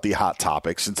talk about the hot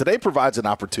topics. And today provides an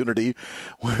opportunity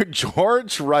where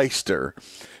George Reister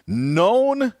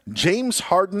known James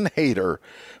Harden hater,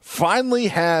 finally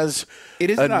has it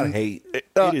is not hate. It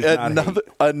is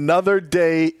another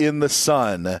day in the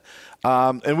sun.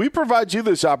 And we provide you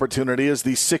this opportunity as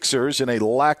the Sixers, in a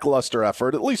lackluster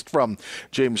effort, at least from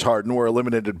James Harden, were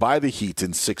eliminated by the Heat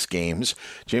in 6 games.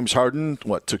 James Harden,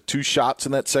 took 2 shots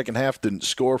in that second half, didn't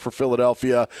score for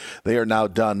Philadelphia. They are now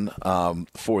done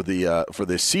for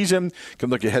this season.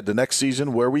 Can look ahead to next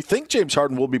season, where we think James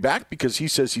Harden will be back because he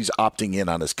says he's opting in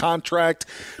on his contract.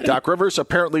 Doc Rivers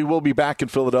apparently will be back in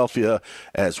Philadelphia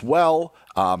as well.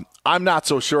 I'm not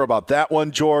so sure about that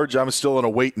one, George. I'm still in a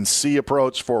wait-and-see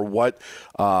approach for what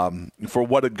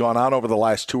had gone on over the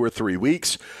last 2 or 3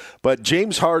 weeks. But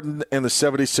James Harden and the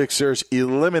 76ers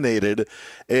eliminated,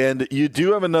 and you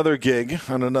do have another gig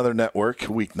on another network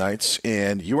weeknights,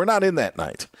 and you were not in that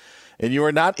night. And you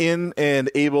are not in and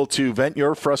able to vent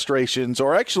your frustrations,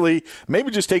 or actually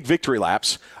maybe just take victory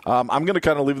laps. I'm going to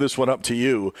kind of leave this one up to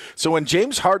you. So when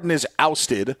James Harden is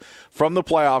ousted from the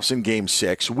playoffs in Game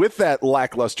 6 with that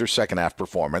lackluster second-half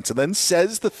performance and then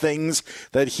says the things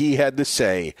that he had to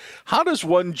say, how does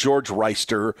one George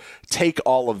Reister take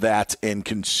all of that and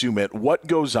consume it? What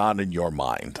goes on in your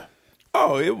mind?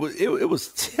 Oh, it was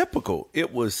typical.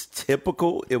 It was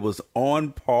typical. It was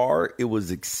on par. It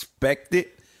was expected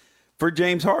for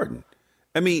James Harden.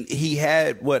 I mean, he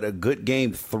had, a good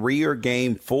Game 3 or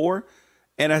Game 4?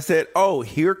 And I said, oh,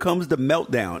 here comes the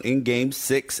meltdown in Game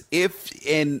 6.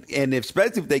 And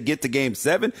especially if they get to Game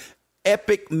 7,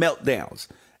 epic meltdowns.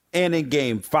 And in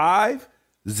Game 5,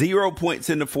 0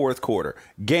 points in the fourth quarter.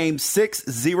 Game 6,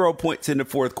 0 points in the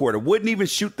fourth quarter. Wouldn't even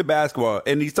shoot the basketball.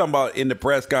 And he's talking about in the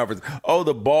press conference, oh,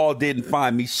 the ball didn't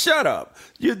find me. Shut up.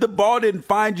 The ball didn't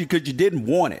find you because you didn't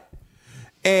want it.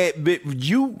 But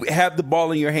you have the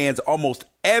ball in your hands almost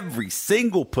every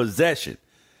single possession.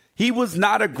 He was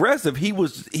not aggressive. He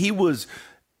was.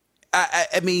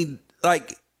 I mean,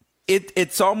 like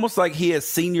it's almost like he has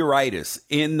senioritis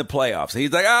in the playoffs.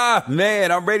 He's like,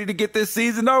 man, I'm ready to get this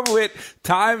season over with.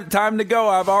 Time to go.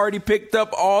 I've already picked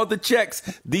up all the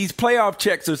checks. These playoff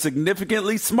checks are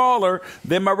significantly smaller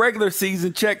than my regular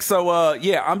season checks. So,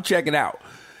 yeah, I'm checking out.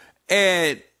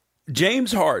 And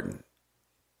James Harden,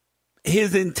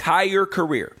 his entire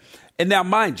career. And now,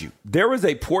 mind you, there was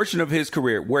a portion of his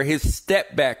career where his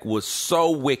step back was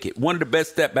so wicked, one of the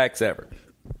best step backs ever.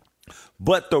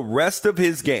 But the rest of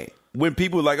his game, when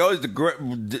people were like, oh, it's the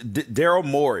Daryl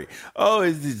Morey, oh,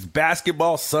 it's his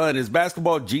basketball son, his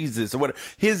basketball Jesus, or whatever.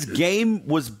 His game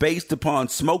was based upon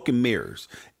smoke and mirrors.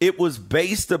 It was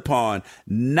based upon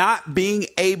not being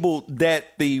able,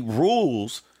 that the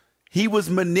rules he was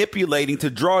manipulating to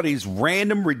draw these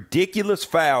random, ridiculous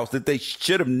fouls that they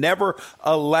should have never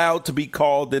allowed to be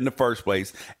called in the first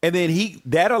place. And then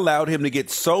that allowed him to get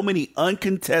so many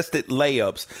uncontested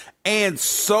layups and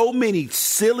so many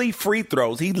silly free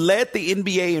throws. He led the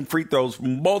NBA in free throws for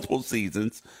multiple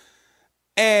seasons.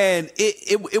 And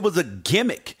it was a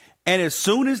gimmick. And as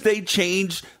soon as they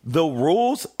changed the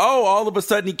rules, all of a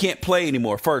sudden he can't play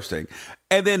anymore, first thing.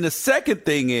 And then the second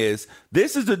thing is,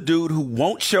 this is a dude who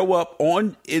won't show up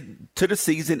to the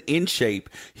season in shape.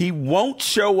 He won't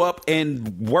show up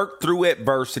and work through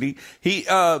adversity.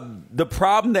 The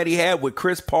problem that he had with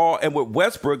Chris Paul and with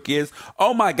Westbrook is,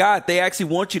 oh my God, they actually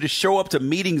want you to show up to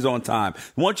meetings on time.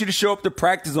 They want you to show up to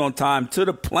practice on time, to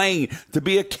the plane, to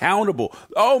be accountable.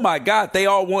 Oh my God, they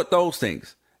all want those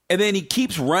things. And then he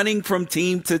keeps running from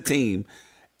team to team,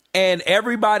 and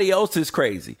everybody else is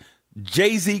crazy.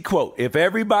 Jay-Z quote, if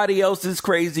everybody else is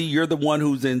crazy, you're the one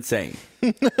who's insane.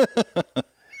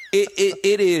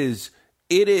 It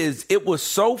was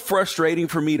so frustrating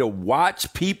for me to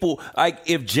watch people like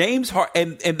if James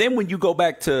Harden, and then when you go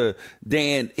back to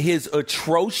Dan, his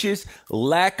atrocious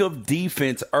lack of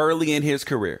defense early in his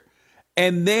career,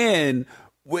 and then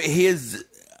his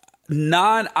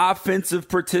non-offensive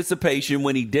participation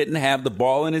when he didn't have the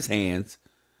ball in his hands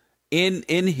in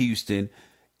Houston,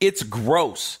 it's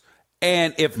gross.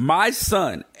 And if my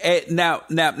son, now,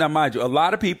 mind you, a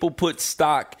lot of people put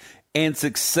stock and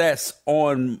success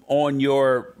on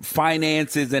your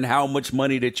finances and how much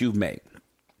money that you've made.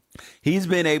 He's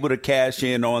been able to cash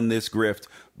in on this grift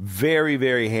very,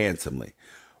 very handsomely.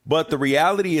 But the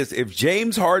reality is, if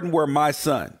James Harden were my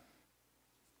son,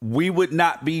 we would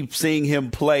not be seeing him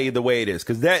play the way it is,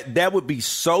 because that would be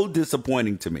so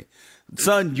disappointing to me.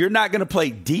 Son, you're not going to play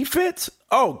defense?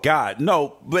 Oh, God,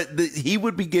 no. But he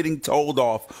would be getting told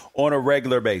off on a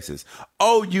regular basis.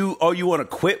 Oh, you want to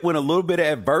quit when a little bit of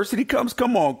adversity comes?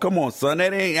 Come on, son.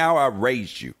 That ain't how I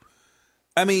raised you.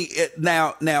 I mean,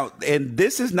 now, and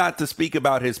this is not to speak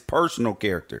about his personal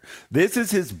character. This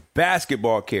is his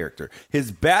basketball character.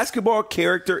 His basketball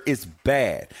character is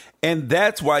bad. And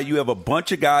that's why you have a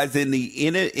bunch of guys in the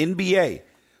NBA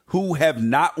who have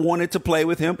not wanted to play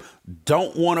with him,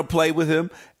 don't want to play with him.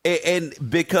 And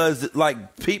because,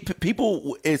 like,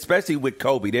 people, especially with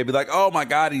Kobe, they'd be like, oh, my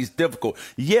God, he's difficult.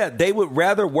 Yeah, they would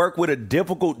rather work with a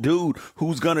difficult dude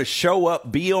who's going to show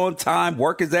up, be on time,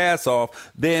 work his ass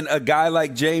off, than a guy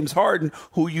like James Harden,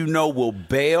 who you know will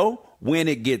bail when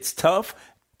it gets tough.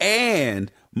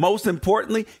 And most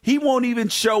importantly, he won't even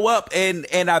show up. And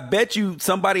I bet you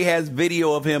somebody has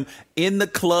video of him in the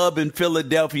club in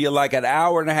Philadelphia like an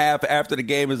hour and a half after the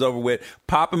game is over with,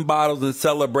 popping bottles and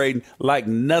celebrating like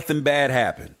nothing bad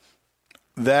happened.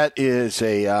 That is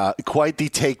a quite the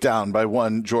takedown by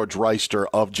one George Reister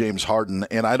of James Harden,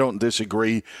 and I don't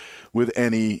disagree with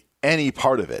any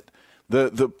part of it.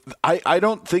 I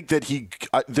don't think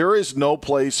that there is no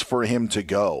place for him to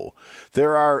go.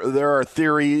 There are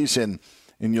theories and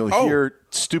you'll hear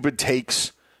stupid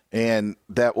takes and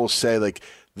that will say like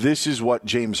this is what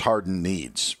James Harden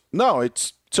needs. No,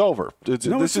 it's over. It's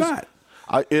not.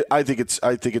 I think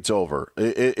it's over.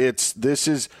 This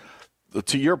is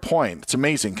to your point. It's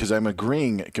amazing because I'm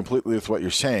agreeing completely with what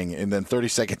you're saying, and then 30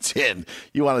 seconds in,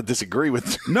 you want to disagree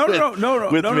with No.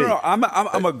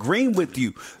 I'm agreeing with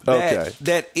you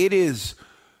that it is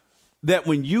that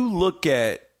when you look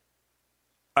at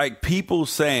like people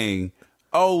saying,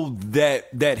 "Oh,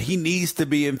 that he needs to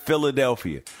be in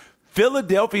Philadelphia,"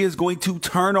 Philadelphia is going to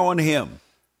turn on him.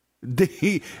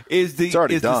 It's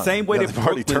the same way they've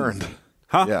already turned.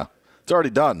 Huh? Yeah, it's already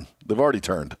done. They've already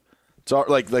turned. It's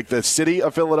like the city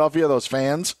of Philadelphia, those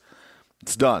fans,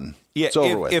 it's done. Yeah, it's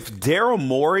over with. If Daryl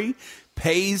Morey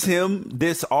pays him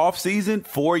this offseason,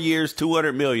 4 years,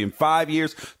 $200 million, 5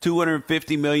 years,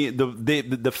 $250 million,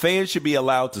 the fans should be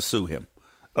allowed to sue him.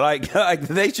 Like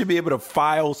they should be able to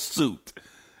file suit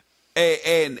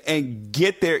and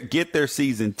get their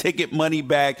season ticket money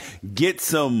back, get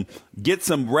some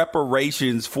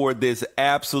reparations for this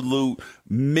absolute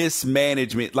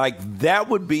mismanagement. Like that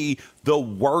would be the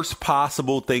worst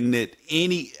possible thing that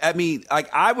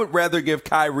I would rather give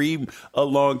Kyrie a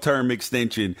long-term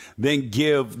extension than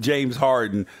give James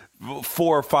Harden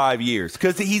 4 or 5 years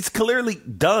because he's clearly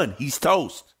done. He's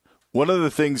toast. One of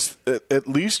the things, at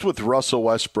least with Russell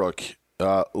Westbrook,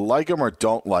 like him or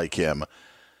don't like him,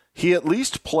 he at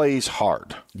least plays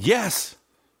hard. Yes.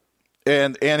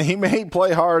 And he may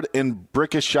play hard and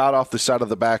brick a shot off the side of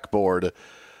the backboard,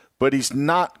 but he's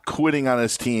not quitting on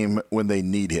his team when they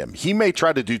need him. He may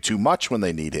try to do too much when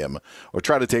they need him or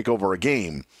try to take over a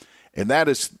game. And that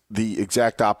is the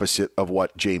exact opposite of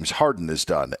what James Harden has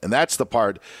done. And that's the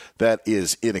part that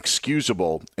is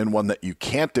inexcusable and one that you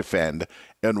can't defend,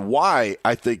 and why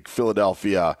I think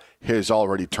Philadelphia has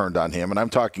already turned on him. And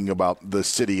I'm talking about the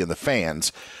city and the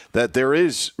fans, that there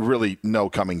is really no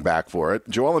coming back for it.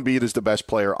 Joel Embiid is the best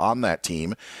player on that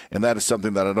team, and that is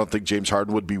something that I don't think James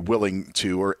Harden would be willing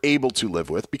to or able to live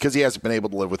with because he hasn't been able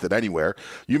to live with it anywhere.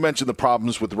 You mentioned the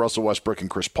problems with Russell Westbrook and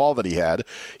Chris Paul that he had.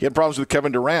 He had problems with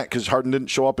Kevin Durant because Harden didn't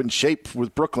show up in shape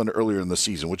with Brooklyn earlier in the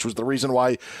season, which was the reason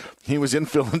why he was in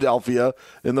Philadelphia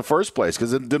in the first place,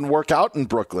 because it didn't work out in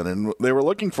Brooklyn, and they were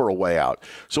looking for a way out.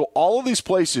 So all of these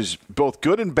places, both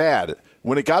good and bad,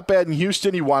 when it got bad in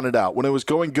Houston, he wanted out. When it was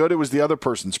going good, it was the other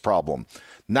person's problem.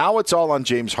 Now it's all on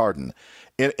James Harden.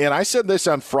 And I said this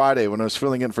on Friday when I was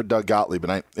filling in for Doug Gottlieb,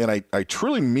 and I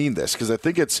truly mean this because I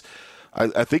think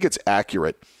it's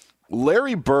accurate.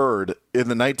 Larry Bird in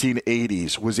the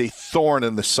 1980s was a thorn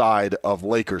in the side of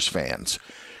Lakers fans,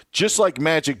 just like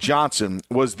Magic Johnson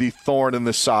was the thorn in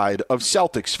the side of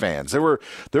Celtics fans. There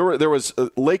was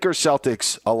Lakers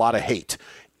Celtics a lot of hate.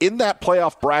 In that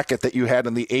playoff bracket that you had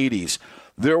in the 80s,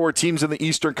 there were teams in the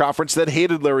Eastern Conference that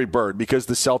hated Larry Bird because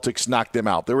the Celtics knocked them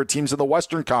out. There were teams in the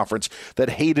Western Conference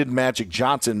that hated Magic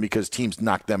Johnson because teams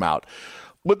knocked them out.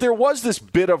 But there was this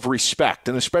bit of respect,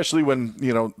 and especially when,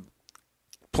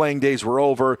 playing days were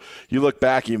over, you look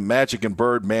back, Magic and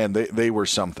Bird, man, they were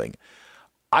something.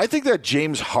 I think that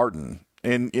James Harden,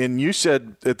 and you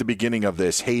said at the beginning of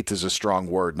this, hate is a strong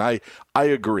word, and I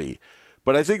agree.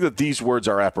 But I think that these words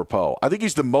are apropos. I think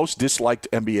he's the most disliked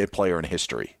NBA player in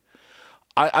history.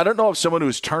 I don't know of someone who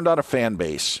has turned on a fan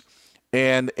base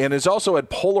and has also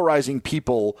had polarizing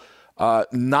people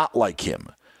not like him.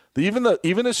 Even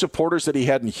the supporters that he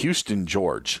had in Houston,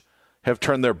 George, have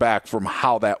turned their back from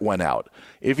how that went out.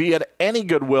 If he had any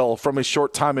goodwill from his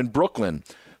short time in Brooklyn,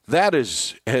 that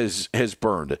has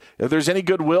burned. If there's any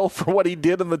goodwill for what he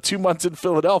did in the 2 months in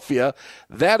Philadelphia,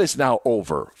 that is now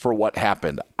over for what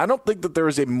happened. I don't think that there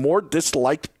is a more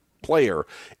disliked player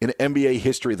in NBA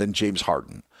history than James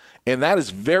Harden. And that is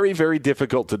very, very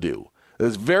difficult to do. It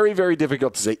is very, very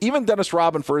difficult to say. Even Dennis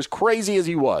Rodman, for as crazy as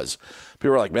he was,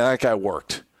 people were like, man, that guy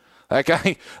worked. That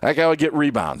guy would get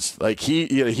rebounds. Like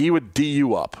he would D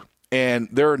you up. And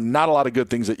there are not a lot of good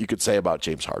things that you could say about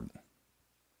James Harden.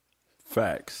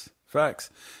 Facts.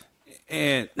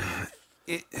 And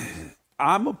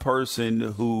I'm a person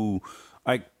who,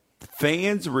 like,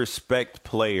 fans respect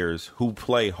players who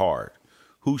play hard,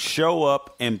 who show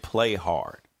up and play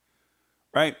hard,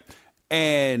 right?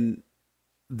 And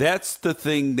that's the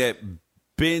thing that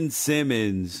Ben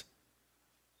Simmons,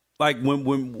 like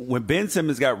when Ben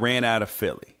Simmons got ran out of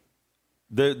Philly,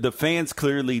 the fans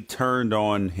clearly turned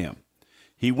on him.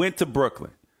 He went to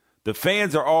Brooklyn. The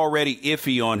fans are already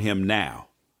iffy on him now.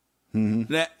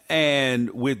 Mm-hmm.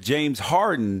 And with James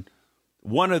Harden,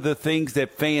 one of the things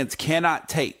that fans cannot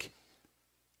take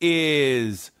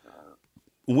is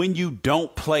when you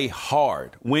don't play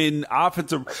hard, when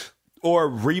offensive or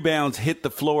rebounds hit the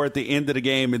floor at the end of the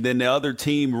game and then the other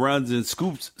team runs and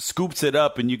scoops it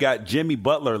up and you got Jimmy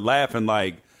Butler laughing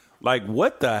like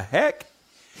what the heck?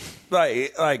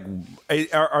 Like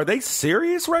are they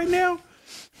serious right now?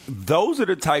 Those are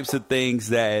the types of things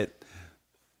that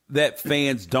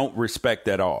fans don't respect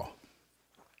at all.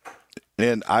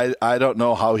 And I don't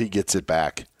know how he gets it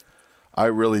back. I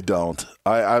really don't.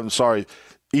 I'm sorry.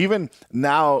 Even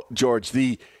now, George,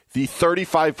 the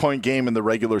 35-point game in the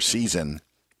regular season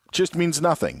just means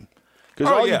nothing.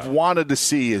 Because all you've wanted to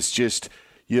see is just,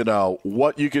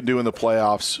 what you can do in the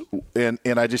playoffs. And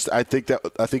I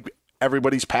think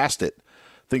everybody's past it.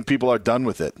 I think people are done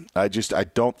with it. I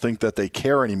don't think that they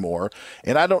care anymore.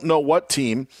 And I don't know what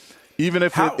team, even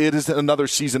if it is another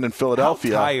season in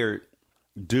Philadelphia. How tired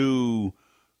do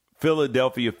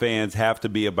Philadelphia fans have to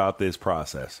be about this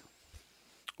process?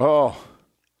 Oh,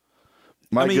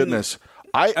 my goodness!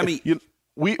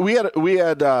 We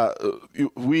had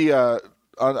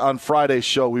on Friday's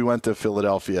show we went to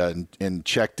Philadelphia and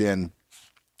checked in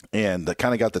and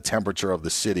kind of got the temperature of the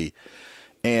city,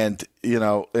 and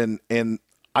and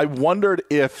I wondered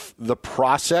if the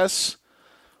process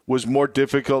was more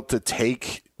difficult to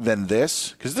take than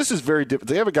this, because this is very difficult.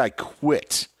 They have a guy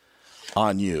quit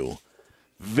on you.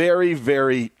 Very,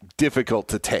 very difficult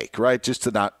to take, right? Just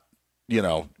to not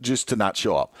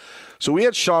show up. So we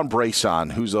had Sean Brace on,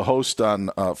 who's a host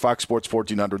on Fox Sports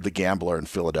 1400, The Gambler in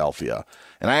Philadelphia.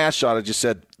 And I asked Sean, I just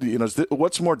said,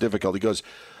 what's more difficult? He goes,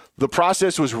 the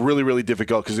process was really, really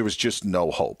difficult because there was just no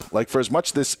hope. Like, for as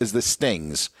much as this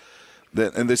stings,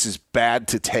 and this is bad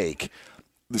to take,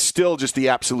 still just the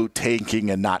absolute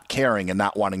tanking and not caring and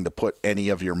not wanting to put any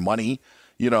of your money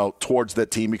towards that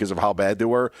team because of how bad they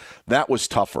were, that was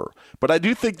tougher. But I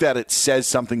do think that it says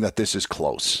something that this is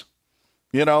close.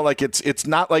 It's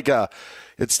not like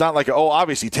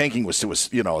obviously tanking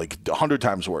was like 100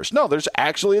 times worse. No, there's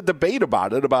actually a debate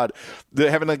about it, about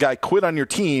having a guy quit on your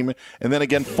team and then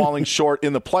again falling short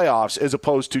in the playoffs as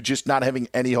opposed to just not having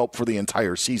any hope for the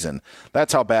entire season.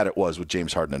 That's how bad it was with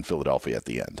James Harden in Philadelphia at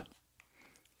the end.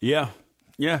 Yeah.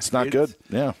 It's not good.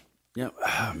 Yeah.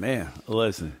 Oh, man,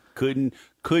 listen.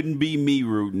 Couldn't be me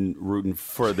rooting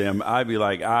for them. I'd be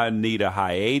like, I need a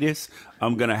hiatus.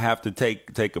 I'm gonna have to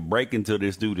take a break until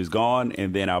this dude is gone,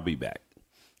 and then I'll be back.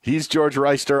 He's George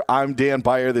Reister. I'm Dan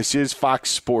Beyer. This is Fox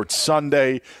Sports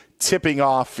Sunday. Tipping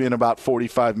off in about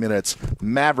 45 minutes.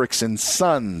 Mavericks and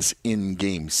Suns in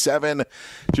Game 7.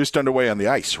 Just underway on the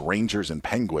ice. Rangers and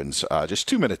Penguins. Just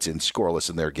 2 minutes in, scoreless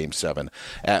in their Game 7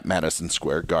 at Madison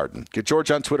Square Garden. Get George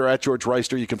on Twitter at George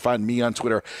Reister. You can find me on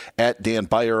Twitter at Dan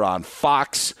Beyer on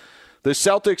Fox. The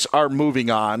Celtics are moving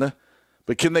on,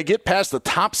 but can they get past the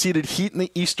top-seeded Heat in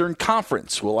the Eastern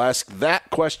Conference? We'll ask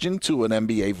that question to an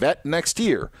NBA vet next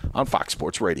year on Fox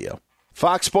Sports Radio.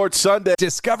 Fox Sports Sunday.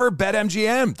 Discover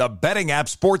BetMGM, the betting app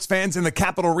sports fans in the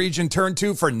capital region turn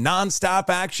to for nonstop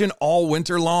action all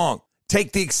winter long.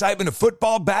 Take the excitement of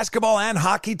football, basketball, and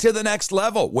hockey to the next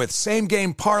level with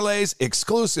same-game parlays,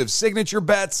 exclusive signature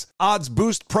bets, odds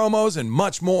boost promos, and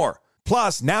much more.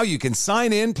 Plus, now you can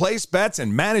sign in, place bets,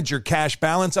 and manage your cash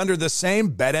balance under the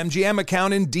same BetMGM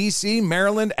account in D.C.,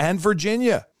 Maryland, and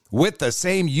Virginia. With the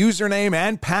same username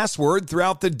and password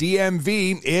throughout the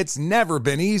DMV, it's never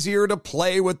been easier to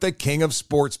play with the king of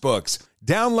sportsbooks.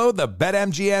 Download the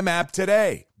BetMGM app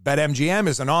today. BetMGM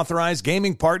is an authorized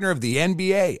gaming partner of the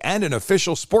NBA and an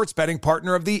official sports betting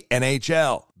partner of the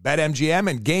NHL. BetMGM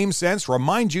and GameSense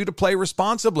remind you to play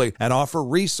responsibly and offer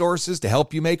resources to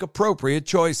help you make appropriate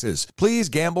choices. Please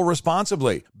gamble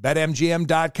responsibly.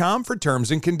 BetMGM.com for terms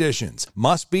and conditions.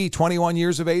 Must be 21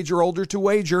 years of age or older to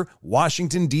wager.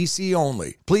 Washington, D.C.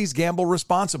 only. Please gamble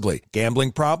responsibly.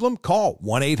 Gambling problem? Call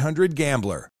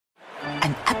 1-800-GAMBLER.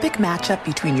 An epic matchup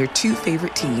between your two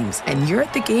favorite teams, and you're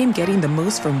at the game getting the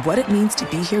most from what it means to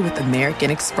be here with American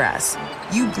Express.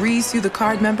 You breeze through the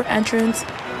card member entrance,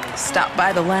 stop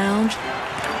by the lounge.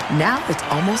 Now it's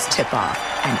almost tip-off,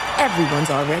 and everyone's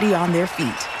already on their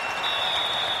feet.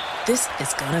 This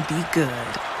is gonna be good.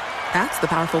 That's the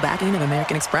powerful backing of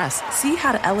American Express. See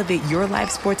how to elevate your live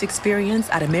sports experience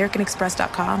at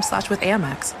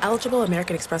americanexpress.com/withAmex. Eligible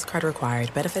American Express card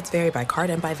required. Benefits vary by card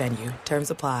and by venue.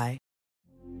 Terms apply.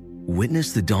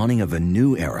 Witness the dawning of a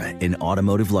new era in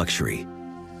automotive luxury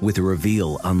with a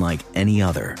reveal unlike any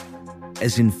other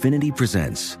as Infiniti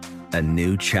presents a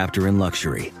new chapter in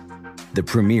luxury, the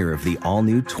premiere of the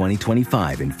all-new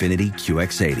 2025 Infiniti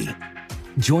QX80.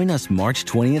 Join us March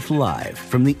 20th live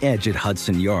from the Edge at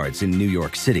Hudson Yards in New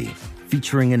York City,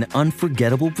 featuring an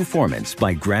unforgettable performance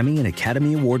by Grammy and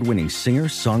Academy Award-winning singer,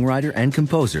 songwriter, and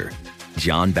composer,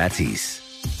 Jon Batiste.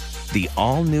 The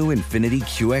all-new Infiniti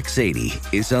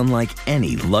QX80 is unlike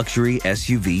any luxury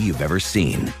SUV you've ever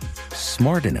seen.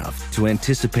 Smart enough to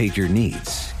anticipate your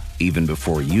needs, even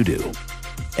before you do.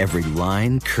 Every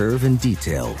line, curve, and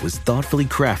detail was thoughtfully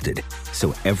crafted,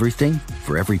 so everything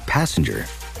for every passenger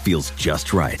feels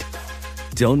just right.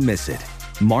 Don't miss it.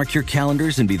 Mark your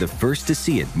calendars and be the first to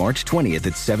see it March 20th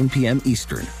at 7 p.m.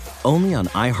 Eastern, only on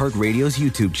iHeartRadio's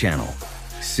YouTube channel.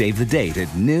 Save the date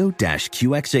at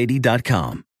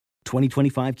new-QX80.com.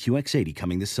 2025 QX80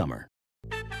 coming this summer.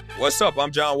 What's up?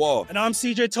 I'm John Wall. And I'm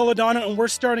CJ Toledano, and we're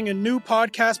starting a new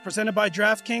podcast presented by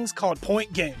DraftKings called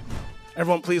Point Game.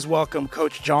 Everyone, please welcome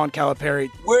Coach John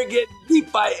Calipari. We're getting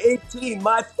beat by 18.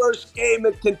 My first game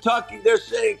in Kentucky, they're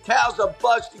saying Cal's a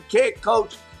bust. He can't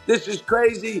coach. This is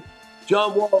crazy.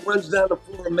 John Wall runs down the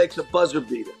floor and makes a buzzer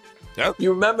beater. Yep.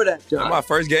 You remember that, John? That's my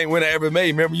first game win I ever made.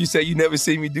 Remember you said you never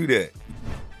seen me do that.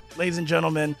 Ladies and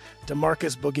gentlemen,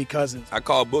 DeMarcus Boogie Cousins. I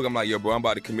called Boog. I'm like, yo, bro, I'm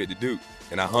about to commit to Duke.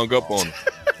 And I hung up on him.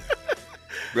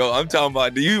 Bro, I'm talking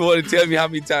about, do you want to tell me how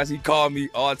many times he called me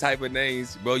all type of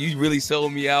names? Bro, you really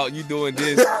sold me out. You doing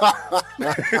this.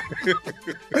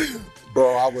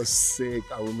 Bro, I was sick.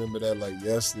 I remember that like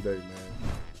yesterday,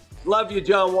 man. Love you,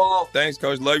 John Wall. Thanks,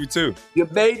 Coach. Love you, too. You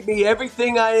made me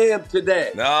everything I am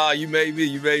today. Nah, you made me.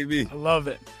 You made me. I love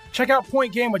it. Check out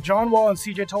Point Game with John Wall and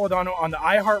CJ Toledano on the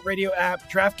iHeartRadio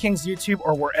app, DraftKings YouTube,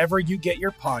 or wherever you get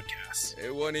your podcasts.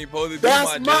 It wasn't even supposed to be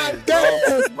That's my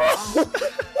game, bro.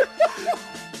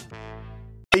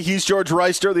 Hey, he's George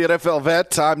Reister, the NFL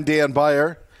vet. I'm Dan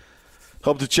Beyer.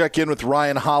 Hope to check in with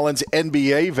Ryan Hollins,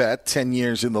 NBA vet, 10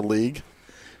 years in the league.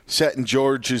 Sat in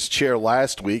George's chair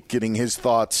last week, getting his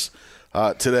thoughts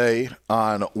today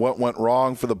on what went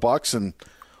wrong for the Bucks and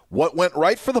what went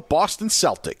right for the Boston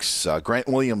Celtics. Grant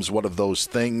Williams, one of those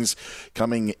things,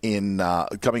 coming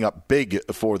up big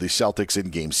for the Celtics in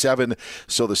Game 7.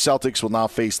 So the Celtics will now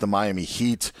face the Miami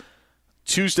Heat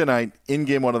Tuesday night in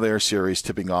Game 1 of their series,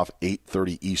 tipping off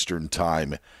 8:30 Eastern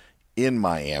time in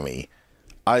Miami.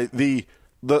 If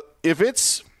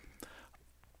it's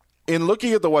in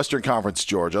looking at the Western Conference,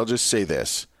 George, I'll just say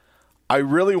this: I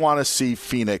really want to see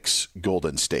Phoenix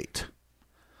Golden State.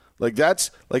 I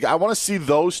want to see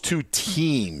those two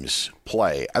teams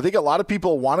play. I think a lot of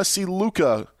people want to see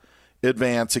Luka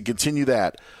advance and continue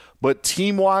that. But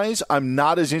team-wise, I'm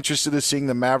not as interested in seeing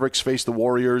the Mavericks face the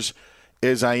Warriors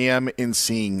as I am in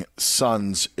seeing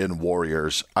Suns and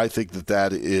Warriors. I think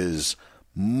that is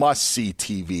must-see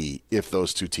TV if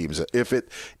those two teams, if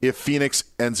Phoenix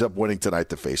ends up winning tonight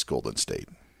to face Golden State.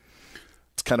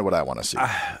 It's kind of what I want to see.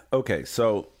 Okay,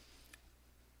 so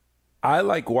I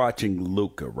like watching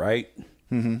Luka, right?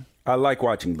 Mm-hmm. I like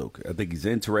watching Luka. I think he's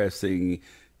interesting.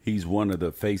 He's one of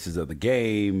the faces of the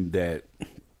game. That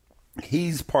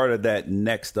he's part of that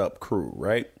next up crew,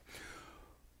 right?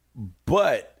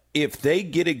 But if they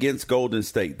get against Golden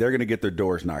State, they're going to get their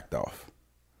doors knocked off.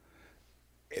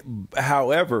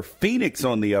 However, Phoenix,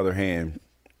 on the other hand,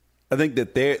 I think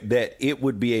that it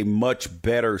would be a much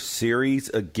better series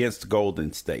against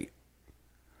Golden State.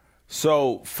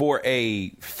 So for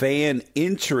a fan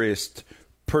interest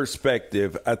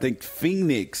perspective, I think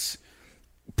Phoenix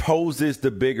poses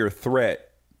the bigger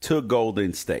threat to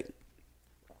Golden State.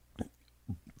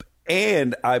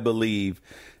 And I believe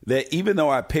that even though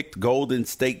I picked Golden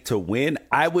State to win,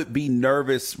 I would be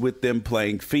nervous with them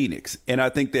playing Phoenix. And I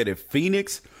think that if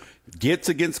Phoenix gets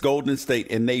against Golden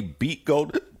State and they beat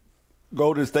Golden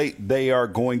State, they are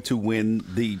going to win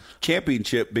the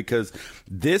championship, because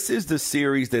this is the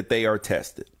series that they are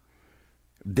tested.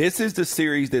 This is the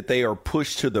series that they are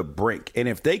pushed to the brink. And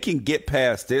if they can get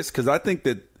past this, because I think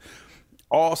that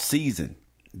all season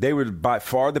they were by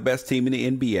far the best team in the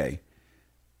NBA,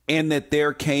 and that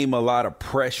there came a lot of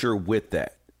pressure with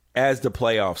that. as the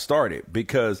playoffs started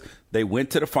because they went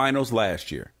to the finals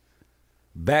last year.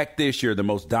 Back this year, the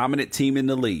most dominant team in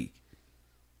the league.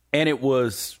 And it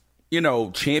was,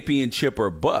 championship or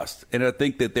bust. And I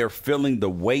think that they're feeling the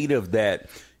weight of that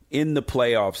in the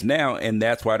playoffs now, and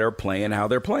that's why they're playing how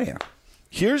they're playing.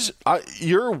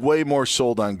 You're way more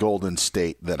sold on Golden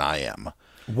State than I am.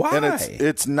 Why? And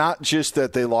it's not just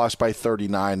that they lost by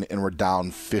 39 and were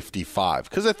down 55.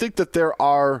 Because I think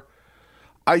that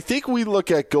I think we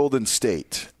look at Golden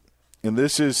State, and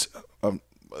this is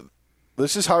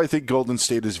how I think Golden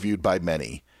State is viewed by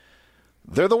many.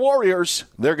 They're the Warriors.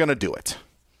 They're going to do it.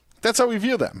 That's how we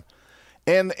view them.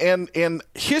 And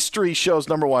history shows,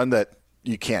 number one, that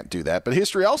you can't do that. But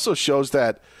history also shows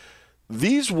that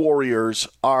these Warriors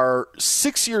are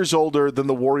 6 years older than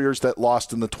the Warriors that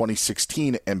lost in the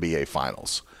 2016 NBA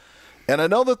Finals. And I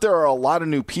know that there are a lot of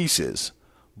new pieces,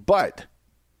 but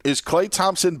is Klay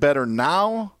Thompson better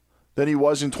now than he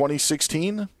was in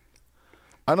 2016?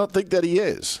 I don't think that he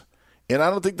is. And I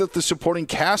don't think that the supporting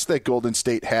cast that Golden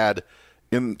State had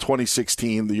in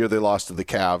 2016, the year they lost to the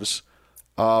Cavs,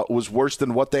 was worse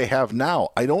than what they have now.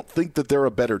 I don't think that they're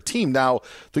a better team. Now,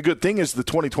 the good thing is the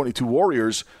 2022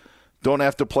 Warriors don't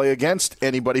have to play against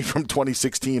anybody from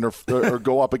 2016 or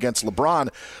go up against LeBron.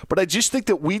 But I just think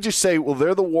that we just say, well,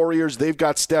 they're the Warriors. They've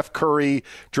got Steph Curry,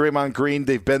 Draymond Green.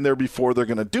 They've been there before. They're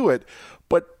going to do it.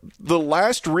 But the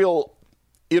last real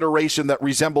iteration that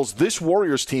resembles this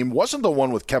Warriors team wasn't the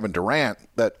one with Kevin Durant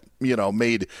that,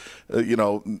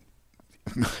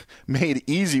 made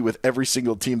easy with every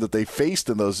single team that they faced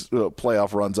in those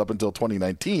playoff runs up until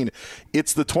 2019.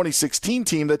 It's the 2016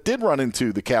 team that did run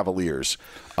into the Cavaliers.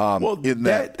 In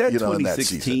that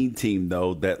 2016 team,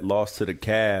 though, that lost to the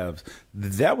Cavs,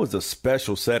 that was a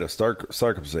special set of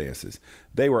circumstances.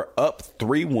 They were up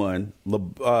 3-1.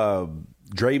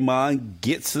 Draymond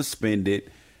gets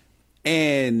suspended,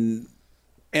 and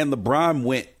LeBron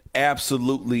went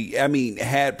absolutely,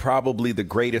 had probably the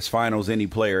greatest finals any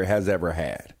player has ever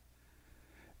had.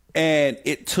 And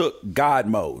it took God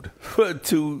mode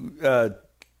to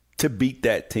beat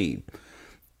that team.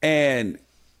 And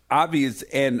I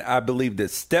believe that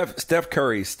Steph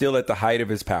Curry is still at the height of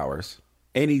his powers.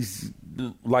 And he's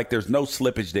like, there's no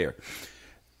slippage there.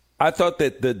 I thought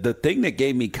that the thing that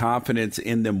gave me confidence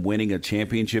in them winning a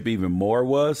championship even more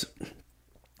was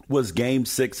Game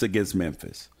 6 against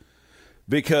Memphis.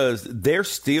 Because they're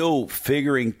still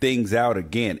figuring things out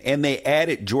again. And they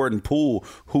added Jordan Poole,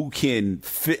 who can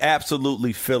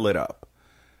absolutely fill it up.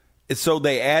 And so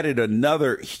they added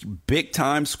another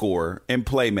big-time scorer and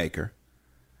playmaker.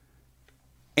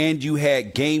 And you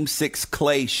had Game 6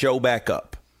 Klay show back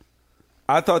up.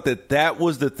 I thought that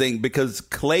was the thing, because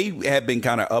Klay had been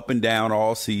kind of up and down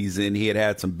all season. He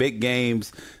had some big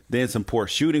games, then some poor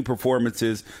shooting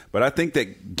performances. But I think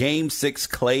that Game 6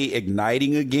 Klay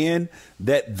igniting again,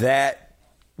 that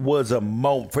was a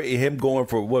moment for him going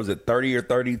for, 30 or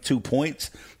 32 points?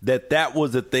 That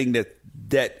was a thing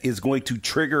that is going to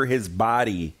trigger his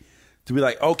body to be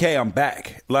like, okay, I'm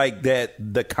back. Like that,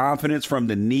 the confidence from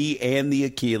the knee and the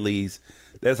Achilles.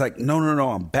 That's like, no,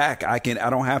 I'm back. I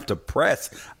don't have to press.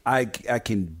 I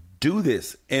can do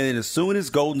this. And as soon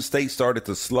as Golden State started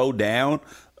to slow down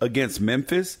against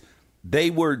Memphis,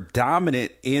 they were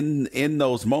dominant in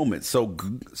those moments. So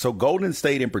Golden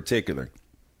State in particular,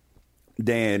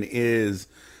 Dan, is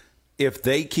if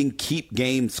they can keep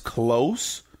games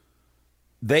close,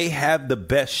 they have the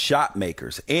best shot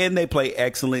makers, and they play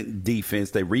excellent defense.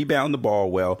 They rebound the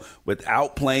ball well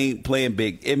without playing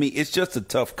big. It's just a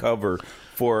tough cover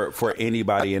for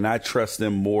anybody, and I trust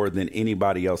them more than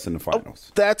anybody else in the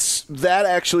finals. That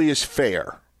actually is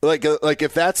fair. Like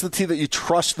if that's the team that you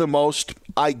trust the most,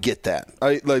 I get that.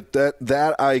 I'm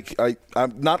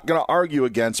not going to argue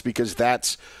against, because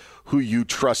that's who you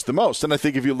trust the most. And I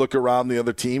think if you look around the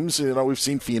other teams, we've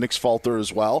seen Phoenix falter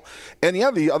as well. And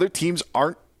the other teams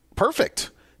aren't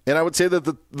perfect. And I would say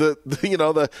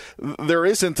that there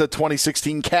isn't a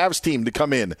 2016 Cavs team to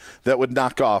come in that would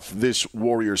knock off this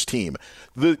Warriors team.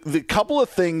 The couple of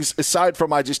things, aside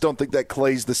from I just don't think that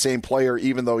Klay's the same player,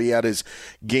 even though he had his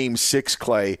Game 6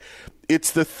 Klay,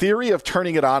 it's the theory of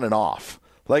turning it on and off.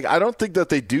 Like, I don't think that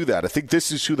they do that. I think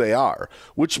this is who they are,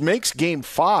 which makes Game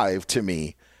 5 to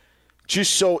me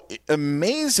just so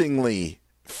amazingly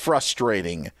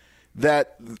frustrating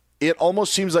that it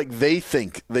almost seems like they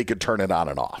think they could turn it on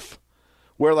and off.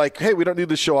 We're like, hey, we don't need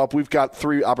to show up. We've got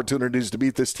 3 opportunities to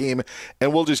beat this team,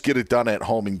 and we'll just get it done at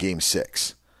home in Game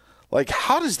 6. Like,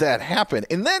 how does that happen?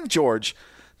 And then, George,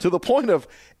 to the point of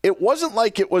it wasn't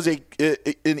like it was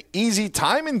an easy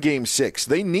time in Game 6.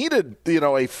 They needed,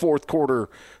 a fourth quarter,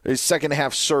 a second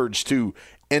half surge to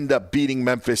end up beating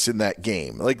Memphis in that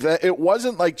game. Like that, it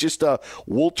wasn't like just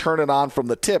we'll turn it on from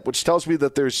the tip, which tells me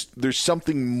that there's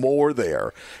something more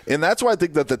there. And that's why I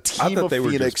think that the team of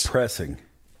Phoenix were just pressing.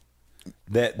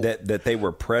 That they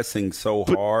were pressing so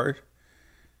hard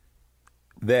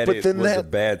that it was a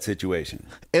bad situation.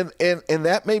 And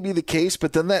that may be the case,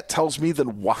 but then that tells me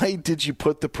then why did you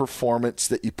put the performance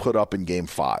that you put up in Game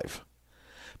 5?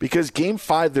 Because Game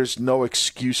 5 there's no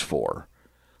excuse for.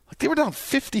 Like they were down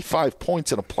 55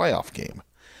 points in a playoff game.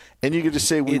 And you could just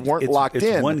say we weren't locked in.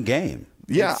 It's one game.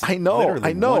 Yeah, I know.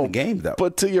 One game, though.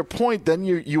 But to your point, then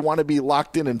you want to be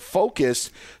locked in and focused.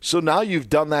 So now you've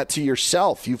done that to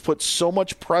yourself. You've put so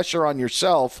much pressure on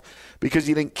yourself because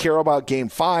you didn't care about Game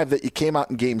 5 that you came out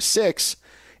in Game 6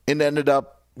 and ended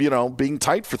up, being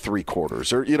tight for 3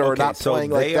 quarters or or not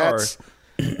playing like that.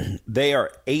 They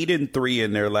are 8-3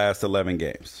 in their last 11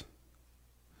 games.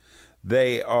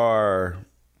 They are,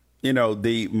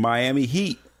 the Miami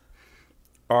Heat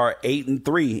are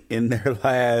 8-3 in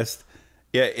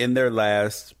their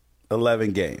last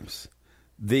 11 games.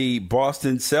 The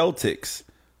Boston Celtics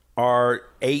are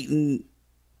 8-3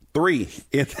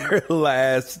 in their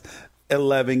last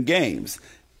 11 games.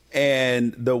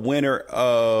 And the winner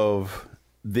of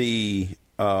this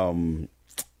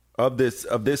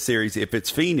series, if it's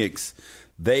Phoenix,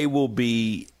 they will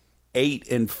be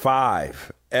 8-5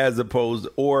 as opposed,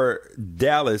 or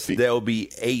Dallas, they'll be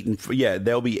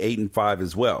 8-5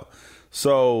 as well.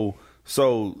 So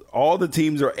all the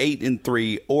teams are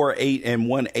 8-3 or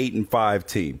 8-1, 8-5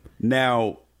 team.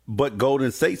 Now, but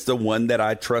Golden State's the one that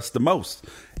I trust the most.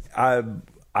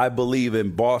 I believe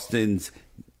in Boston's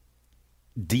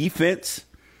defense.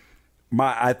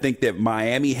 I think that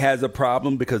Miami has a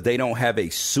problem because they don't have a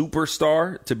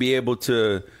superstar to be able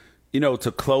to,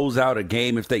 to close out a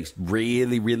game if they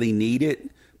really, really need it.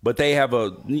 But they have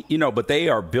but they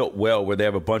are built well where they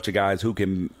have a bunch of guys who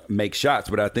can make shots.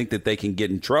 But I think that they can get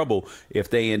in trouble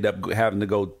if they end up having to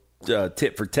go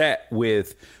tit for tat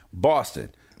with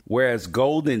Boston. Whereas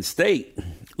Golden State,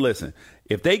 listen,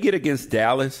 if they get against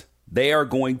Dallas, they are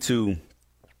going to,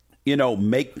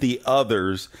 make the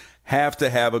others have to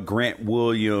have a Grant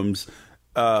Williams,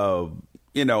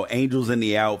 Angels in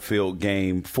the outfield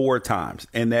game 4 times.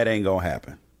 And that ain't going to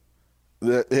happen.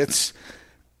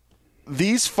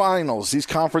 These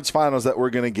conference finals that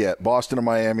we're going to get, Boston and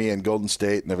Miami and Golden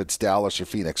State, and if it's Dallas or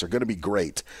Phoenix, are going to be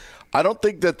great. I don't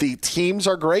think that the teams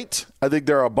are great. I think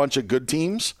there are a bunch of good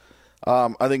teams.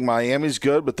 I think Miami's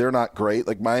good, but they're not great.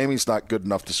 Like Miami's not good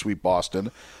enough to sweep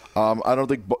Boston. I don't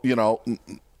think,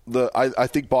 I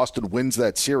think Boston wins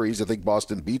that series. I think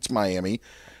Boston beats Miami,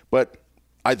 but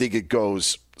I think it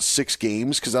goes 6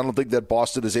 games because I don't think that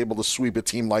Boston is able to sweep a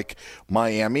team like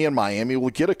Miami, and Miami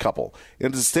will get a couple. And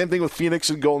it's the same thing with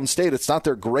Phoenix and Golden State. It's not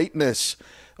their greatness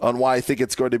on why I think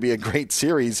it's going to be a great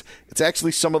series. It's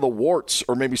actually some of the warts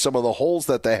or maybe some of the holes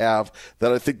that they have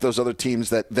that I think those other teams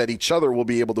that each other will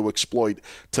be able to exploit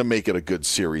to make it a good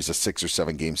series, a 6 or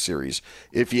 7 game series.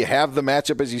 If you have the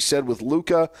matchup, as you said, with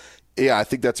Luka, yeah, I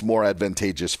think that's more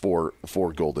advantageous for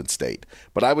Golden State.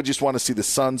 But I would just want to see the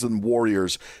Suns and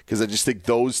Warriors because I just think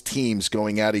those teams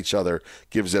going at each other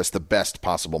gives us the best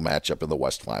possible matchup in the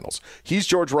West Finals. He's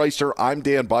George Reister. I'm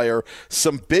Dan Beyer.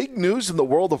 Some big news in the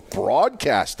world of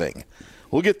broadcasting.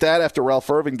 We'll get that after Ralph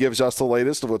Irvin gives us the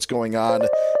latest of what's going on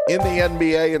in the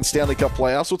NBA and Stanley Cup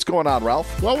playoffs. What's going on,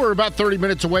 Ralph? Well, we're about 30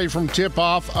 minutes away from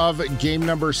tip-off of game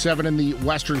number 7 in the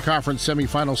Western Conference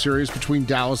semifinal series between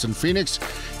Dallas and Phoenix.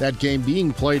 That game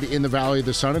being played in the Valley of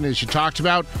the Sun. And as you talked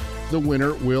about, the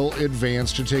winner will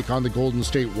advance to take on the Golden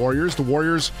State Warriors. The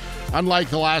Warriors, unlike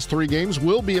the last 3 games,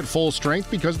 will be at full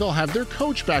strength because they'll have their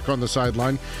coach back on the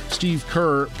sideline, Steve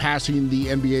Kerr, passing the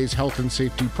NBA's health and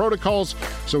safety protocols,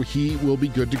 so he will be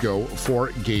good to go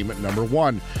for game number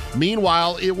 1.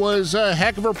 Meanwhile, it was a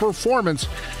heck of a performance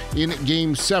in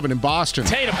Game 7 in Boston.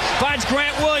 Tatum finds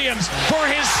Grant Williams for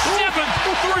his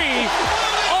 7th 3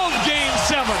 of Game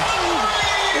 7.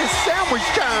 It's sandwich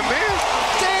time, man.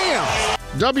 Damn.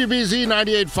 WBZ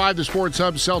 98.5, the Sports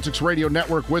Hub Celtics Radio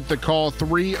Network with the call.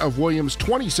 3 of Williams'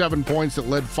 27 points that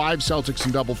led 5 Celtics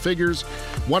in double figures.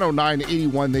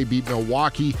 109-81, they beat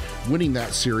Milwaukee, winning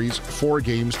that series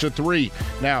 4-3.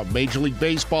 Now, Major League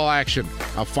Baseball action.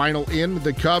 A final in.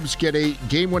 The Cubs get a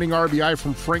game-winning RBI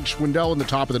from Frank Schwindel in the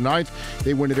top of the 9th.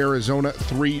 They win at Arizona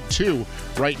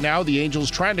 3-2. Right now, the Angels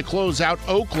trying to close out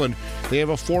Oakland. They have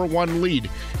a 4-1 lead.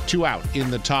 2 out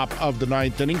in the top of the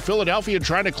 9th inning. Philadelphia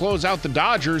trying to close out the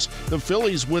Dodgers. The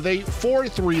Phillies with a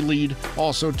 4-3 lead,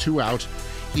 also 2 out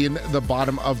in the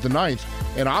bottom of the ninth.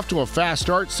 And off to a fast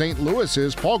start, St. Louis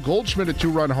is. Paul Goldschmidt, a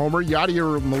 2-run homer.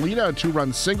 Yadier Molina, a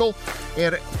 2-run single.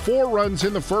 And 4 runs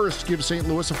in the first give St.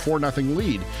 Louis a 4-0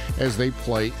 lead as they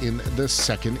play in the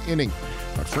second inning.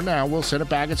 But for now, we'll send it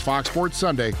back. It's Fox Sports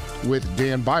Sunday with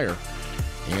Dan Beyer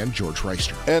and George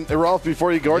Reister. And Ralph,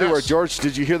 before you go anywhere, George,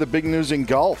 did you hear the big news in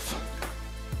golf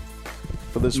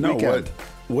for this weekend?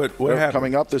 What happened?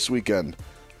 Coming up this weekend?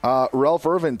 Ralph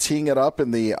Irvin teeing it up in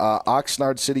the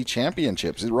Oxnard City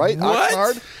Championships. Is it right? What?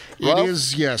 Oxnard? It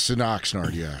is, yes, in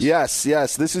Oxnard, yes.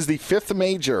 Yes. This is the 5th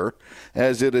major,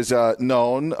 as it is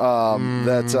known. Do you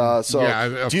know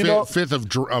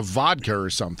 5th of vodka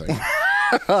or something?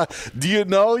 Do you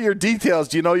know your details?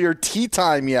 Do you know your tee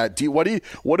time yet? What do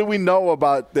we know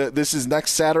about this? Is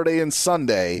next Saturday and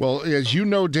Sunday? Well, as you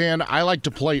know, Dan, I like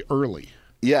to play early.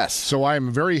 Yes. So I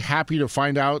am very happy to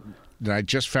find out. And I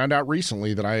just found out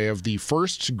recently that I have the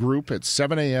first group at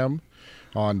 7 a.m.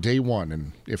 on day one,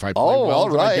 and if I play well,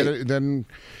 then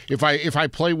if I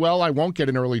play well, I won't get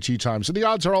an early tee time. So the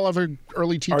odds are I'll have an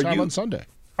early tee time on Sunday.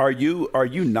 Are you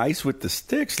nice with the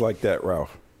sticks like that,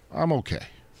 Ralph? I'm okay.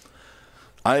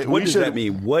 What does that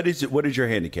mean? What is your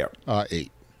handicap?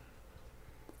 8.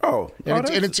 Oh, and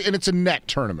it's a net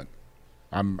tournament.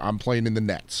 I'm playing in the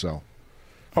net, so.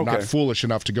 I'm not foolish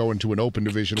enough to go into an open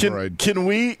division Can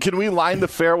we line the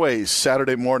fairways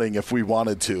Saturday morning if we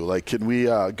wanted to? Like, can we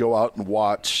go out and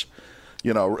watch?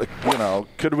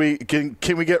 Can we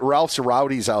get Ralph's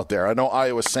Rowdies out there? I know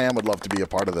Iowa Sam would love to be a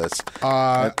part of this.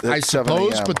 I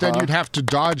suppose, but then you'd have to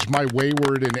dodge my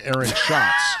wayward and errant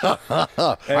shots.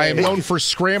 I am known for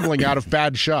scrambling out of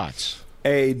bad shots.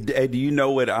 Hey, do you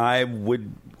know what I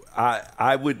would?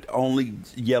 I would only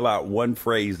yell out one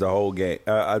phrase the whole game,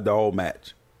 the whole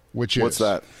match. What's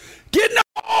that? Get in the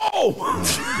hole!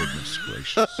 Goodness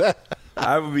gracious!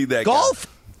 I would be that golf.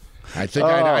 Guy. I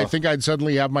think I'd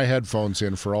suddenly have my headphones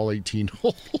in for all 18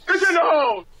 holes. Get in the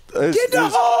hole! Get in the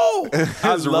hole!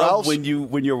 I love when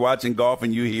you're watching golf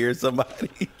and you hear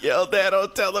somebody yell that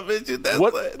on television.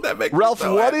 That makes Ralph, me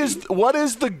so happy. what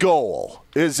is the goal?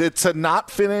 Is it to not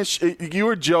finish? You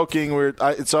were joking,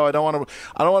 so I don't want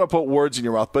to put words in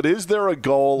your mouth. But is there a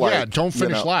goal? Don't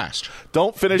finish last.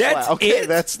 Don't finish last. Okay,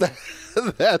 that's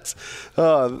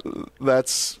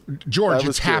George.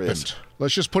 It's happened.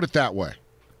 Let's just put it that way.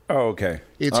 Oh, okay.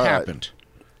 It's happened.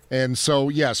 And so,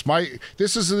 yes,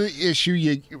 this is the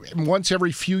issue. Once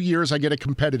every few years, I get a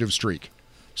competitive streak.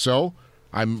 So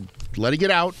I'm letting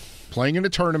it out, playing in a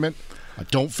tournament. I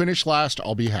don't finish last,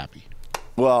 I'll be happy.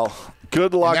 Well,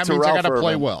 good luck and that to means Ralph I got to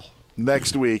play Irvin. well.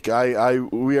 Next week, we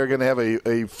are going to have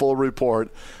a full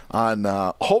report on.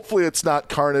 Hopefully, it's not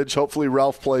carnage. Hopefully,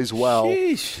 Ralph plays well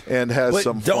and has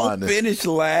some fun. Don't finish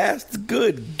last.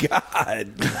 Good God, I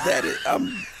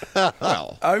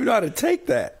don't know how to take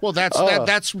that. Well, that's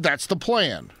the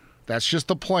plan. That's just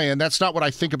the plan. That's not what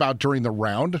I think about during the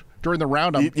round. During the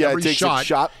round, every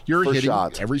shot you're hitting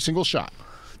every single shot.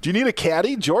 Do you need a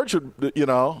caddy, George?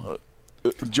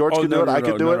 George can do it. I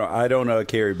can do it. No, I don't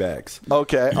carry bags.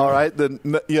 Okay, all right. Then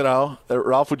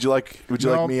Ralph, would you like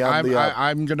me on the?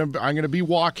 I'm gonna be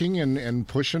walking and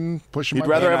pushing. You'd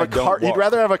rather have a cart. You'd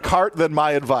rather have a cart than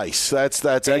my advice. That's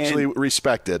actually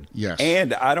respected. Yes.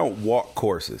 And I don't walk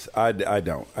courses. I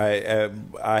don't.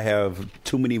 I have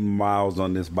too many miles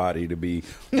on this body to be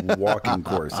walking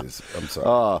courses. I'm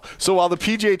sorry. So while the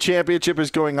PGA Championship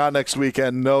is going on next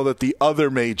weekend, know that the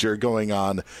other major going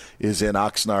on is in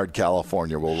Oxnard, California.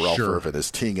 Where Ralph Irvin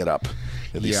is teeing it up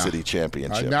in the city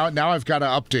championship. Now I've got to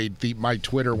update my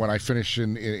Twitter when I finish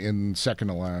in second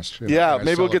to last.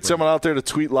 Maybe we'll get someone out there to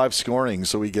tweet live scoring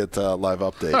so we get live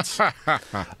updates.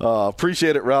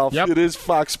 Appreciate it, Ralph. Yep. It is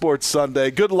Fox Sports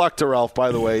Sunday. Good luck to Ralph,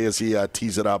 by the way, as he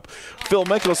tees it up. Phil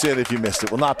Mickelson, if you missed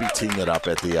it, will not be teeing it up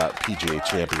at the PGA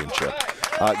Championship.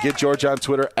 Get George on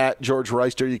Twitter at George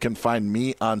Reister. You can find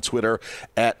me on Twitter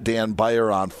at Dan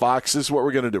Beyer on Fox. This is what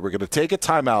we're going to do. We're going to take a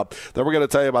timeout. Then we're going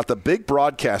to tell you about the big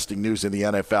broadcasting news in the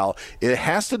NFL. It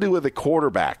has to do with a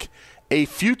quarterback, a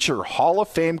future Hall of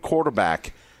Fame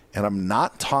quarterback, and I'm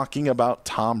not talking about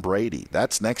Tom Brady.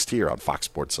 That's next here on Fox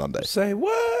Sports Sunday. Say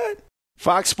what?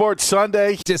 Fox Sports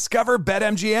Sunday. Discover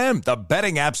BetMGM, the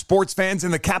betting app sports fans in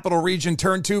the capital region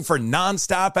turn to for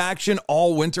nonstop action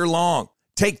all winter long.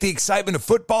 Take the excitement of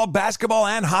football, basketball,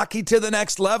 and hockey to the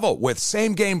next level with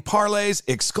same-game parlays,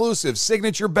 exclusive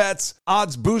signature bets,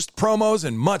 odds boost promos,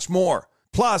 and much more.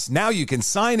 Plus, now you can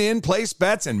sign in, place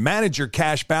bets, and manage your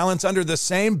cash balance under the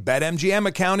same BetMGM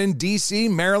account in D.C.,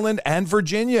 Maryland, and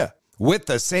Virginia. With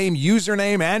the same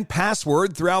username and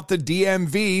password throughout the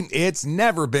DMV, it's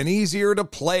never been easier to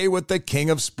play with the king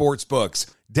of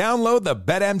sportsbooks. Download the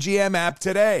BetMGM app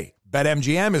today.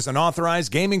 BetMGM is an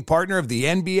authorized gaming partner of the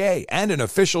NBA and an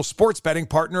official sports betting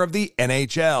partner of the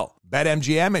NHL.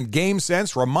 BetMGM and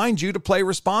GameSense remind you to play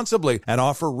responsibly and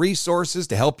offer resources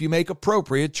to help you make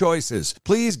appropriate choices.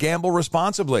 Please gamble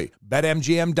responsibly.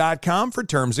 BetMGM.com for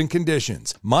terms and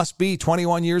conditions. Must be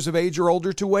 21 years of age or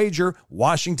older to wager.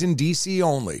 Washington, D.C.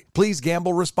 only. Please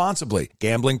gamble responsibly.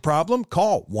 Gambling problem?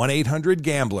 Call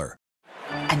 1-800-GAMBLER.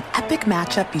 An epic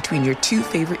matchup between your two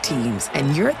favorite teams,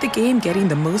 and you're at the game getting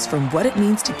the most from what it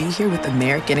means to be here with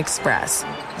American Express.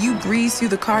 You breeze through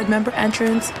the card member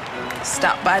entrance,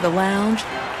 stop by the lounge.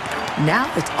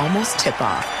 Now it's almost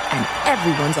tip-off, and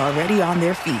everyone's already on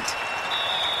their feet.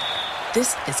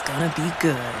 This is gonna be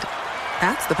good.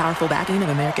 That's the powerful backing of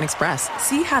American Express.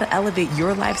 See how to elevate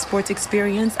your live sports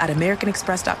experience at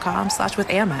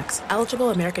americanexpress.com/withAmex. Eligible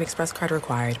American Express card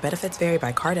required. Benefits vary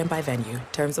by card and by venue.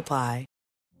 Terms apply.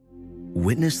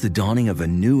 Witness the dawning of a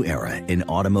new era in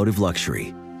automotive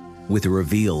luxury with a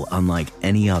reveal unlike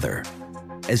any other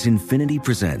as Infiniti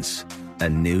presents a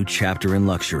new chapter in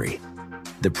luxury,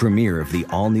 the premiere of the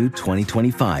all-new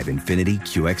 2025 Infiniti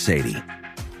QX80.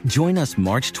 Join us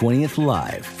March 20th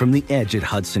live from the Edge at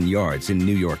Hudson Yards in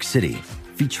New York City,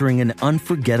 featuring an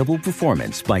unforgettable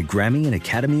performance by Grammy and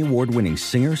Academy Award-winning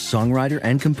singer, songwriter,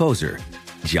 and composer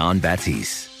Jon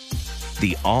Batiste.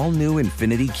 The all-new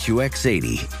Infiniti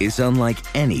QX80 is unlike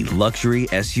any luxury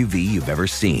SUV you've ever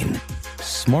seen.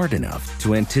 Smart enough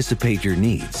to anticipate your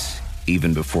needs,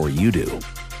 even before you do.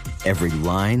 Every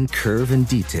line, curve, and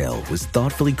detail was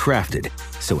thoughtfully crafted,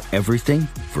 so everything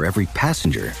for every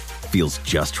passenger feels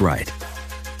just right.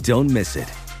 Don't miss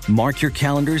it. Mark your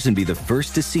calendars and be the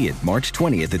first to see it March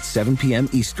 20th at 7 p.m.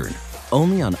 Eastern,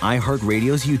 only on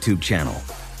iHeartRadio's YouTube channel.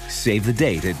 Save the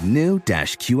date at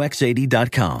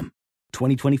new-QX80.com.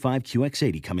 2025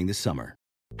 QX80 coming this summer.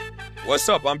 What's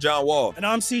up? I'm John Wall. And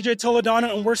I'm CJ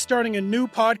Toledano, and we're starting a new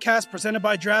podcast presented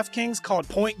by DraftKings called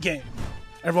Point Game.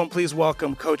 Everyone, please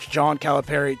welcome Coach John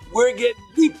Calipari. We're getting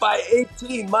beat by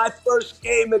 18. My first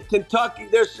game in Kentucky,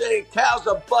 they're saying Cal's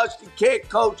a bust. He can't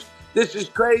coach. This is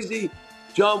crazy.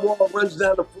 John Wall runs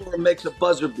down the floor and makes a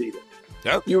buzzer beater.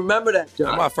 Yep. You remember that, John?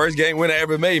 That's my first game winner I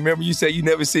ever made. Remember you said you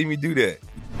never see me do that.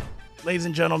 Ladies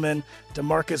and gentlemen,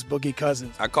 DeMarcus Boogie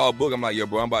Cousins. I called Boog. I'm like, yo,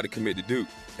 bro, I'm about to commit to Duke.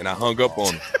 And I hung up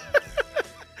on him.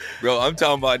 Bro, I'm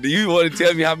talking about, do you want to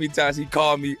tell me how many times he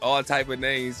called me all type of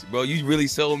names? Bro, you really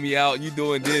sold me out. You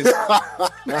doing this.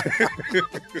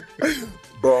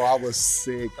 Bro, I was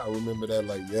sick. I remember that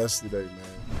like yesterday, man.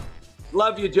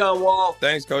 Love you, John Wall.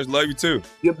 Thanks, Coach. Love you, too.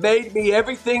 You made me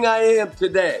everything I am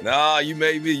today. Nah, you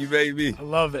made me. You made me. I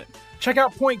love it. Check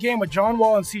out Point Game with John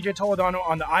Wall and CJ Toledano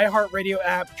on the iHeartRadio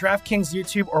app, DraftKings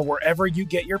YouTube, or wherever you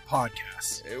get your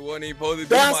podcasts. It wasn't even supposed to be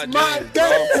That's my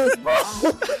game, bro.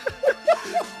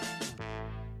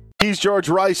 He's George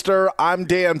Reister. I'm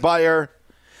Dan Beyer.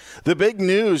 The big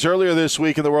news earlier this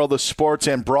week in the world of sports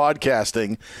and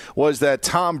broadcasting was that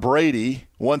Tom Brady,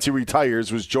 once he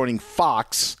retires, was joining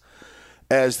Fox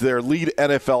as their lead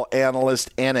NFL analyst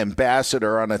and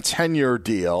ambassador on a 10-year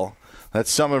deal that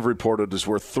some have reported is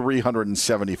worth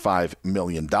 $375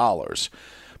 million. But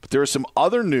there is some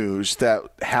other news that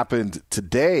happened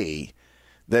today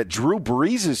that Drew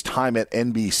Brees' time at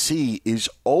NBC is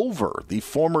over. The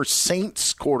former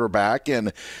Saints quarterback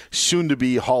and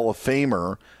soon-to-be Hall of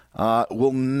Famer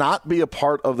will not be a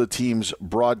part of the team's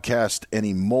broadcast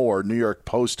anymore. New York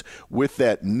Post with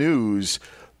that news.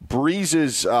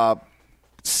 Brees'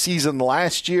 season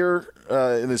last year,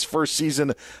 in his first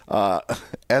season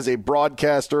as a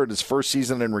broadcaster, in his first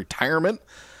season in retirement,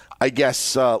 I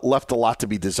guess left a lot to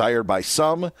be desired by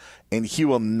some, and he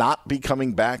will not be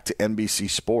coming back to NBC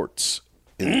Sports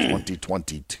in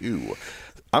 2022.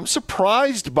 I'm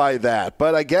surprised by that,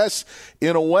 but I guess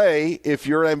in a way, if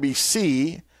you're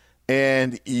NBC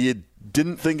and you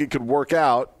didn't think it could work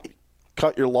out,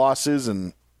 cut your losses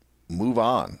and move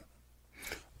on.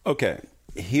 Okay,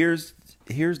 here's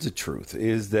the truth,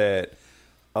 is that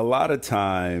a lot of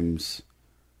times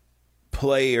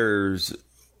players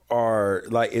are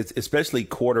like, especially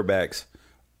quarterbacks,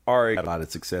 are a lot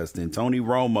of success. Then Tony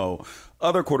Romo,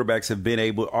 other quarterbacks have been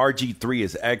able. RG3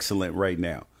 is excellent right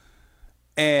now,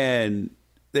 and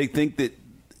they think that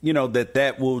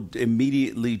that will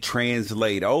immediately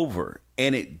translate over,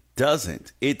 and it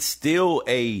doesn't. It's still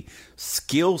a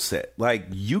skill set. Like,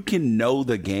 you can know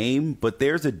the game, but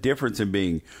there's a difference in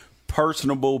being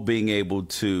personable, being able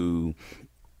to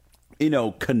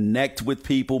connect with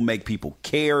people, make people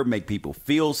care, make people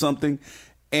feel something.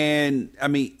 And I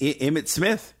mean, Emmitt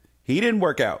Smith, he didn't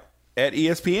work out at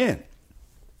ESPN.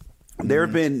 There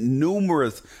have been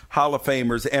numerous Hall of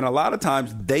Famers, and a lot of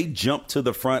times they jump to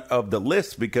the front of the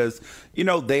list because,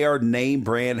 they are name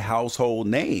brand household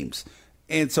names.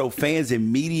 And so fans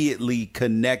immediately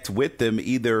connect with them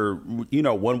either,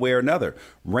 one way or another.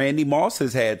 Randy Moss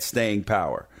has had staying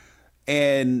power.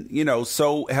 And,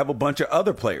 so have a bunch of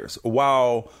other players.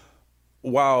 While a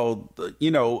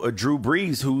Drew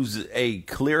Brees, who's a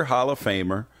clear Hall of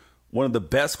Famer, one of the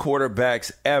best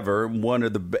quarterbacks ever, one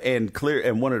of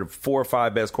the 4 or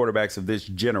 5 best quarterbacks of this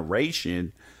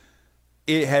generation,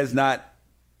 it has not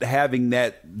having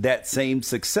that same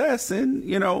success. And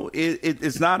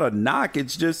it's not a knock.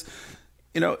 It's just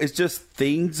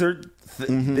things are.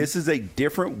 This is a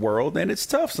different world, and it's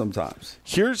tough sometimes.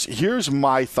 Here's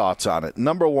my thoughts on it.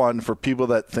 Number one, for people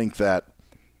that think that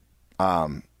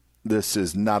this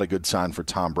is not a good sign for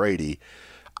Tom Brady,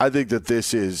 I think that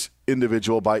this is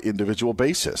individual by individual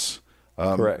basis.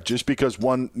 Correct. Just because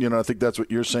one, I think that's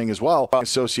what you're saying as well,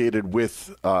 associated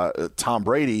with Tom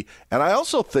Brady. And I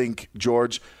also think,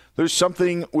 George, there's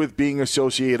something with being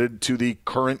associated to the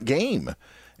current game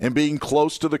and being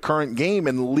close to the current game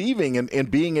and leaving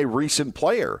and being a recent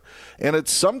player. And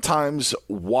it's sometimes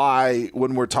why,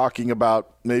 when we're talking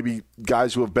about maybe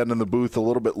guys who have been in the booth a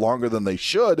little bit longer than they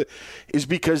should, is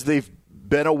because they've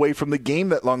been away from the game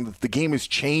that long, that the game has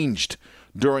changed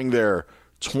during their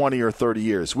 20 or 30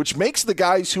 years, which makes the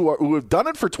guys who have done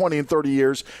it for 20 and 30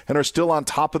 years and are still on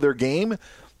top of their game,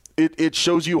 it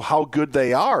shows you how good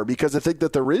they are, because I think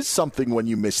that there is something when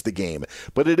you miss the game.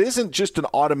 But it isn't just an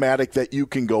automatic that you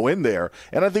can go in there.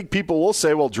 And I think people will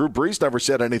say, well, Drew Brees never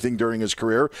said anything during his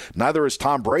career. Neither is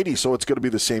Tom Brady, so it's going to be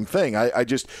the same thing.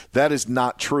 That is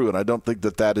not true, and I don't think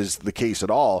that is the case at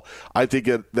all. I think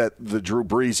that the Drew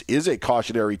Brees is a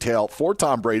cautionary tale for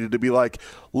Tom Brady to be like,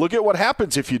 look at what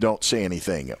happens if you don't say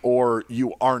anything, or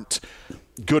you aren't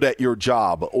good at your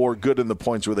job, or good in the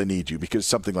points where they need you, because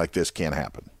something like this can't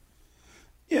happen.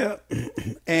 Yeah,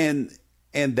 and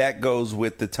that goes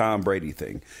with the Tom Brady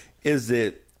thing, is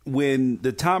that when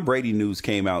the Tom Brady news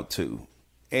came out too,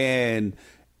 and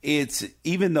it's,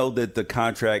 even though that the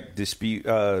contract dispute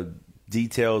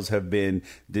details have been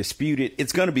disputed,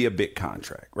 it's going to be a big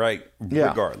contract, right? Yeah.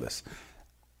 Regardless.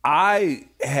 I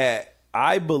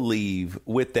believe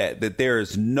with that there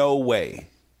is no way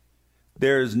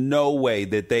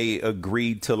that they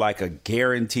agreed to like a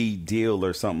guaranteed deal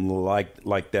or something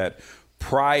like that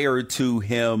prior to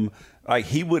him. Like,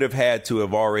 he would have had to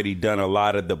have already done a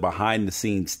lot of the behind the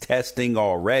scenes testing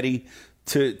already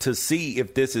to see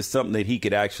if this is something that he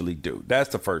could actually do. That's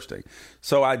the first thing.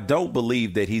 So I don't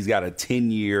believe that he's got a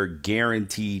 10-year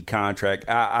guaranteed contract.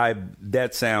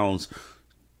 That sounds,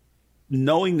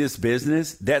 knowing this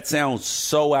business, that sounds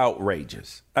so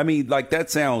outrageous. I mean, like, that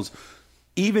sounds,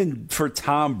 even for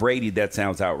Tom Brady, that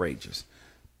sounds outrageous.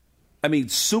 I mean,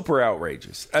 super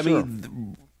outrageous. I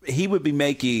mean, he would be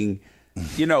making,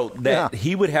 he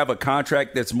would have a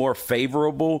contract that's more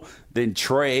favorable than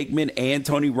Troy Aikman and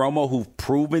Tony Romo, who've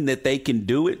proven that they can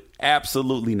do it.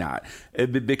 Absolutely not.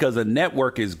 Because a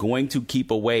network is going to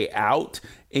keep a way out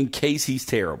in case he's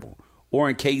terrible, or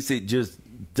in case it just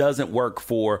doesn't work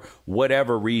for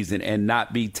whatever reason, and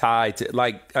not be tied to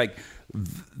like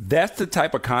that's the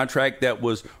type of contract that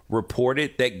was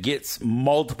reported that gets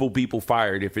multiple people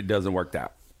fired if it doesn't work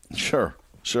out. Sure.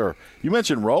 You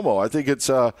mentioned Romo. I think it's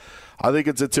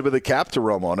a tip of the cap to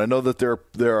Romo, and I know that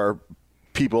there are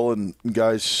people and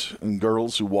guys and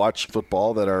girls who watch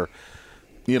football that are,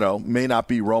 may not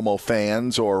be Romo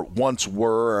fans, or once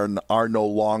were and are no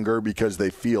longer, because they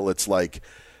feel it's like,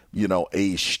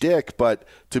 a shtick. But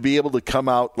to be able to come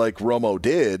out like Romo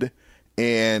did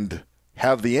and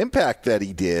have the impact that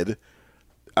he did,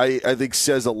 I think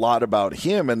says a lot about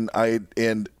him. And I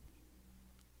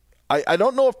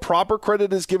don't know if proper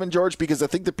credit is given, George, because I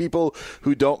think the people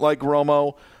who don't like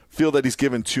Romo feel that he's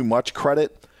given too much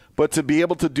credit. But to be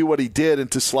able to do what he did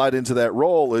and to slide into that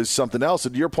role is something else.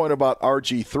 And to your point about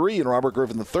RG3 and Robert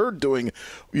Griffin III doing,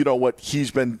 what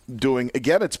he's been doing,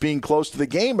 again, it's being close to the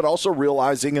game, but also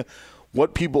realizing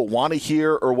what people want to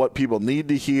hear or what people need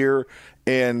to hear,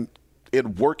 and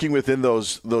working within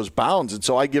those bounds. And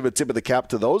so I give a tip of the cap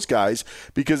to those guys,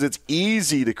 because it's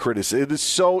easy to criticize. It is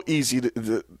so easy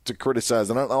to criticize.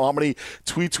 And I don't know how many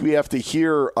tweets we have to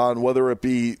hear on whether it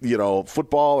be,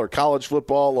 football or college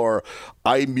football, or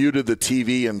I muted the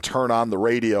TV and turn on the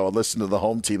radio and listen to the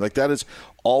home team. Like, that is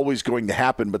always going to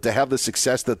happen. But to have the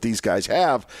success that these guys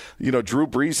have, Drew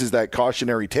Brees is that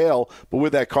cautionary tale, but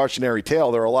with that cautionary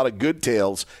tale, there are a lot of good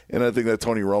tales. And I think that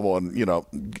Tony Romo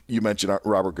and, you mentioned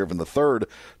Robert Griffin III,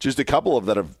 just a couple of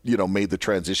that have, made the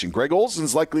transition. Greg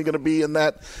Olsen's likely going to be in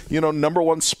that, number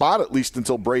one spot, at least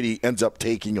until Brady ends up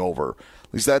taking over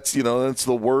At least that's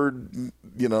the word,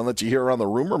 that you hear around the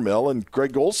rumor mill. And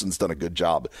Greg Olson's done a good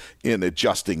job in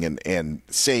adjusting and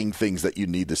saying things that you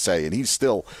need to say. And he's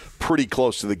still pretty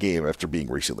close to the game after being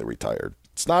recently retired.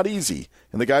 It's not easy.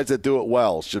 And the guys that do it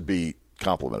well should be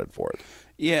complimented for it.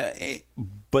 Yeah.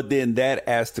 But then that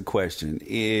asks the question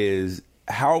is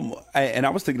how, and I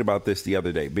was thinking about this the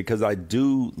other day because I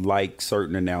do like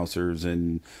certain announcers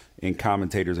and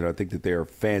commentators, and I think that they're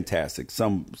fantastic.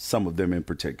 Some of them in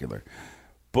particular.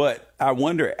 But I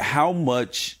wonder how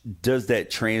much does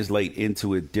that translate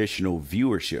into additional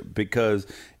viewership? Because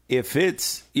if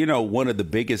it's, one of the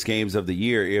biggest games of the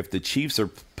year, if the Chiefs are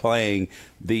playing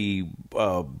the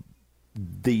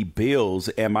Bills,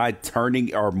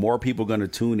 are more people going to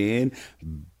tune in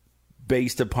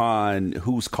based upon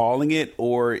who's calling it,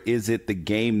 or is it the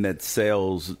game that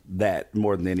sells that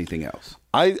more than anything else?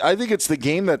 I think it's the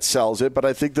game that sells it, but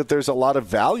I think that there's a lot of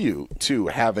value to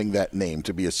having that name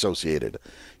to be associated.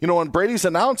 When Brady's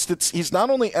announced, he's not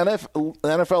only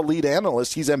NFL lead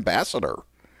analyst, he's ambassador.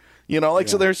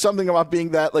 So there's something about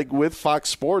being that, with Fox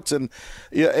Sports, and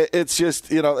it's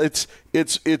just,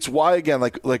 it's why, again,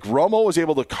 like Romo was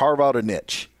able to carve out a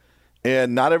niche,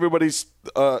 and not everybody's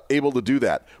able to do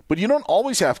that. But you don't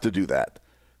always have to do that.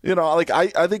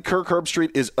 I think Kirk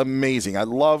Herbstreit is amazing. I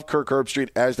love Kirk Herbstreit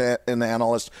as an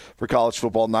analyst for college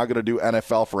football. Not going to do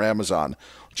NFL for Amazon.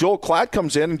 Joel Klatt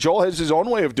comes in, and Joel has his own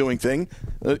way of doing things,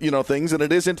 and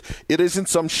it isn't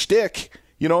some shtick.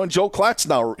 And Joel Klatt's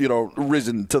now,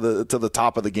 risen to the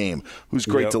top of the game, who's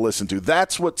great to listen to.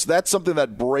 That's something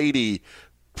that Brady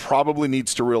probably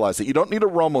needs to realize, that you don't need a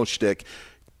Romo shtick.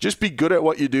 Just be good at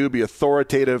what you do, be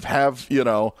authoritative, have,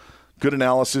 good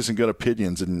analysis and good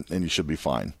opinions, and you should be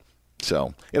fine.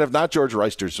 So, and if not, George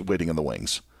Reister's waiting in the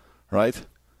wings, right?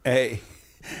 Hey,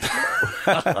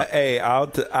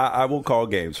 I will call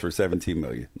games for $17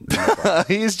 million. No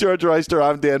He's George Reister.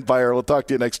 I'm Dan Beyer. We'll talk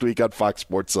to you next week on Fox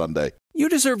Sports Sunday. You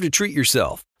deserve to treat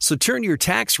yourself, so turn your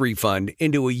tax refund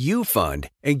into a U fund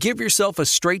and give yourself a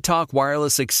Straight Talk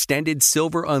Wireless Extended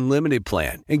Silver Unlimited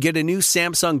plan and get a new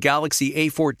Samsung Galaxy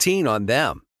A14 on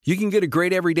them. You can get a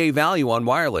great everyday value on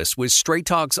wireless with Straight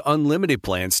Talk's Unlimited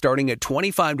plan starting at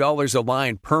 $25 a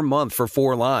line per month for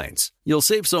 4 lines. You'll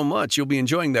save so much you'll be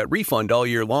enjoying that refund all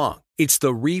year long. It's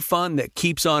the refund that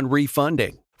keeps on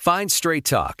refunding. Find Straight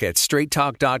Talk at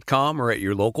straighttalk.com or at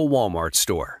your local Walmart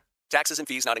store. Taxes and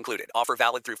fees not included. Offer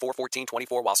valid through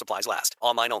 4/14/24 while supplies last.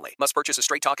 Online only. Must purchase a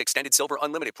Straight Talk Extended Silver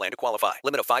Unlimited plan to qualify.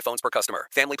 Limit of 5 phones per customer.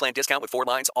 Family plan discount with 4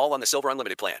 lines, all on the Silver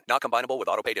Unlimited plan. Not combinable with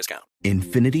autopay discount.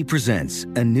 Infiniti presents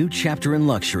a new chapter in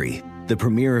luxury. The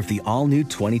premiere of the all-new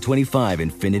 2025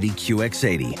 Infiniti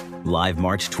QX80. Live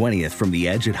March 20th from the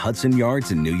Edge at Hudson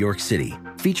Yards in New York City.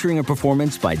 Featuring a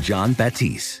performance by John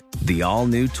Batiste. The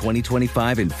all-new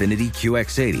 2025 Infiniti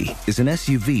QX80 is an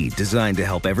SUV designed to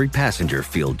help every passenger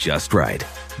feel just right.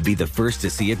 Be the first to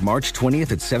see it March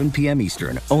 20th at 7 p.m.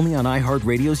 Eastern, only on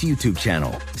iHeartRadio's YouTube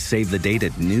channel. Save the date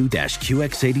at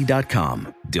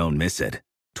new-QX80.com. Don't miss it.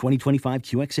 2025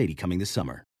 QX80 coming this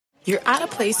summer. You're at a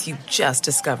place you just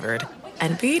discovered.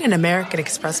 And being an American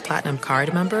Express Platinum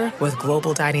card member with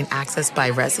Global Dining Access by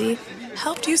Resy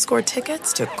helped you score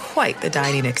tickets to quite the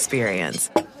dining experience.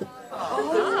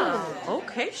 Oh,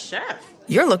 okay, chef.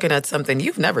 You're looking at something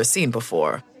you've never seen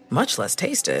before, much less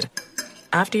tasted.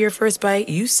 After your first bite,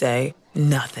 you say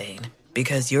nothing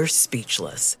because you're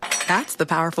speechless. That's the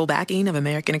powerful backing of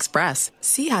American Express.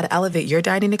 See how to elevate your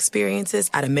dining experiences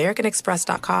at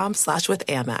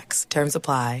americanexpress.com/withAmex. Terms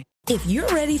apply. If you're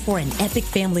ready for an epic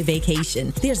family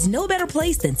vacation, there's no better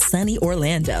place than sunny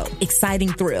Orlando.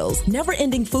 Exciting thrills,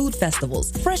 never-ending food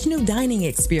festivals, fresh new dining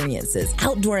experiences,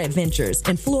 outdoor adventures,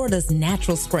 and Florida's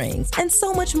natural springs, and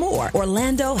so much more.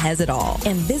 Orlando has it all.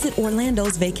 And Visit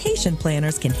Orlando's vacation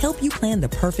planners can help you plan the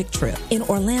perfect trip. In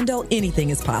Orlando,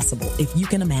 anything is possible if you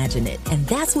can imagine it. And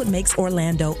that's what makes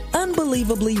Orlando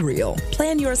unbelievably real.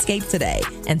 Plan your escape today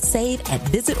and save at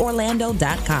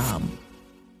visitorlando.com.